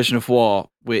their version of War,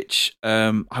 which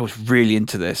I was really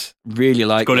into this. Really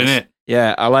like Good, this. innit?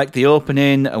 Yeah, I like the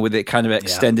opening and with it kind of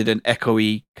extended and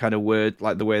echoey kind of word,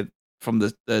 like the way from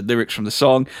the lyrics from the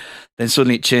song. Then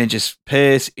suddenly it changes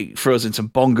pace. It throws in some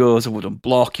bongos, a wooden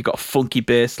block. You got a funky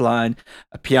bass line,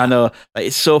 a piano. Like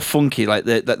it's so funky, like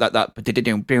that.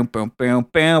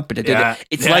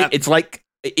 It's like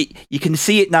you can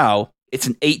see it now. It's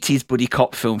an 80s buddy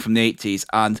cop film from the 80s,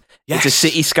 and it's a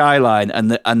city skyline, and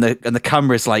the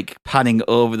camera's like panning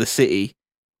over the city.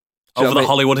 Over the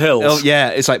Hollywood Hills. Oh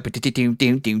yeah, it's like yeah,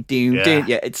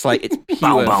 it's like it's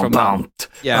pure from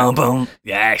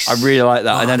Yes, I really like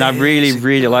that, and then I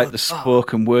really like the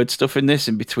spoken word stuff in this,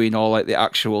 in between all like the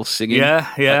actual singing.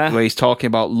 Yeah. Where he's talking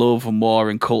about love and war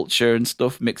and culture and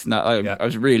stuff, mixing that. I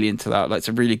was really into that. Like it's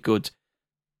a really good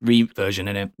version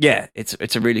in it. Yeah,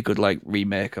 it's a really good like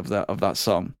remake of that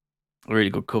song. A really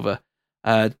good cover.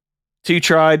 Two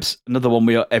Tribes, another one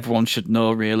everyone should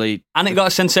know, really. And it got a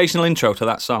sensational intro to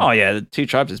that song. Oh yeah, the Two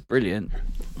Tribes is brilliant.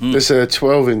 There's a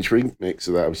 12-inch remix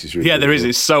of that, which is really there cool. is.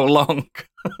 It's so long,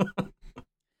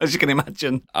 as you can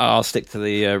imagine. I'll stick to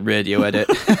the radio edit.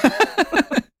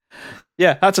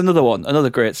 Yeah, that's another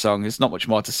great song. There's not much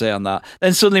more to say on that.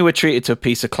 Then suddenly we're treated to a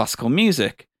piece of classical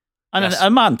music. And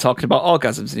a man talking about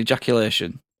orgasms and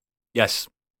ejaculation. Yes.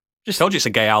 Just told you it's a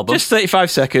gay album. Just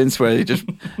 35 seconds where it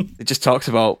just talks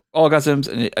about orgasms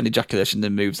and ejaculation,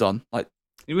 then moves on. Like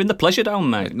you're in the pleasure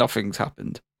dome, mate. Like nothing's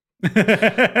happened.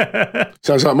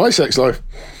 Sounds like my sex life.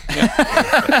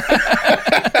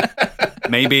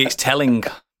 Maybe it's telling.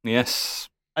 Yes.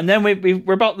 And then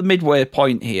we're about the midway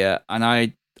point here, and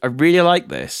I really like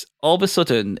this. All of a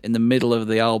sudden, in the middle of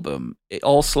the album, it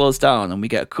all slows down, and we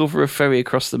get a cover of Ferry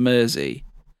Across the Mersey.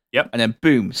 Yep. And then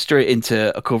boom, straight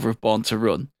into a cover of Born to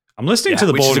Run. I'm listening to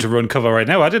the Born to Run cover right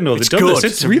now. I didn't know they'd done this.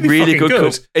 It's really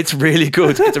good. It's really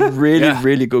good. It's a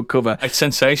really good cover. It's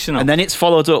sensational. And then it's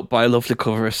followed up by a lovely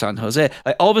cover of San Jose.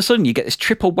 Like all of a sudden, you get this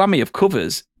triple whammy of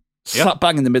covers slap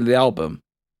bang in the middle of the album.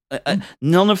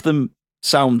 None of them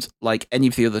sound like any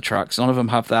of the other tracks. None of them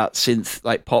have that synth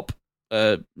like pop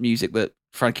music that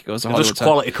Frankie goes on. Just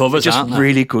quality covers, just aren't they?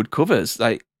 Really good covers.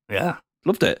 Like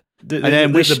loved it.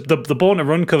 The Born to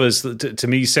Run covers to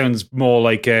me sounds more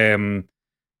like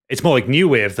it's more like new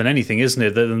wave than anything, isn't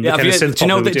it? Than the kind of synth pop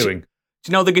they were doing. Do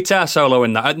you know the guitar solo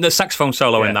in that? And the saxophone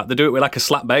solo in that? They do it with like a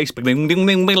slap bass.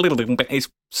 It's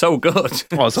so good. Oh,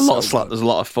 there's a lot of slap. There's a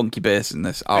lot of funky bass in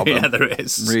this album. Yeah, there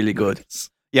is. Really good.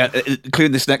 Yeah,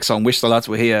 including this next song, Wish the Lads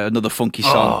Were Here. Another funky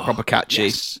song, proper catchy.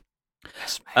 Yes,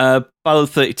 Ballad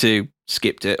 32,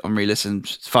 skipped it on re-listen.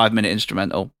 It's 5-minute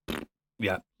instrumental.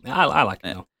 Yeah, I like it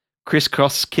now.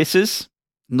 Crisscross Kisses,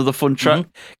 another fun track.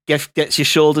 Gets your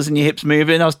shoulders and your hips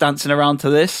moving. I was dancing around to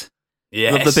this.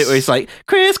 Yes. Love the bit where it's like,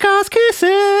 crisscross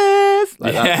kisses!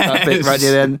 Like that bit right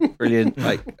near the end. Brilliant.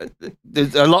 Like,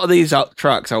 there's a lot of these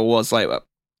tracks I was like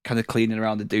kind of cleaning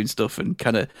around and doing stuff and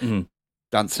kind of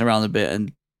dancing around a bit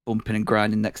and bumping and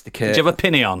grinding next to Kate. Did you have a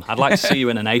pinny on? I'd like to see you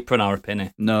in an apron or a pinny.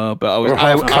 No, but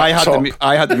I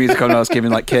had the music on and I was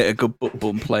giving like Kate a good butt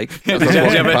bump. Like, Did you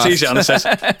have a t-shirt on that says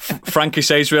Frankie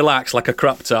says relax like a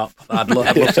crop top? I'd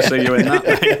love to see you in that,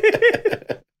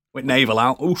 mate. With navel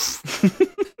out. Oof.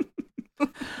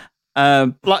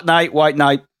 Black Knight, White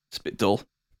Knight. It's a bit dull.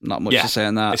 Not much to say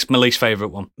on that. It's my least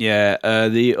favourite one. Yeah,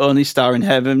 The Only Star in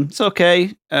Heaven. It's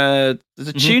okay. There's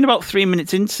a tune about 3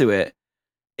 minutes into it.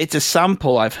 It's a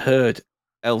sample I've heard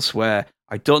elsewhere.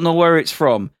 I don't know where it's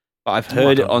from, but I've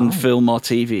heard it on film or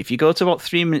TV. If you go to about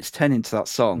 3 minutes 10 into that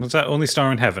song, was that Only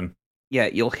Star in Heaven? Yeah,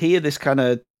 you'll hear this kind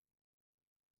of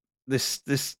this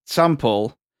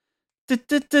sample. I've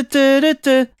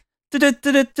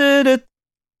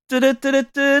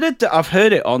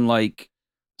heard it on like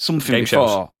something Game before.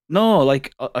 shows. No,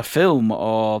 like a film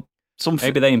or something.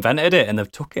 Maybe they invented it and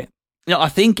they've took it. No, I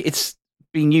think it's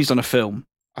been used on a film.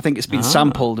 I think it's been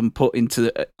sampled and put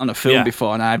on a film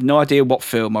before, and I have no idea what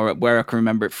film or where I can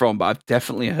remember it from, but I've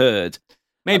definitely heard.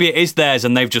 Maybe it is theirs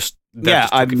and they've just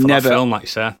I've never film, like you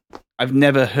say. I've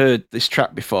never heard this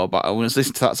track before, but when I was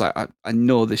listening to that, I was like, I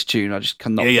know this tune, I just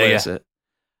cannot place it.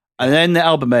 And then the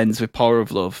album ends with Power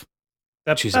of Love.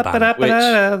 That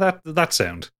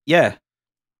sound. Yeah.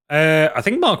 I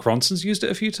think Mark Ronson's used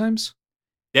it a few times.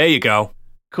 There you go.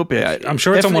 Could be. I'm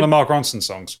sure it's on one of Mark Ronson's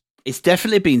songs. It's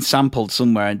definitely been sampled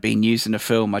somewhere and been used in a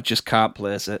film. I just can't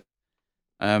place it.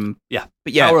 But yeah,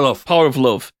 Power of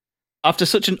Love. After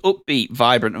such an upbeat,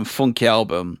 vibrant, and funky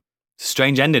album,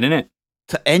 strange ending, isn't it?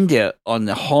 To end it on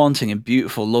a haunting and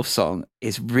beautiful love song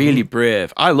is really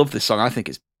brave. I love this song. I think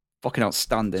it's fucking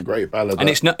outstanding. It's a great ballad. And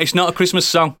it's not a Christmas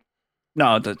song.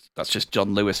 No, that's just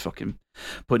John Lewis fucking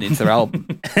putting it into their album,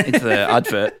 into their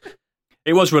advert.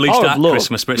 It was released Power of at Love.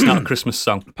 Christmas, but it's not a Christmas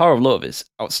song. Power of Love is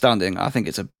outstanding. I think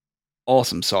it's an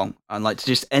awesome song. And like to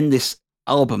just end this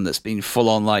album that's been full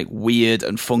on like weird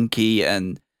and funky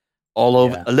and all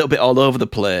over a little bit all over the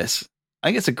place. I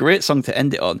think it's a great song to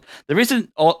end it on. There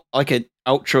isn't like an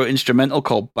outro instrumental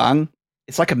called Bang.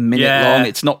 It's like a minute long.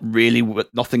 It's not really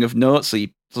nothing of note. So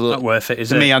not worth it,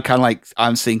 is it? To me, I'm kind of like,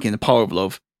 I'm thinking the Power of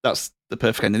Love. That's the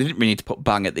perfect end. They didn't really need to put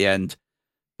Bang at the end.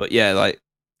 But yeah, like,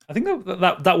 I think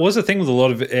that was a thing with a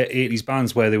lot of 80s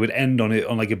bands where they would end on it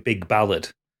on like a big ballad.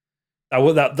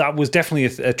 That was definitely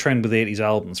a trend with 80s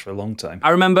albums for a long time.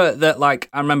 I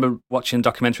remember watching a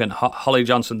documentary and Holly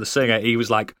Johnson, the singer, he was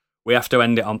like, we have to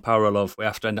end it on Power of Love. We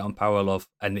have to end it on Power of Love.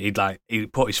 And he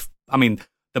put his,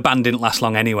 the band didn't last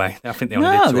long anyway. I think they only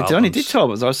did 2 albums. They only did 2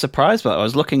 albums. I was surprised by that. I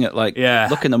was looking at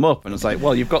looking them up and I was like,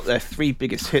 well, you've got their 3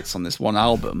 biggest hits on this one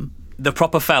album. The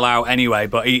proper fell out anyway,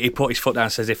 but he put his foot down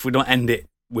and says, if we don't end it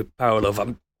with Power of Love,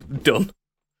 I'm done.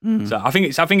 So I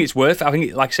think it's worth it. I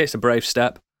think, like I say, it's a brave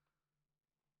step.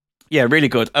 Yeah, really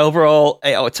good. Overall,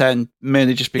 8 out of 10,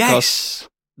 mainly just because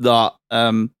that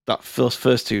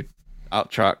first 2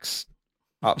 out tracks,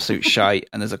 absolute shite,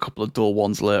 and there's a couple of dull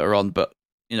ones later on, but,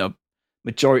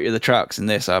 majority of the tracks in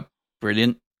this are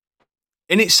brilliant.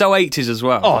 And it's so 80s as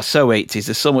well. Oh, so 80s.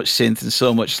 There's so much synth and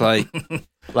so much like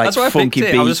funky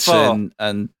beats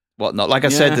and whatnot. Like I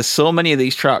said, there's so many of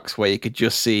these tracks where you could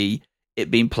just see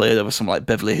it being played over some like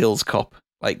Beverly Hills Cop,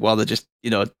 like while they're just,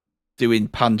 doing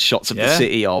pan shots of the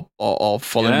city or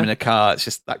following them in a car. It's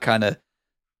just that kind of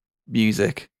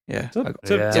music. Yeah.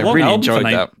 It's a long really album enjoyed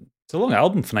that. It's a long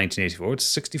album for 1984. It's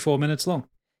 64 minutes long.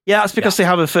 Yeah, that's because they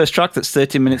have a first track that's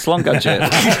 13 minutes long, Gadget.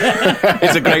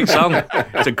 It's a great song.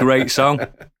 It's a great song.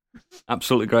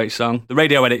 Absolutely great song. The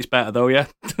radio edit's better though, yeah.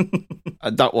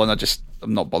 That one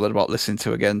I'm not bothered about listening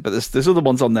to again, but there's other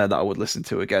ones on there that I would listen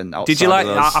to again. Did you like?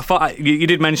 I thought you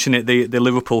did mention it, the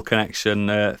Liverpool connection,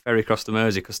 Ferry Across the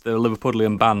Mersey, because they're a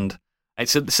Liverpudlian band.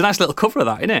 It's a nice little cover of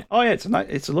that, isn't it? Oh yeah,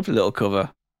 it's a lovely little cover.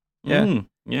 Yeah,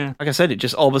 yeah. Like I said, it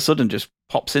just all of a sudden just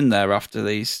pops in there after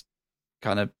these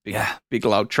kind of big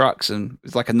loud tracks, and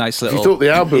it's like a nice little. If you thought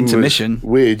the album intermission was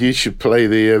weird, you should play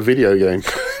the video game.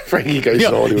 Frankie Goes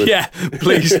to Hollywood. Yeah,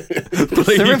 please. Is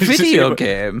there a video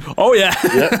game? Oh yeah,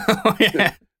 yeah. Oh,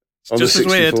 yeah. It's On just the as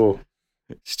weird. 64.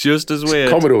 It's just as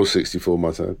weird. Commodore 64,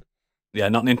 my turn. Yeah,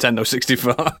 not Nintendo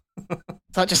 64. Is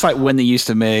that just like when they used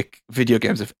to make video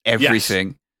games of everything?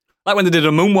 Yes. Like when they did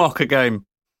a Moonwalker game.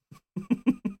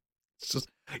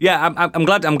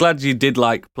 I'm glad you did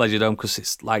like Pleasure Dome, because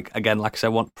it's like, again, like I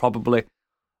said, probably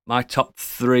my top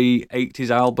 3 80s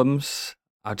albums.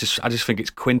 I just think it's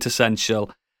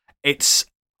quintessential. It's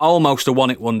almost a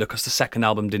one-hit wonder because the second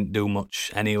album didn't do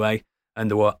much anyway, and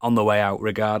they were on the way out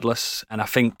regardless. And I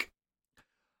think,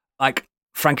 like,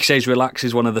 Frankie Says Relax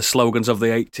is one of the slogans of the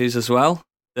 80s as well.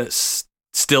 That's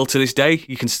still to this day,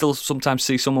 you can still sometimes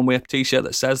see someone with a t-shirt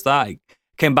that says that. It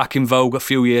came back in vogue a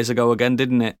few years ago again,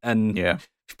 didn't it? And if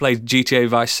you played GTA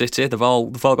Vice City, they've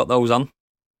all got those on.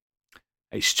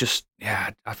 It's just,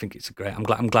 I think it's great. I'm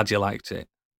glad you liked it.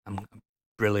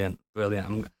 Brilliant.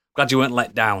 I'm glad you weren't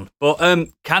let down. But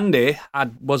Candy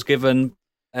was given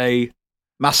a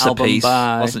masterpiece,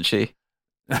 wasn't she?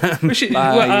 I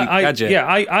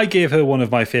gave her one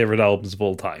of my favorite albums of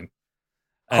all time.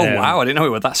 Oh wow, I didn't know it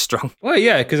was that strong. Well,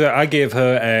 yeah, because I gave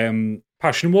her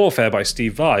Passion Warfare by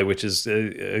Steve Vai, which is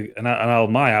an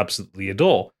album I absolutely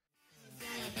adore.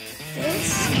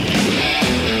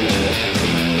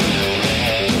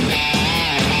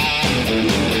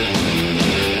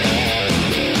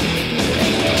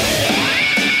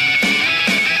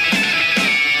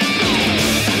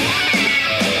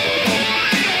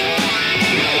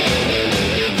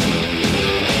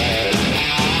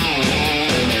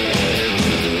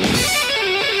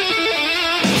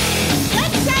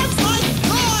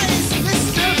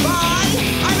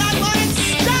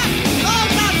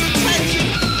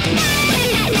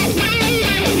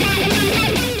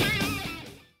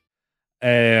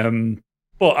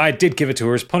 But I did give it to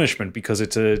her as punishment because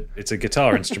it's a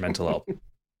guitar instrumental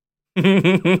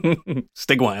album.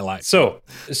 Stigma like. So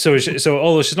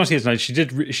although she's not here tonight, she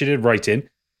did write in. It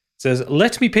says,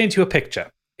 "Let me paint you a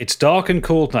picture. It's dark and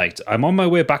cold night. I'm on my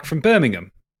way back from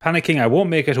Birmingham. Panicking I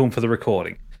won't make it home for the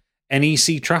recording.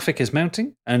 NEC traffic is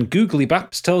mounting, and Googly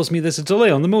Maps tells me there's a delay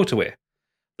on the motorway.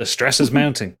 The stress is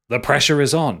mounting. The pressure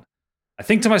is on. I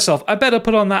think to myself, I better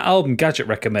put on that album Gadget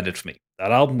recommended for me.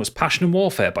 That album was Passion and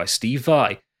Warfare by Steve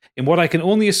Vai, in what I can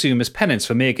only assume is penance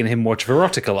for making him watch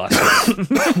Verotica last week.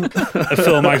 A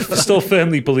film I still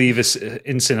firmly believe is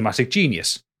in cinematic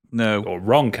genius. No. Or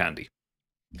wrong, Candy.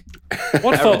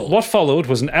 What followed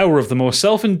was an hour of the most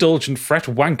self-indulgent fret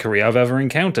wankery I've ever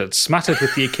encountered, smattered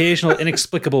with the occasional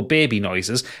inexplicable baby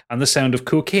noises and the sound of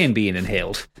cocaine being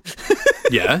inhaled.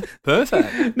 Yeah,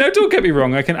 perfect. Now, don't get me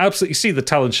wrong, I can absolutely see the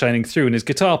talent shining through in his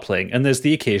guitar playing, and there's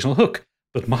the occasional hook,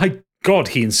 but my God,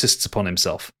 he insists upon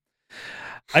himself.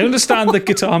 I understand that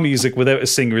guitar music without a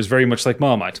singer is very much like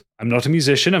Marmite. I'm not a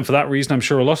musician, and for that reason, I'm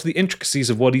sure a lot of the intricacies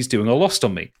of what he's doing are lost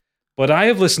on me. But I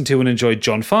have listened to and enjoyed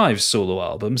John 5's solo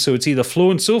album, so it's either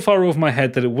flown so far over my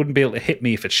head that it wouldn't be able to hit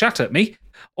me if it shat at me,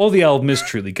 or the album is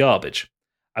truly garbage.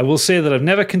 I will say that I've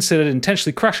never considered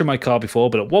intentionally crashing my car before,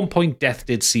 but at one point, death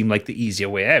did seem like the easier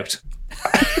way out.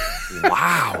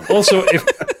 Wow. Also,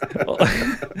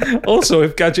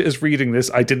 if Gadget is reading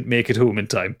this, I didn't make it home in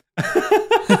time.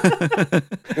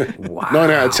 Wow. 9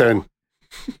 out of 10.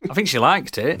 I think she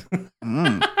liked it.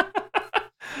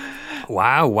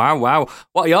 Wow.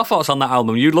 What are your thoughts on that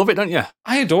album? You love it, don't you?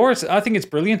 I adore it. I think it's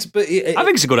brilliant. But I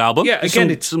think it's a good album. Yeah, again,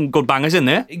 it's some good bangers in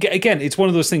there. Again, it's one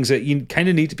of those things that you kind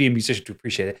of need to be a musician to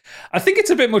appreciate it. I think it's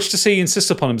a bit much to say he insists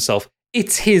upon himself.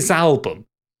 It's his album.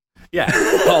 Yeah,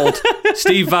 called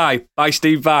Steve Vai by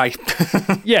Steve Vai.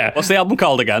 Yeah. What's the album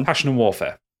called again? Passion and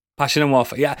Warfare. Passion and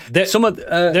Warfare. Yeah.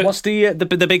 What's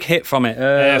the big hit from it?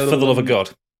 For the Love of God.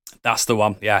 That's the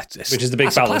one. Yeah, which is the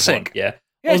big ballad one. Yeah.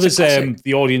 Yeah, there's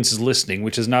The Audience is Listening,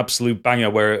 which is an absolute banger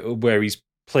where he's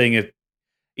playing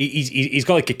he's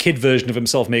got like a kid version of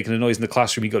himself making a noise in the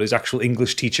classroom. He got his actual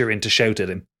English teacher in to shout at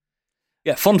him.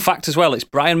 Yeah, fun fact as well, it's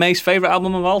Brian May's favourite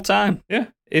album of all time. Yeah,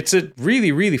 it's a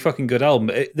really, really fucking good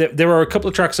album. There are a couple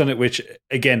of tracks on it which,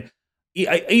 again,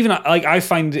 I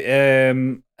find,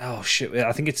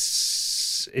 I think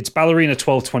it's Ballerina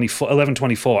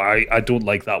 1124. I don't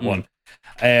like that one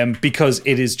because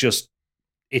it's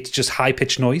just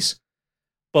high-pitched noise.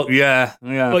 But yeah.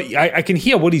 But I can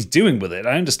hear what he's doing with it.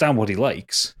 I understand what he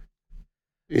likes.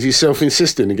 Is he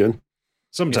self-insisting again?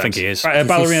 Sometimes. I think he is.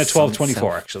 Ballerina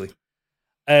 1224, actually.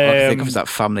 I think of that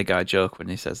Family Guy joke when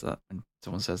he says that, when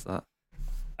someone says that.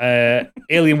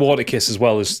 Alien Water Kiss as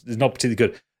well is not particularly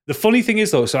good. The funny thing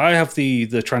is, though, so I have the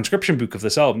transcription book of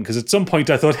this album because at some point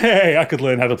I thought, hey, I could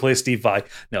learn how to play Steve Vai.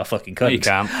 No, I fucking couldn't.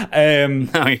 No, you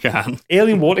can't. No, you can't.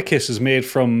 Alien Water Kiss is made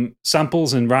from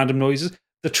samples and random noises.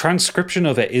 The transcription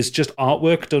of it is just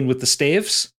artwork done with the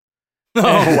staves. Oh,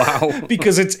 wow.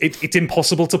 Because it's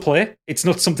impossible to play. It's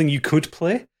not something you could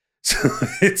play. So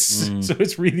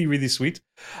it's really, really sweet.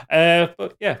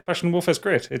 But yeah, Passion and Warfare is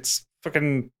great. It's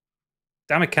fucking,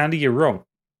 damn it, Candy, you're wrong.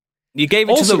 You gave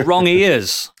it to the wrong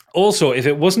ears. Also, if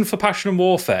it wasn't for Passion and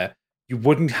Warfare, you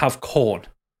wouldn't have Korn.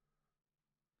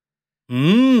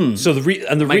 So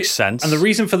makes sense. And the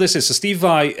reason for this is so Steve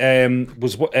Vai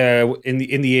was in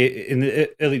the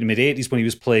early to mid 80s when he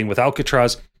was playing with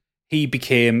Alcatraz. He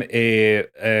became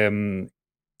an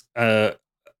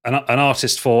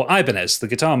artist for Ibanez, the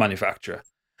guitar manufacturer.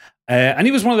 And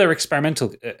he was one of their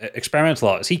experimental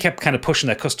artists. He kept kind of pushing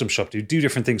their custom shop to do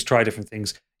different things, try different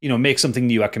things, make something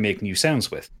new I can make new sounds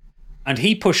with. And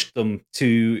he pushed them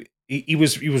to. He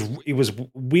was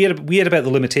weird about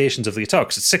the limitations of the guitar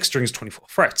because it's 6 strings, 24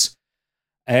 frets.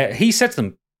 He said to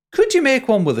them, "Could you make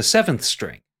one with a 7th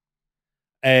string?"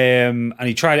 And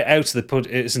he tried it out. So they put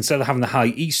instead of having the high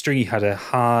E string, he had a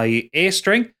high A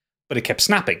string, but it kept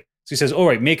snapping. So he says, "All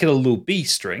right, make it a low B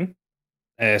string."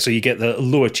 So you get the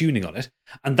lower tuning on it.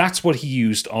 And that's what he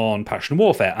used on Passion and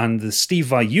Warfare. And the Steve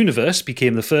Vai Universe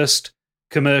became the first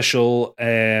commercial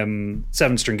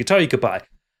 7-string guitar you could buy.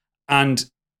 And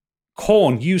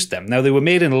Korn used them. Now, they were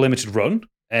made in a limited run.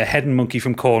 Head and Monkey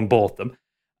from Korn bought them.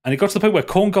 And it got to the point where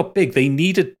Korn got big. They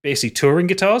needed basically touring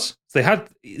guitars. They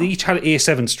each had an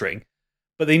A7 string,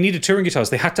 but they needed touring guitars.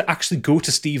 They had to actually go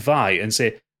to Steve Vai and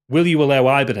say, "Will you allow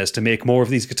Ibanez to make more of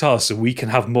these guitars so we can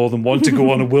have more than one to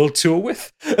go on a world tour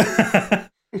with?"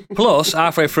 Plus,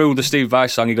 halfway through the Steve Vai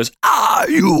song, he goes, "Are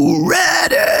you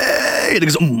ready?" And he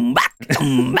goes,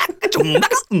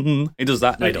 he does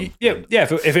that. Yeah.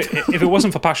 If it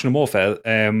wasn't for Passion and Warfare,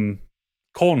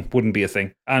 Korn wouldn't be a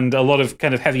thing, and a lot of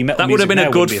kind of heavy metal. That would have been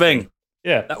a good thing.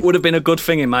 Yeah, that would have been a good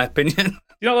thing in my opinion.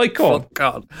 You don't like Korn? Fuck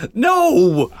God,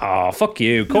 no. Oh, fuck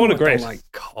you. Korn are great. I don't like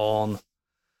Korn.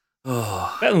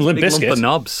 Oh, better than Limp Bizkit. Lump of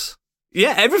knobs.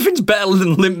 Yeah, everything's better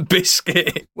than Limp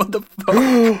Bizkit. What the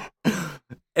fuck?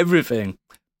 Everything.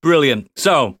 Brilliant.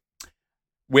 So,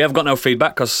 we have got no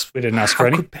feedback because we didn't ask for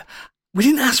any. We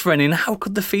didn't ask for any, and how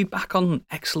could the feedback on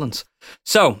excellence?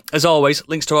 So, as always,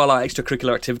 links to all our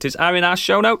extracurricular activities are in our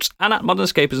show notes and at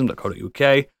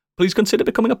modernescapism.co.uk. Please consider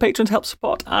becoming a patron to help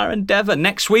support our endeavour.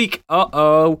 Next week,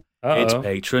 it's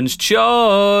Patron's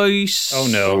Choice. Oh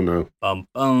no. Oh no. Bum,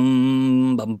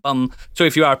 bum, bum, bum. So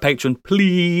if you are a patron,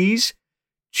 please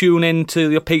tune in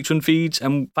to your patron feeds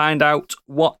and find out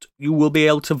what you will be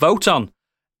able to vote on.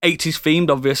 80s themed,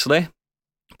 obviously.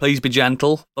 Please be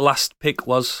gentle. The last pick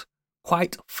was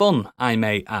quite fun, I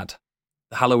may add.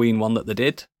 The Halloween one that they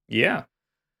did. Yeah.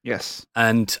 Yes.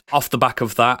 And off the back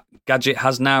of that, Gadget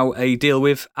has now a deal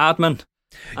with Aardman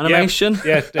Animation.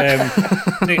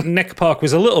 Nick Park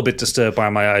was a little bit disturbed by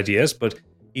my ideas, but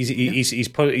he's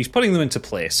putting them into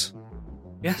place.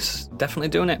 Yes, definitely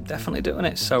doing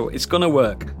it. So it's going to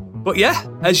work. But yeah,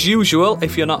 as usual,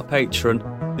 if you're not a patron,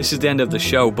 this is the end of the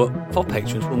show. But for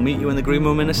patrons, we'll meet you in the green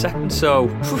room in a second. So,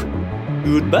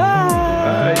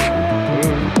 goodbye.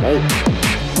 Bye. Bye.